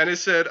bitching. And it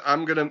said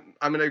I'm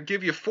gonna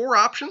give you 4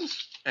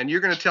 options, and you're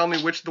gonna tell me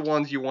which of the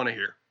ones you want to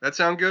hear. That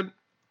sound good?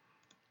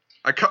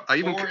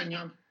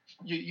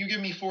 You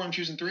give me 4. I'm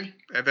choosing 3.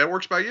 If that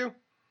works by you.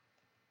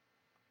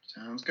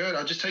 Sounds good.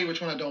 I'll just tell you which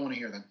one I don't want to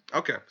hear then.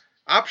 Okay.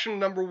 Option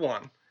number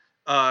 1.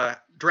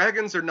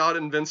 Dragons are not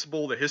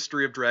invincible. The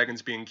history of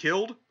dragons being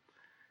killed.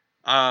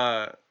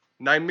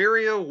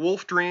 Nymeria,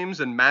 wolf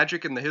dreams, and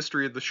magic in the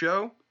history of the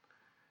show.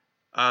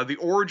 The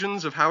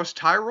origins of House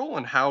Tyrell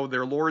and how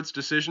their lord's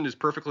decision is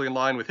perfectly in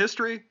line with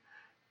history.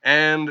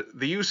 And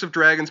the use of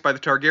dragons by the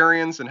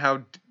Targaryens and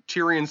how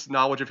Tyrion's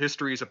knowledge of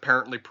history is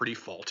apparently pretty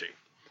faulty.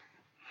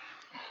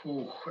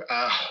 Ooh,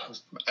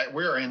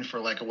 we're in for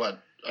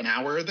an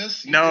hour of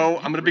this? No,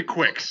 I'm going to be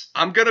quick.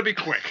 I'm going to be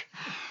quick.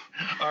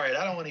 All right,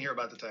 I don't want to hear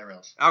about the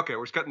Tyrells. Okay,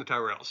 we're cutting the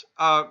Tyrells.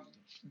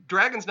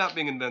 Dragons not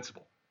being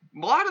invincible.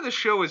 A lot of this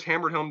show has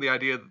hammered home the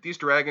idea that these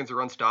dragons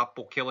are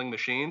unstoppable killing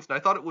machines, and I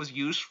thought it was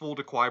useful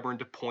to Qyburn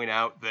to point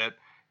out that,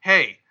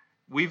 hey,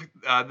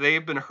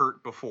 they've been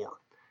hurt before.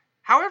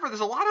 However, there's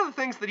a lot of the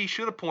things that he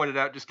should have pointed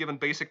out just given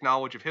basic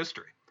knowledge of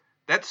history.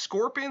 That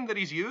scorpion that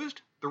he's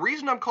used, the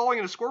reason I'm calling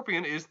it a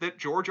scorpion is that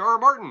George R. R.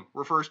 Martin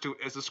refers to it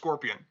as a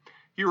scorpion.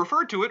 He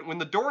referred to it when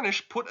the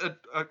Dornish put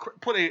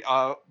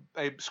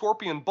a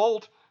scorpion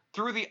bolt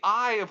through the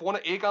eye of one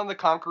of Aegon the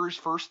Conqueror's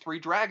first 3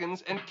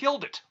 dragons and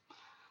killed it.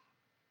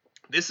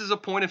 This is a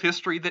point of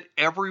history that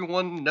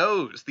everyone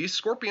knows. These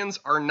scorpions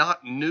are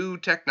not new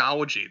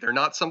technology. They're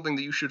not something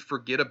that you should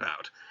forget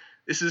about.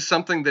 This is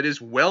something that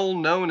is well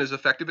known as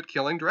effective at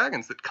killing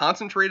dragons, that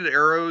concentrated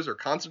arrows or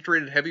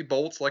concentrated heavy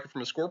bolts like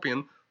from a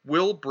scorpion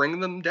will bring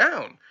them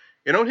down.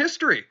 In own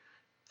history,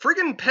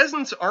 friggin'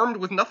 peasants armed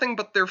with nothing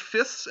but their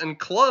fists and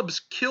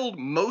clubs killed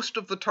most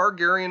of the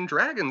Targaryen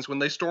dragons when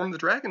they stormed the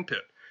dragon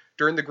pit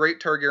during the Great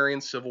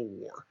Targaryen Civil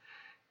War.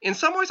 In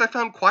some ways, I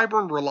found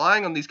Qyburn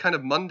relying on these kind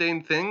of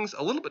mundane things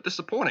a little bit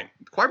disappointing.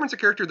 Qyburn's a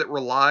character that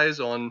relies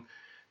on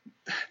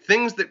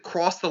things that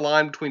cross the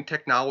line between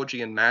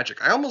technology and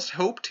magic. I almost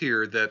hoped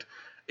here that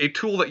a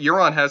tool that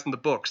Euron has in the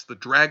books, the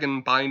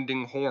Dragon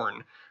Binding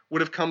Horn,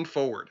 would have come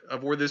forward,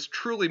 of where this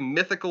truly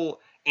mythical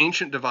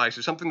ancient device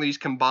is something that he's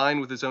combined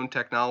with his own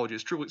technology,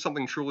 is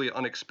something truly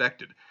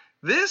unexpected.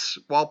 This,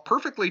 while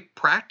perfectly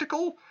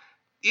practical,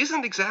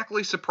 isn't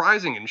exactly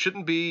surprising and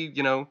shouldn't be,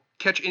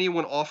 catch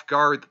anyone off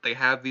guard that they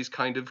have these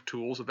kind of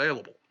tools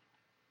available.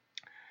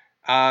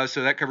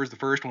 So that covers the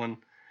first one.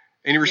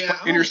 Any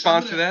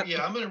response to that?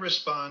 Yeah, I'm going to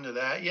respond to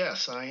that.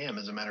 Yes, I am,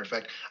 as a matter of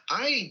fact.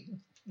 I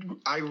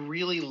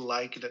really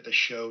like that the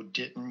show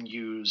didn't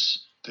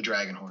use the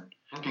dragon horn,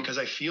 because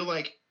I feel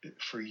like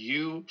for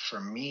you, for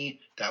me,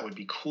 that would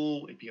be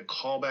cool. It'd be a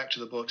callback to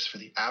the books. For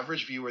the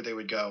average viewer, they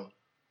would go,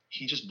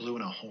 he just blew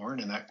in a horn,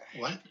 and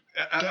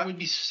that would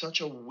be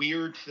such a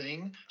weird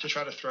thing to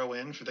try to throw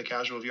in for the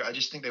casual viewer. I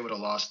just think they would have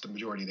lost the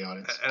majority of the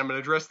audience. And I'm going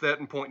to address that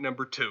in point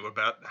number 2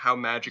 about how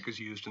magic is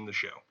used in the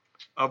show.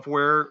 Of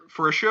where,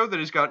 for a show that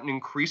has gotten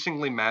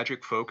increasingly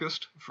magic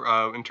focused,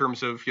 in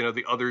terms of,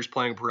 the others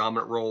playing a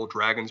predominant role,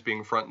 dragons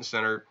being front and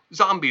center,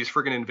 zombies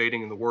friggin'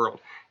 invading in the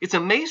world, it's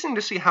amazing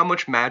to see how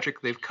much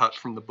magic they've cut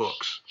from the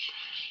books.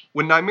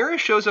 When Nymeria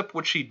shows up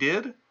what she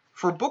did,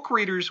 for book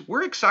readers,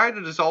 we're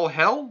excited as all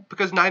hell,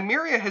 because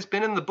Nymeria has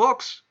been in the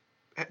books.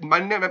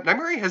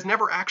 Nymeria has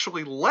never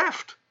actually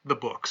left the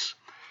books.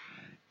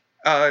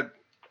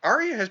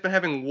 Arya has been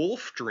having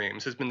wolf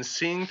dreams, has been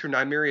seeing through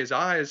Nymeria's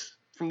eyes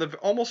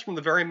almost from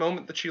the very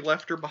moment that she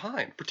left her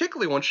behind,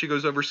 particularly once she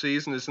goes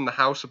overseas and is in the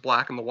House of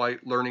Black and the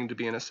White learning to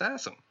be an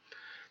assassin.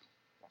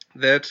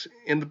 that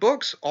in the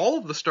books, all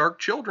of the Stark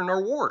children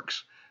are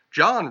wargs.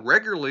 Jon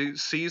regularly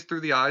sees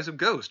through the eyes of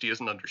Ghost. He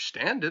doesn't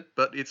understand it,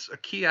 but it's a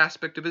key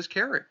aspect of his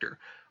character.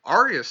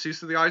 Arya sees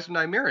through the eyes of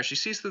Nymeria. She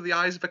sees through the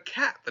eyes of a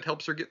cat that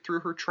helps her get through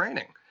her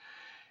training.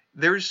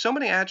 There's so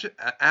many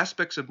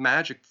aspects of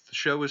magic that the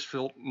show has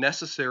felt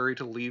necessary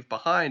to leave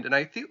behind, and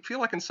I feel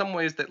like in some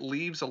ways that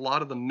leaves a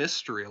lot of the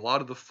mystery, a lot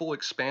of the full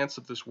expanse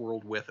of this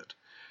world with it.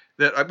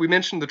 That we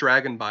mentioned the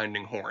dragon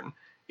binding horn.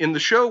 In the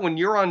show, when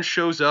Euron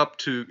shows up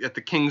at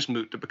the King's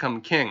Moot to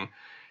become king,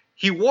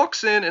 he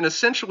walks in and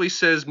essentially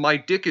says, "My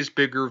dick is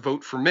bigger,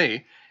 vote for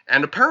me."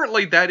 And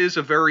apparently that is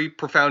a very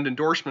profound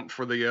endorsement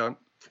for the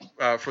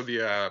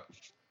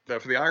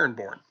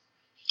Ironborn.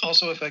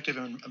 Also effective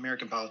in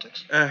American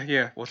politics.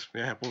 We'll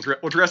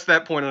address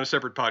that point on a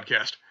separate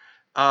podcast.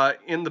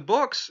 In the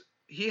books,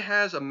 he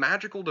has a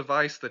magical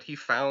device that he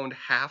found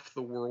half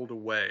the world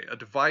away. A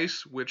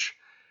device which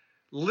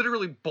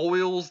literally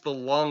boils the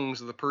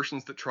lungs of the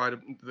persons that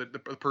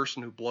the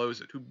person who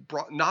blows it, who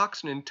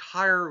knocks an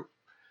entire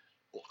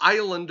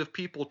island of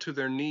people to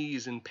their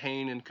knees in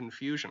pain and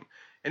confusion.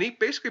 And he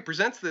basically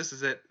presents this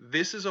as that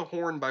this is a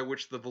horn by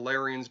which the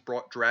Valyrians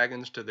brought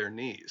dragons to their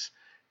knees.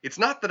 It's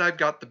not that I've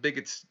got the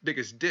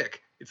biggest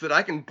dick. It's that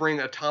I can bring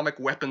atomic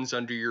weapons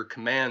under your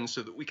command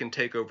so that we can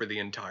take over the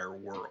entire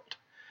world.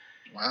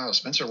 Wow,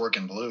 Spencer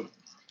working blue.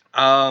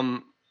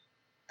 And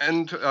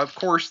of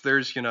course,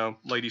 there's,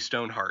 Lady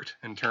Stoneheart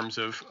in terms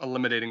of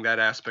eliminating that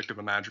aspect of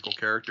a magical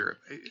character.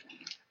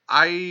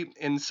 I,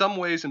 in some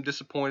ways, am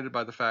disappointed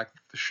by the fact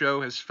that the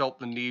show has felt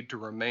the need to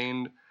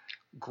remain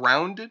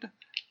grounded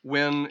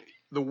when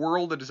the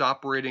world it is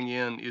operating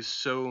in is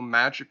so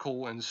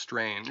magical and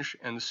strange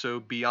and so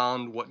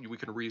beyond what we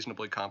can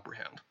reasonably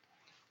comprehend.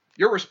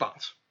 Your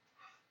response?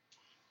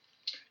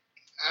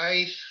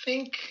 I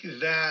think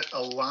that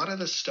a lot of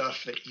the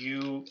stuff that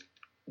you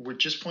were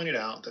just pointed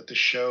out that the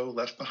show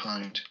left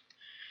behind,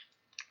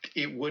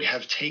 it would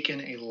have taken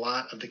a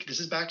lot of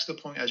this is back to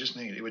the point I just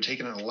made. It would have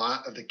taken a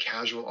lot of the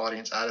casual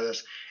audience out of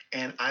this.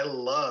 And I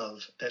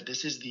love that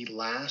this is the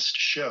last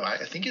show.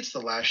 I think it's the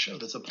last show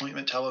that's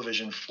appointment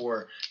television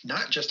for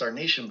not just our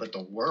nation, but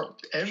the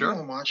world.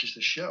 Everyone watches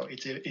the show.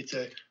 It's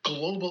a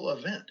global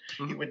event.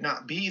 Mm-hmm. It would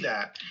not be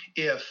that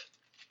if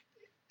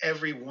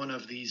every one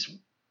of these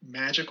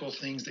magical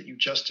things that you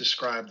just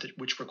described,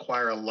 which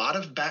require a lot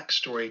of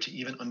backstory to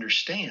even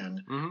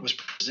understand, mm-hmm. was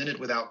presented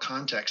without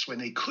context when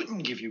they couldn't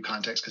give you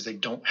context because they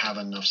don't have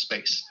enough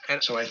space.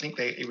 And so I think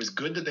it was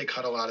good that they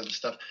cut a lot of the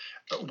stuff.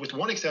 With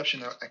one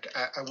exception,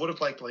 I would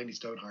have liked Lady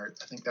Stoneheart.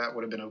 I think that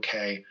would have been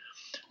okay.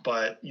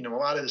 But, a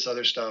lot of this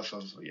other stuff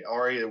of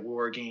Arya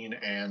warging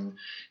and,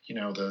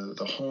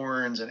 the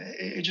horns, and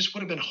it just would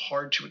have been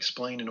hard to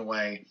explain in a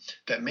way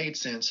that made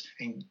sense.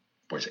 And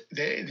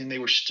they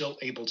were still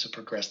able to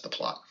progress the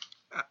plot.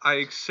 I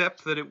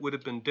accept that it would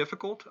have been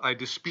difficult. I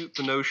dispute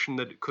the notion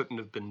that it couldn't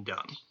have been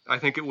done. I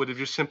think it would have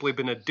just simply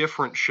been a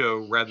different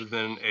show rather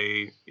than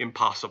a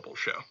impossible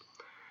show.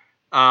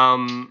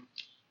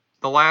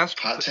 The last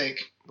hot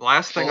take.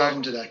 Last thing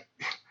I'll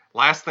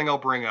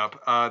bring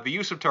up, the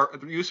use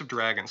of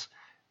dragons.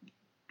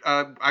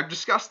 I've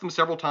discussed them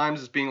several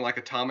times as being like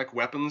atomic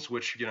weapons,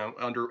 which,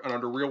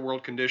 under real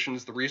world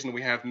conditions, the reason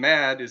we have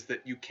MAD is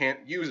that you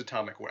can't use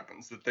atomic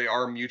weapons, that they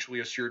are mutually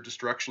assured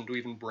destruction to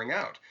even bring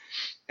out.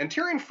 And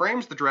Tyrion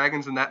frames the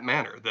dragons in that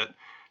manner, that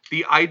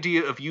the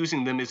idea of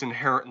using them is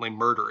inherently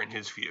murder in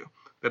his view.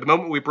 That the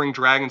moment we bring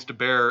dragons to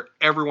bear,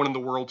 everyone in the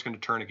world's going to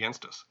turn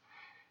against us.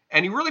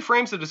 And he really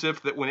frames it as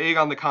if that when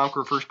Aegon the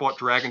Conqueror first brought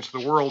dragons to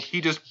the world,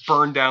 he just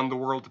burned down the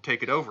world to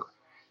take it over.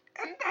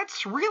 And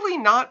that's really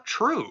not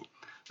true.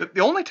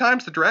 The only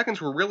times the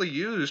dragons were really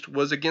used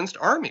was against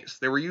armies.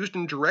 They were used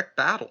in direct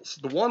battles.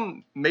 The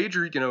one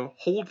major,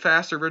 hold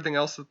fast of everything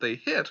else that they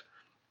hit,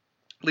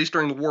 at least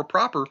during the war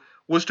proper,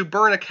 was to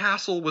burn a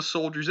castle with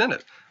soldiers in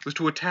it. It was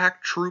to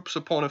attack troops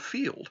upon a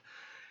field.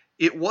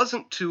 It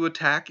wasn't to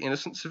attack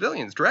innocent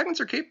civilians. Dragons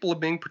are capable of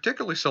being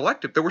particularly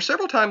selective. There were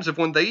several times of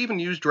when they even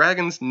used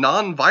dragons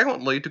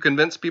non-violently to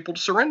convince people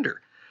to surrender.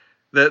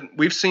 That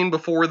we've seen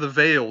before the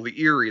Vale, the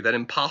Eyrie, that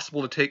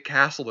impossible to take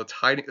castle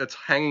that's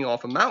hanging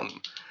off a mountain.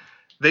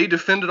 They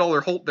defended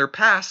all their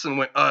pass and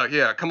went,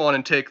 come on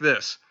and take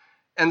this.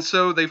 And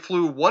so they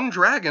flew one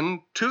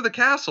dragon to the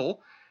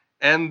castle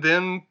and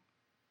then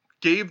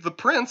gave the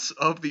prince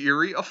of the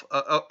Eyrie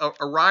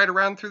a ride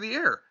around through the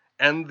air.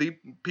 And the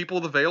people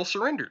of the Vale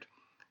surrendered.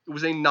 It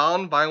was a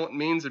non-violent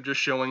means of just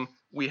showing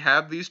we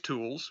have these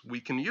tools, we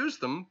can use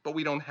them, but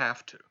we don't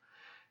have to.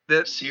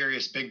 That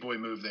serious big boy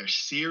move there.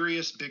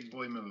 Serious big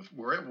boy move.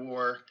 We're at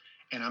war,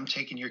 and I'm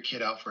taking your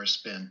kid out for a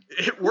spin.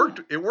 It worked.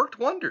 Ooh. It worked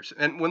wonders.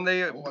 And when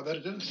they, I bet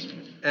it is.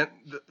 And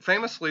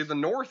famously, the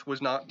North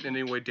was not in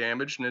any way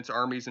damaged, and its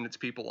armies and its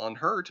people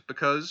unhurt,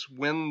 because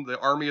when the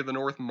army of the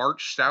North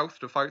marched south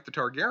to fight the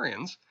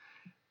Targaryens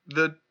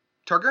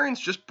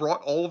just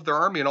brought all of their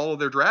army and all of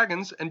their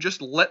dragons and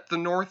just let the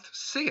North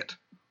see it.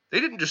 They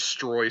didn't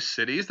destroy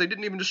cities. They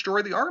didn't even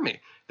destroy the army.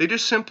 They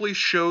just simply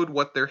showed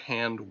what their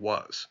hand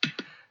was.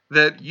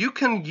 that you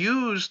can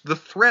use the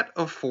threat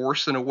of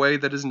force in a way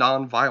that is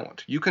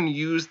nonviolent. You can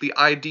use the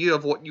idea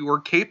of what you are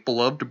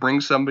capable of to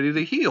bring somebody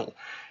to heel.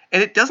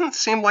 And it doesn't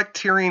seem like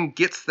Tyrion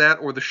gets that,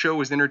 or the show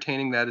is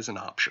entertaining that as an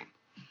option.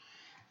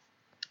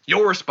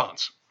 Your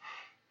response?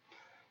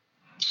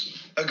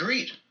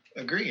 Agreed.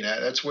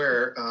 That's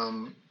where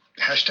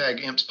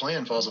hashtag Imp's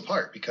plan falls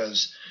apart,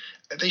 because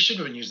they should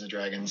have been using the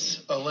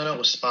dragons. Olenna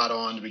was spot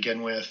on to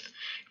begin with.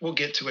 We'll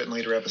get to it in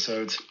later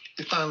episodes.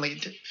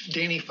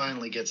 Dany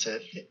finally gets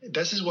it.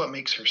 This is what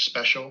makes her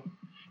special.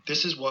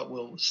 This is what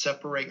will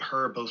separate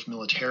her both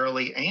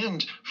militarily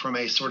and from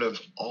a sort of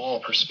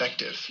all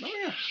perspective.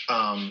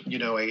 Oh,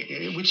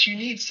 yeah. Which you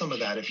need some of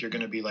that if you're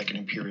going to be like an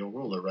imperial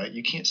ruler, right?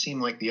 You can't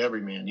seem like the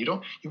everyman.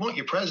 You want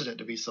your president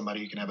to be somebody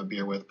you can have a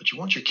beer with, but you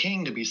want your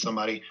king to be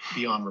somebody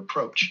beyond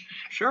reproach.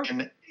 Sure.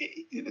 And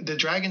the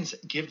dragons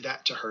give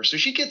that to her. So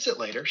she gets it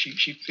later.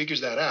 She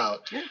figures that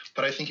out. Yeah.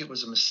 But I think it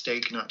was a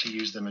mistake not to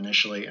use them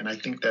initially. And I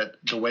think that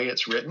the way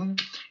it's written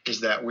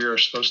is that we are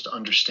supposed to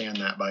understand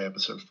that by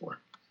episode 4.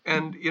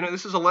 And,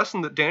 this is a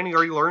lesson that Dany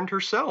already learned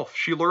herself.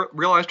 She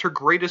realized her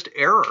greatest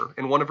error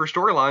in one of her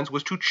storylines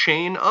was to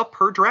chain up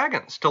her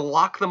dragons, to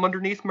lock them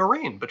underneath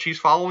Meereen. But she's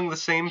following the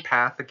same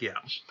path again.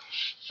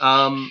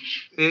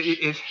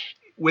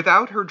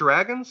 Without her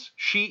dragons,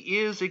 she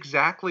is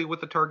exactly what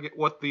the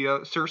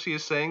Cersei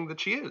is saying that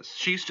she is.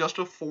 She's just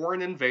a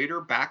foreign invader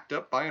backed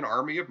up by an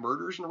army of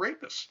murderers and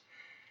rapists.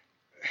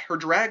 Her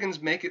dragons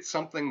make it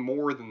something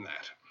more than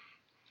that.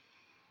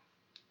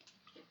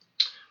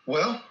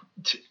 Well,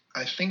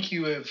 I think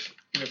you have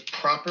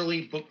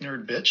properly book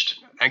nerd bitched.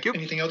 Thank you.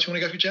 Anything else you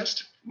want to go through,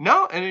 Jest?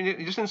 No,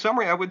 and just in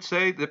summary, I would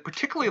say that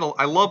particularly,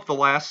 I love the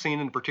last scene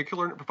in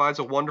particular, and it provides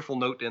a wonderful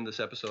note to end this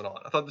episode on.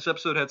 I thought this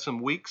episode had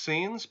some weak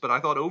scenes, but I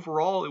thought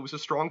overall it was a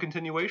strong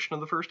continuation of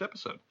the first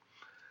episode.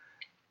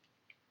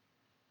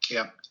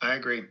 Yeah, I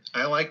agree.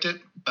 I liked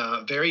it.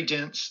 Very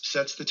dense,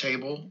 sets the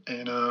table,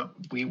 and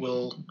we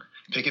will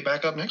pick it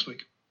back up next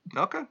week.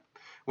 Okay.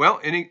 Well,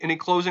 any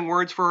closing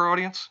words for our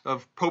audience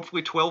of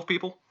hopefully 12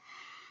 people?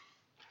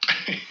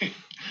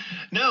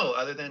 No,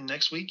 other than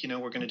next week, we're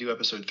going to do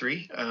episode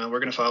 3. We're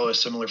going to follow a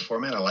similar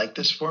format. I like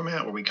this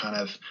format where we kind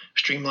of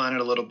streamline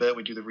it a little bit.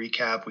 We do the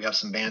recap. We have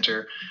some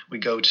banter. We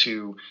go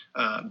to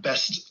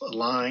best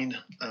line,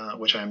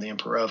 which I am the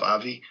emperor of,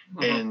 Avi.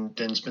 Mm-hmm. And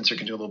then Spencer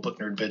can do a little book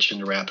nerd bitch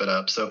to wrap it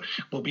up. So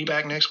we'll be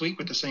back next week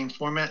with the same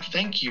format.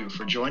 Thank you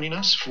for joining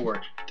us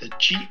for the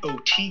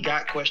GOT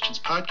Got Questions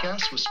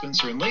podcast with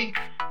Spencer and Lee.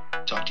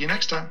 Talk to you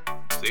next time.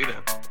 See you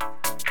then.